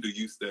 When do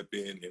you step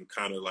in and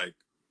kind of like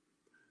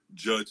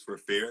judge for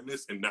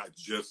fairness and not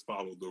just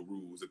follow the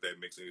rules, if that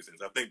makes any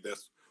sense? I think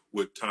that's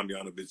what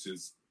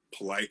Tomljanovic's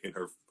plight and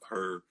her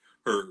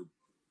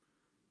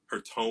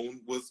tone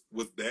was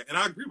that, and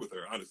I agree with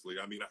her, honestly.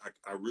 I mean,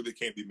 I really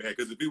can't be mad,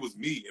 because if it was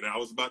me and I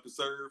was about to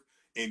serve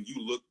and you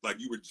looked like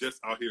you were just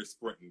out here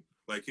sprinting,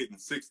 like hitting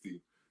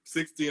 60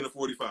 and a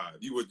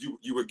 45, you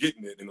were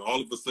getting it, and all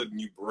of a sudden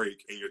you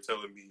break and you're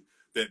telling me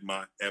that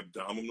my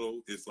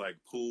abdominal is like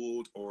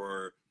pulled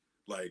or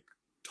like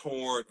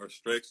torn or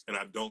stretched and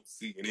I don't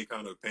see any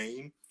kind of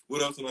pain,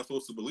 what else am I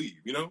supposed to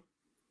believe, you know?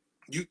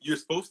 You're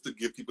supposed to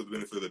give people the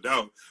benefit of the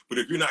doubt, but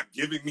if you're not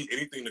giving me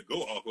anything to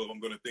go off of, I'm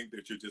going to think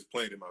that you're just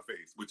playing in my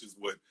face, which is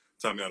what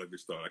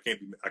Tomljanovic thought.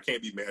 I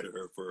can't be mad at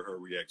her for her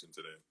reaction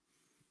to that.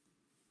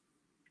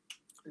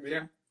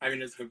 Yeah, I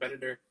mean, as a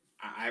competitor,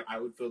 I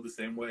would feel the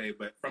same way,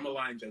 but from a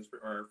line judge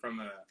or from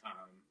a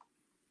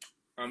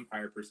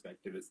umpire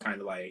perspective, it's kind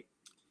of like,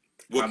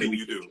 what can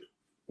you do?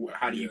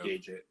 How do you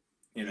gauge it?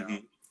 You know,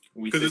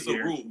 because it's a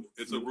rule.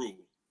 It's a rule.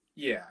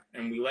 Yeah,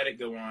 and we let it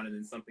go on, and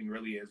then something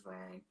really is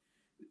wrong.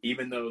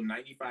 Even though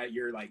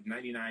you're like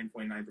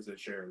 99.9%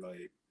 sure,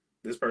 like,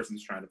 this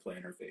person's trying to play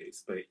in her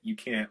face, but you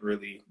can't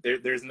really.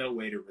 There's no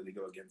way to really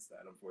go against that,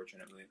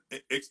 unfortunately.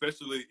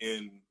 Especially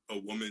in a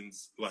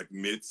woman's like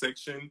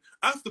midsection,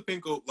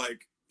 Ostapenko,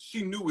 like,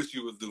 she knew what she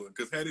was doing,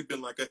 because had it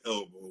been like an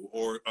elbow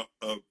or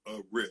a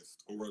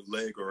wrist or a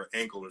leg or an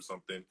ankle or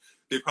something,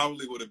 they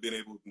probably would have been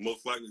able,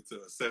 most likely,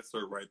 to assess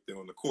her right there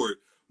on the court.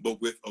 But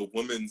with a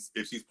woman's,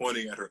 if she's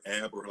pointing at her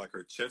ab or like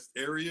her chest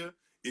area,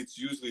 it's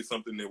usually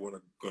something they want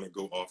to going to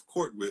go off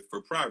court with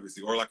for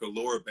privacy, or like a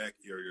lower back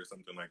area or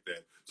something like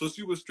that. So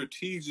she was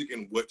strategic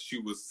in what she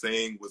was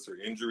saying was her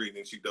injury, and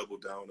then she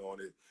doubled down on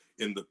it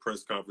in the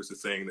press conference,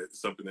 saying that it's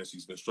something that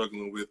she's been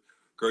struggling with.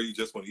 Girl, you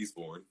just won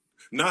Eastbourne.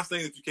 Not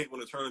saying that you can't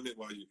win a tournament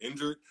while you're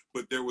injured,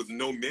 but there was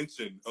no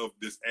mention of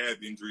this ab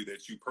injury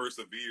that you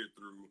persevered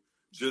through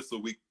just a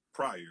week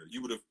prior.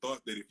 You would have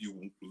thought that if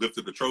you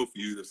lifted the trophy,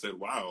 you'd have said,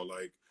 wow,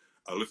 like,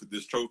 I lifted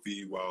this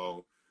trophy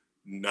while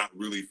not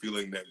really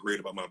feeling that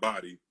great about my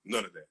body.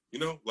 None of that. You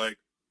know, like,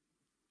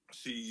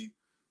 she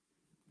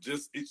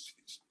just,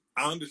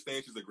 I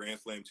understand she's a Grand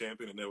Slam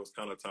champion, and that was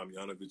kind of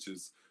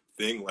Tomljanovich's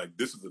thing. Like,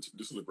 this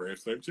is a Grand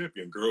Slam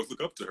champion. Girls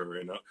look up to her,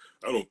 and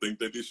I don't think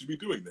that they should be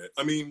doing that.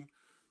 I mean,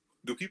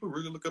 do people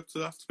really look up to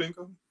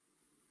Ostapenko?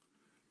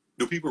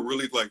 Do people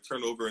really, like,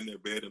 turn over in their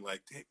bed and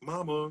like,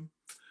 mama,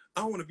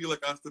 I want to be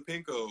like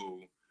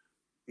Ostapenko?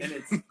 And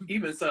it's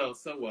even so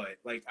what?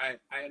 Like,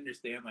 I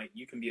understand, like,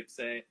 you can be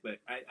upset, but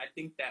I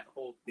think that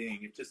whole thing,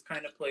 it just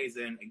kind of plays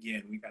in.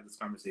 Again, we've had this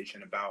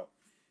conversation about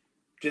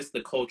just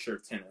the culture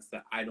of tennis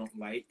that I don't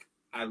like.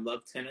 I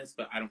love tennis,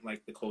 but I don't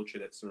like the culture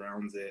that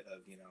surrounds it of,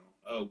 you know,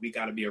 oh, we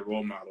got to be a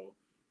role model.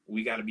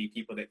 We got to be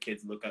people that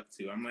kids look up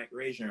to. I'm like,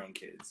 raise your own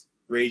kids.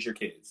 Raise your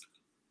kids.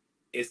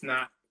 It's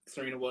not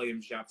Serena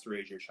Williams' job to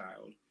raise your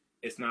child.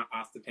 It's not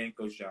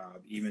Ostapenko's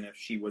job, even if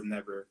she was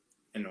never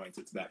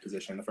anointed to that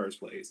position in the first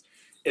place.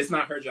 It's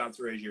not her job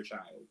to raise your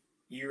child.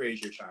 You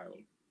raise your child.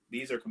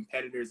 These are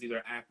competitors. These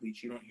are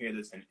athletes. You don't hear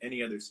this in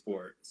any other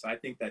sport. So I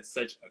think that's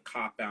such a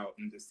cop-out,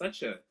 and just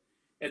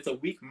it's a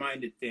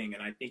weak-minded thing,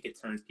 and I think it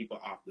turns people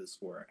off the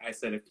sport. I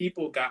said, if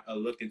people got a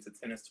look into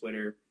tennis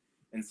Twitter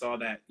and saw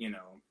that, you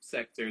know,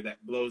 sector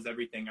that blows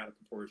everything out of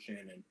proportion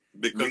and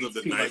because of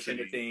the too much nicety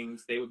into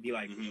things, they would be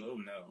like, oh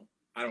no,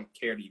 I don't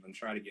care to even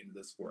try to get into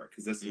this sport,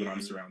 because this is what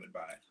I'm surrounded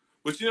by.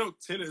 But, you know,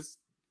 tennis,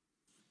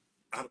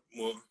 I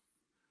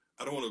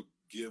don't want to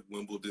give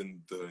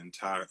Wimbledon the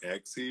entire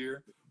axe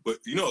here, but,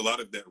 you know, a lot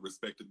of that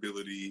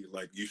respectability,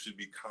 like, you should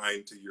be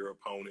kind to your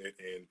opponent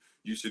and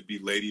you should be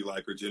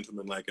ladylike or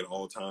gentlemanlike at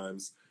all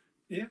times,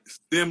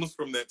 stems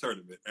from that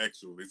tournament,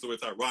 actually. So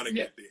it's ironic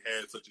that they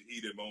had such a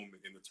heated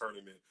moment in the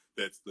tournament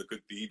that's the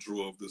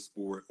cathedral of the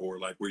sport, or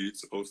like where you're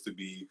supposed to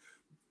be,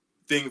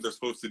 things are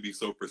supposed to be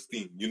so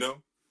pristine, you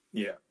know?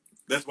 Yeah.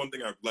 That's one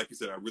thing, like you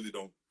said, I really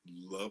don't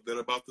love that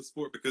about the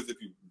sport, because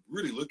if you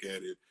really look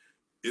at it,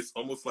 it's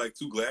almost like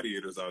two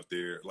gladiators out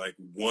there. Like,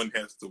 one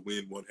has to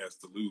win, one has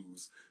to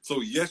lose.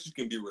 So yes, you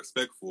can be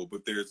respectful,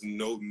 but there's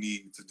no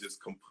need to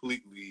just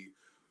completely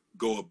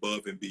go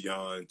above and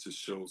beyond to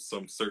show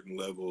some certain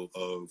level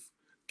of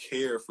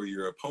care for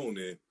your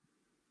opponent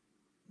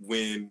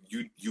when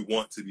you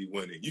want to be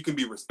winning. You can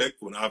be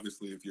respectful, and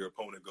obviously if your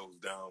opponent goes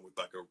down with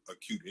like a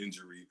acute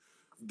injury,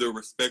 the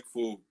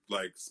respectful,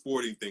 like,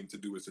 sporting thing to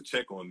do is to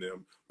check on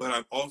them. But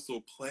I'm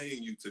also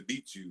playing you to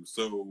beat you.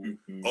 So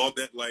all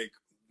that like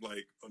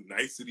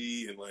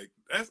nicety and like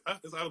that's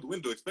out of the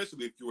window,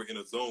 especially if you were in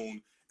a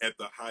zone at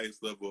the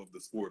highest level of the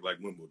sport like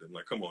Wimbledon.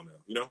 Like, come on now,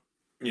 you know?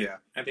 Yeah,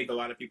 I think a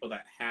lot of people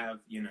that have,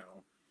 you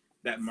know,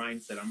 that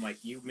mindset, I'm like,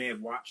 you may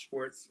have watched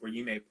sports or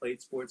you may have played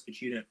sports,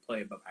 but you didn't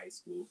play above high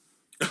school.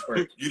 Or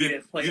you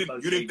didn't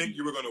think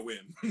you were going to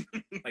win.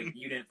 Like,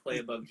 you didn't play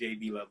above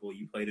JV level.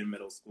 You played in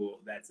middle school.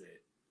 That's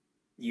it.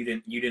 You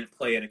didn't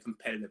play at a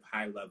competitive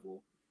high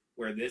level,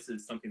 where this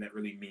is something that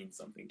really means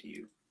something to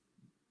you.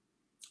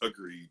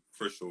 Agreed,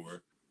 for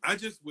sure. I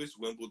just wish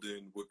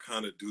Wimbledon would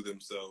kind of do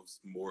themselves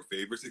more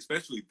favors,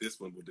 especially this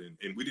Wimbledon.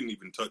 And we didn't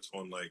even touch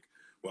on, like,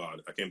 wow,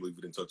 I can't believe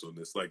we didn't touch on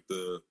this. Like,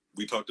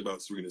 we talked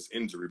about Serena's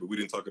injury, but we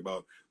didn't talk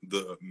about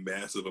the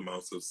massive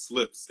amounts of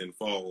slips and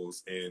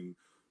falls and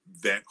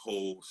that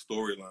whole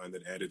storyline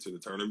that added to the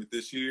tournament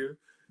this year.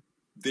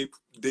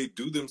 They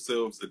do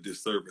themselves a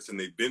disservice, and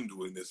they've been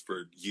doing this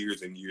for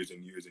years and years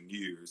and years and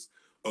years,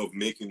 of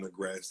making the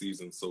grass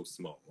season so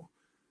small.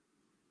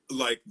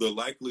 Like, the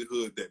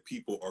likelihood that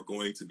people are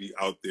going to be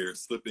out there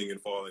slipping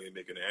and falling and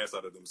making an ass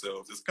out of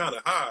themselves is kind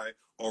of high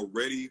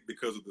already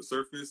because of the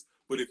surface.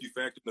 But if you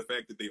factor in the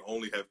fact that they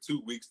only have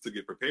 2 weeks to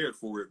get prepared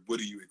for it, what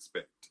do you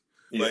expect?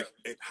 Yeah. Like,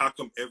 how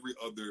come every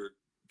other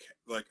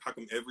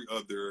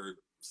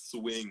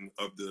swing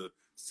of the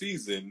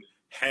season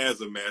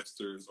has a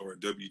Masters or a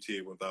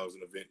WTA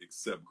 1000 event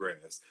except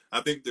grass?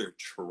 I think they're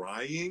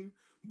trying,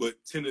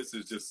 but tennis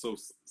is just so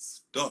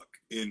stuck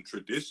in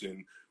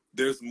tradition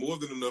there's more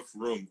than enough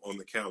room on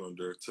the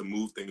calendar to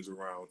move things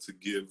around to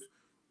give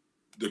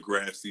the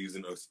grass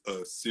season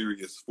a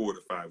serious 4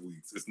 to 5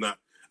 weeks. It's not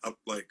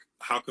like,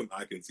 how come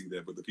I can see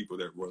that, but the people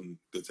that run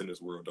the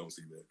tennis world don't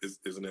see that?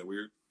 Isn't that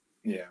weird?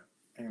 Yeah,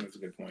 I think that's a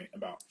good point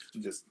about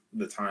just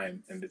the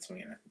time in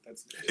between. I think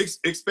that's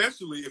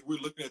especially if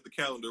we're looking at the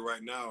calendar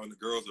right now and the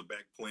girls are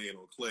back playing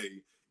on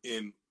clay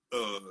in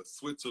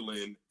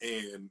Switzerland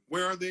and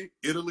where are they?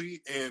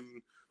 Italy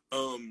and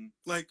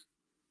like,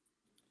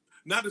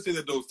 not to say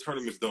that those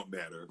tournaments don't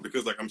matter,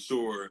 because like I'm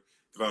sure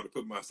if I were to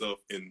put myself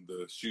in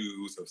the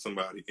shoes of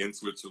somebody in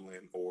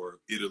Switzerland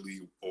or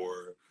Italy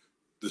or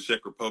the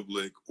Czech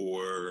Republic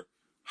or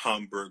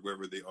Hamburg,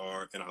 wherever they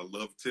are, and I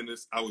love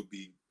tennis, I would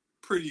be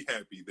pretty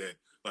happy that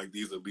like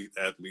these elite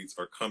athletes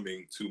are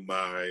coming to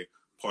my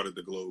part of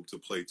the globe to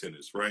play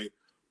tennis, right?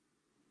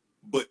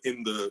 But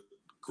in the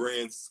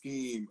grand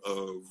scheme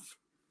of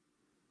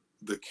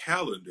the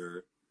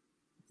calendar,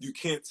 you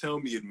can't tell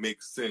me it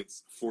makes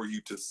sense for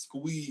you to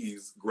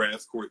squeeze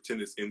grass court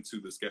tennis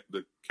into the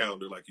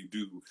calendar like you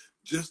do,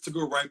 just to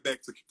go right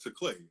back to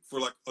clay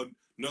for like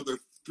another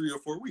 3 or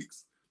 4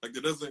 weeks. Like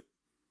that doesn't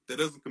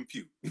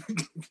compute.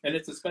 And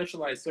it's a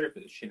specialized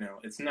surface, you know.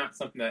 It's not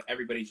something that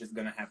everybody's just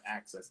going to have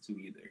access to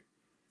either.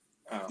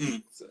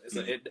 So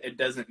it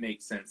doesn't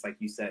make sense, like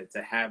you said,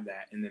 to have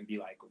that and then be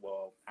like,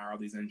 well, how are all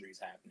these injuries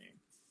happening?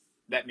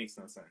 That makes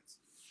no sense.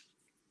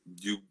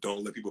 You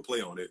don't let people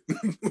play on it.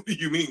 What do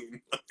you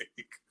mean?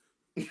 Like,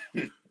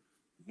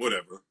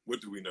 whatever. What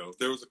do we know?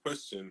 There was a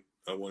question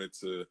I wanted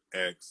to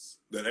ask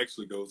that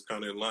actually goes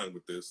kind of in line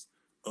with this.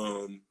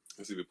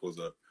 Let's see if it pulls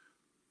up.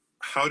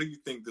 How do you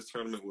think this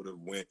tournament would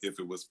have went if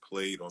it was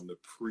played on the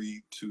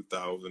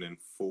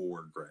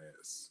pre-2004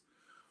 grass?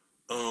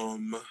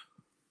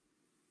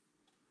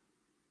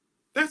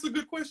 That's a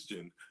good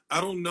question. I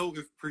don't know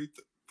if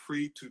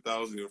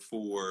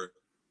pre-2004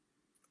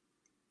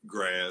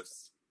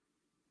 grass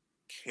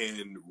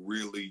can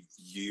really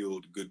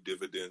yield good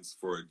dividends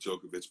for a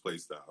Djokovic play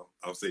style.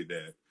 I'll say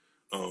that.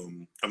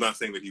 I'm not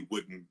saying that he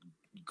wouldn't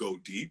go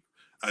deep.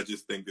 I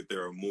just think that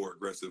there are more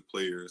aggressive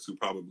players who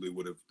probably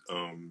would have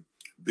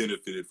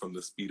benefited from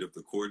the speed of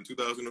the court in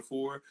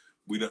 2004.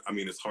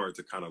 It's hard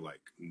to kind of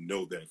like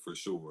know that for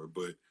sure,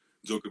 but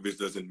Djokovic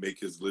doesn't make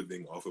his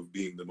living off of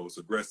being the most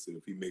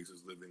aggressive. He makes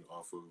his living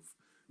off of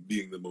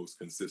being the most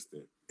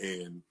consistent.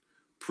 And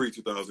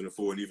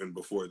pre-2004 and even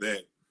before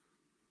that,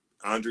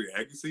 Andre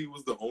Agassi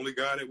was the only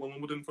guy that won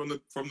Wimbledon from the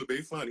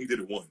baseline. He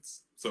did it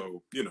once.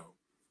 So, you know.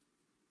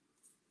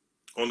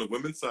 On the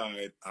women's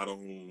side, I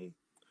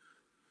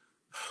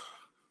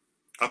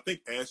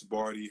think Ash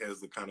Barty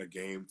has the kind of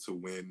game to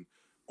win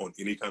on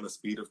any kind of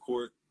speed of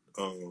court.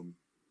 Old,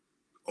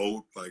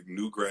 like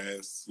new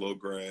grass, slow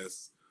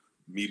grass,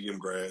 medium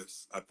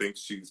grass. I think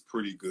she's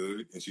pretty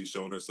good, and she's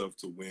shown herself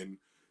to win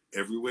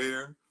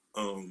everywhere.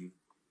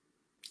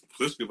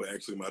 Pliskova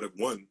actually might have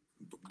won,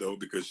 though,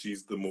 because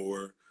she's the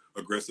more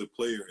aggressive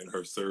player, and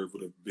her serve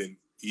would have been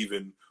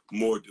even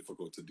more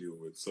difficult to deal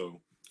with. So,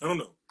 I don't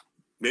know.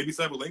 Maybe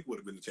Sabalenka would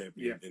have been the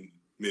champion, and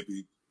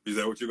maybe, is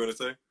that what you're going to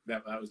say?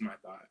 That was my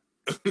thought.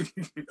 I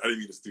didn't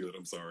mean to steal it.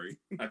 I'm sorry.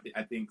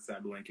 I think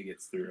Sabalenka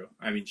gets through.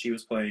 I mean, she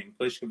was playing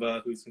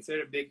Pliskova, who's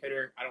considered a big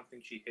hitter. I don't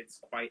think she hits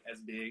quite as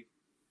big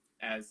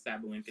as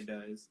Sabalenka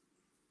does.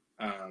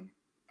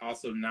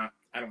 Also,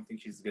 I don't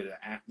think she's as good an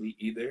athlete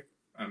either.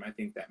 I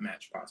think that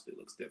match possibly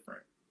looks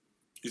different.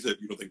 You said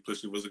you don't think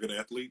Pliskova was a good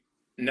athlete?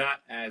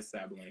 Not as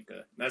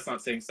Sabalenka. That's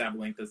not saying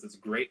Sabalenka's a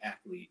great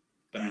athlete,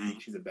 but I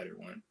think she's a better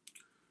one.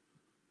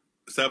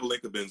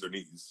 Sabalenka bends her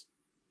knees.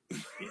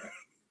 Yeah.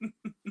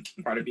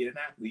 Part of being an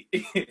athlete.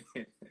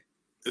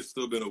 It's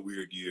still been a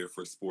weird year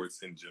for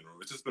sports in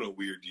general. It's just been a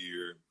weird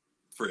year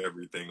for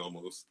everything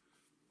almost.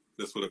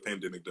 That's what a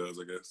pandemic does,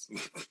 I guess.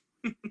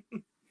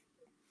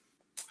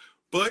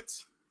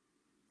 But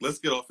let's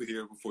get off of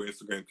here before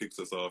Instagram kicks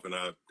us off, and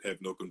I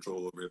have no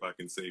control over if I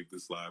can save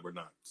this live or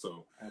not.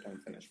 So I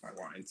don't finish my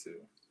wine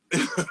too.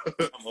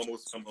 I'm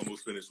almost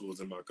finished what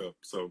was in my cup.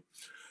 So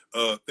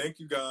thank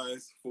you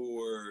guys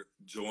for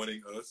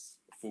joining us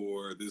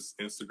for this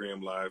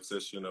Instagram live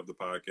session of the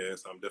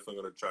podcast. I'm definitely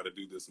going to try to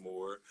do this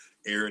more.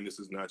 Aaron, this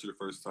is not your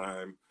first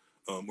time,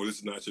 or this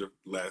is not your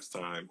last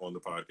time on the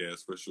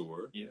podcast for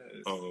sure. Yes.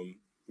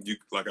 You,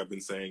 like I've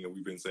been saying, and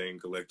we've been saying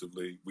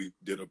collectively, we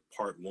did a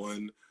part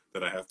 1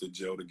 that I have to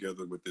gel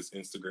together with this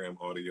Instagram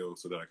audio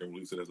so that I can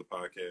release it as a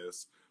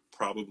podcast,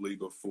 probably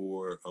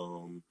before,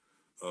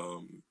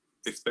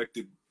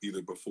 expected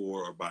either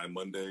before or by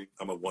Monday.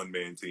 I'm a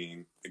one-man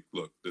team.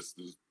 Look, this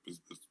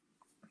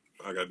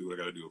I gotta do what I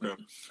gotta do, okay?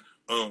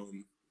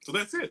 So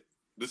that's it.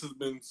 This has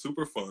been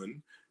super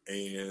fun,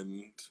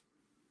 and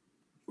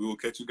we will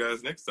catch you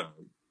guys next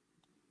time.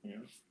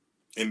 Yeah.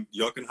 And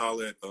y'all can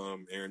holler at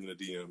Aaron in the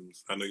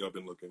DMs. I know y'all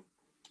been looking.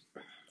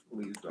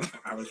 Please don't.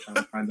 I was trying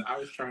to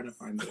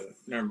find the.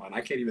 Never mind.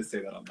 I can't even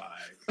say that on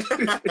live.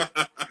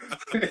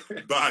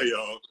 Bye,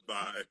 y'all.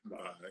 Bye.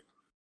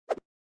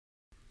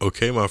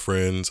 Okay, my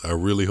friends, I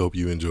really hope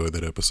you enjoyed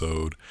that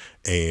episode.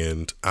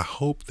 And I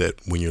hope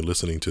that when you're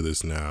listening to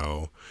this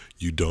now,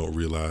 you don't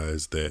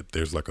realize that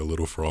there's like a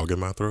little frog in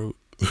my throat.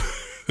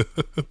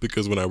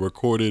 Because when I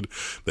recorded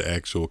the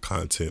actual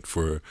content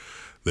for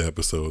the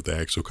episode, the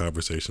actual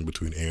conversation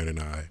between Aaron and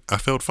I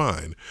felt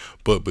fine.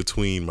 But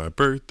between my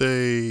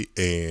birthday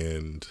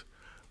and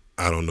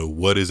I don't know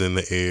what is in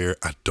the air,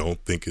 I don't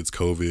think it's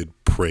COVID.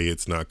 Pray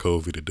it's not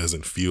COVID. It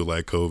doesn't feel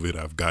like COVID.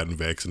 I've gotten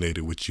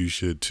vaccinated, which you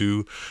should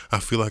too. I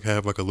feel like I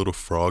have like a little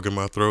frog in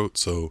my throat.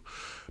 So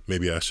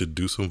maybe I should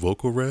do some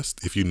vocal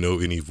rest. If you know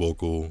any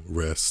vocal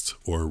rest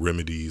or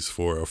remedies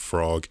for a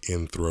frog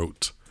in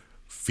throat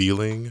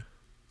feeling,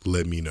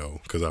 let me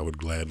know, because I would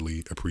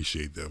gladly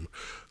appreciate them.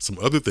 Some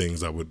other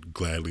things I would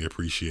gladly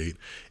appreciate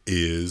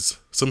is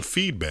some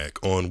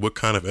feedback on what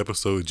kind of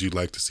episodes you'd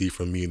like to see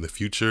from me in the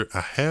future.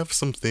 I have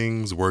some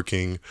things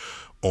working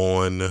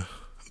on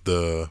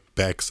the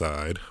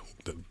backside.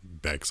 The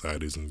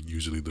backside isn't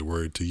usually the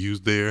word to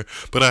use there,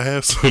 but I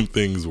have some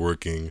things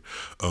working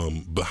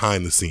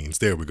behind the scenes.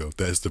 There we go.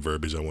 That's the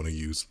verbiage I want to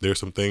use. There's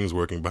some things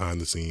working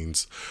behind the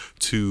scenes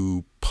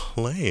to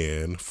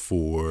plan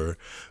for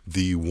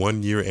the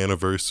 1 year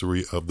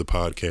anniversary of the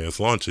podcast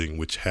launching,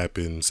 which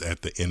happens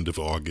at the end of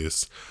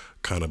August,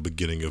 kind of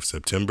beginning of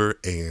September.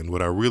 And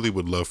what I really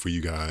would love for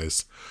you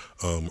guys,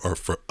 or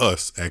for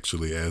us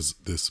actually, as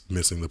this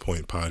Missing the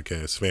Point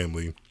podcast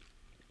family,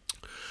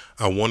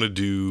 I want to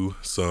do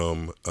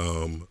some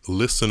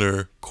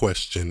listener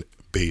question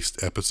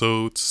based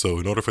episodes. So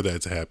in order for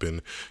that to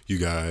happen, you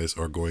guys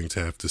are going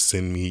to have to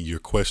send me your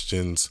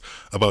questions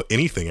about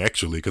anything,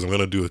 actually, because I'm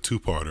going to do a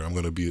two-parter. I'm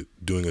going to be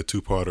doing a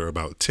two-parter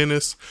about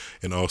tennis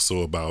and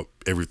also about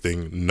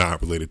everything not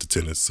related to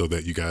tennis, so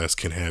that you guys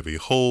can have a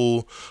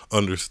whole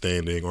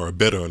understanding or a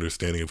better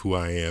understanding of who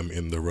I am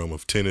in the realm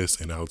of tennis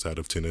and outside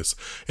of tennis.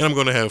 And I'm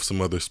going to have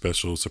some other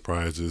special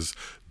surprises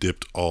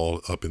dipped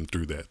all up and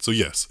through that. So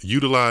yes,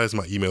 utilize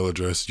my email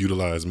address,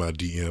 utilize my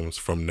DMs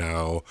from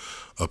now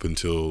up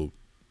until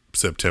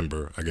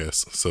September, I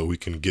guess, so we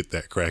can get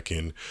that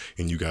cracking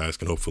and you guys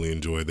can hopefully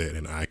enjoy that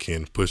and I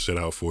can push that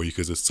out for you,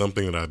 because it's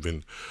something that I've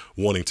been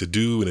wanting to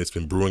do and it's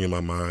been brewing in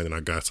my mind, and I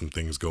got some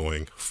things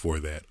going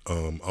for that.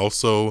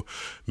 Also,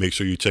 make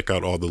sure you check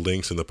out all the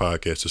links in the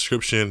podcast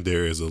description.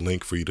 There is a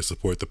link for you to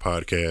support the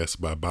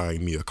podcast by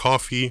buying me a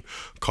coffee.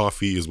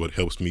 Coffee is what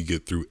helps me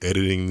get through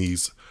editing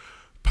these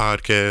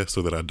podcast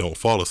so that I don't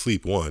fall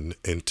asleep, one,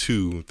 and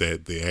two,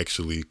 that they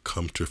actually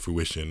come to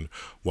fruition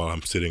while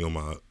I'm sitting on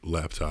my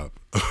laptop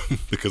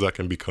because I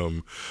can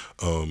become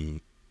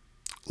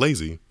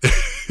lazy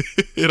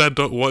and I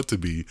don't want to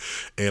be,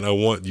 and I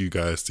want you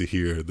guys to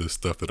hear the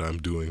stuff that I'm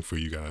doing for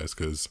you guys,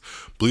 because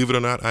believe it or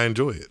not, I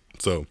enjoy it.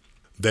 So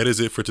that is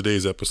it for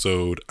today's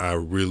episode. I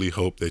really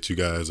hope that you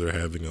guys are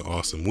having an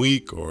awesome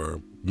week,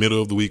 or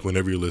middle of the week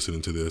whenever you're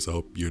listening to this. I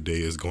hope your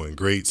day is going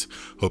great.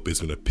 Hope it's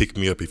going to pick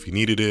me up if you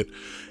needed it,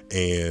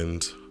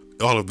 and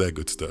all of that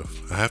good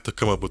stuff. I have to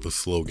come up with a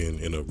slogan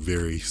in a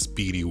very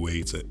speedy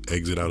way to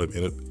exit out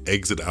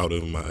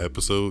of my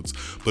episodes,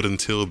 but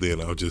until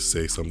then, I'll just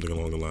say something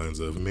along the lines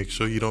of, make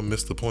sure you don't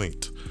miss the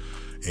point.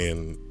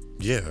 And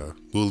yeah,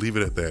 we'll leave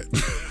it at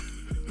that.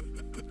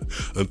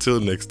 Until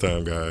next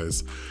time,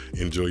 guys,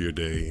 enjoy your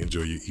day,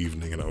 enjoy your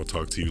evening, and I will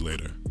talk to you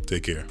later.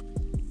 Take care.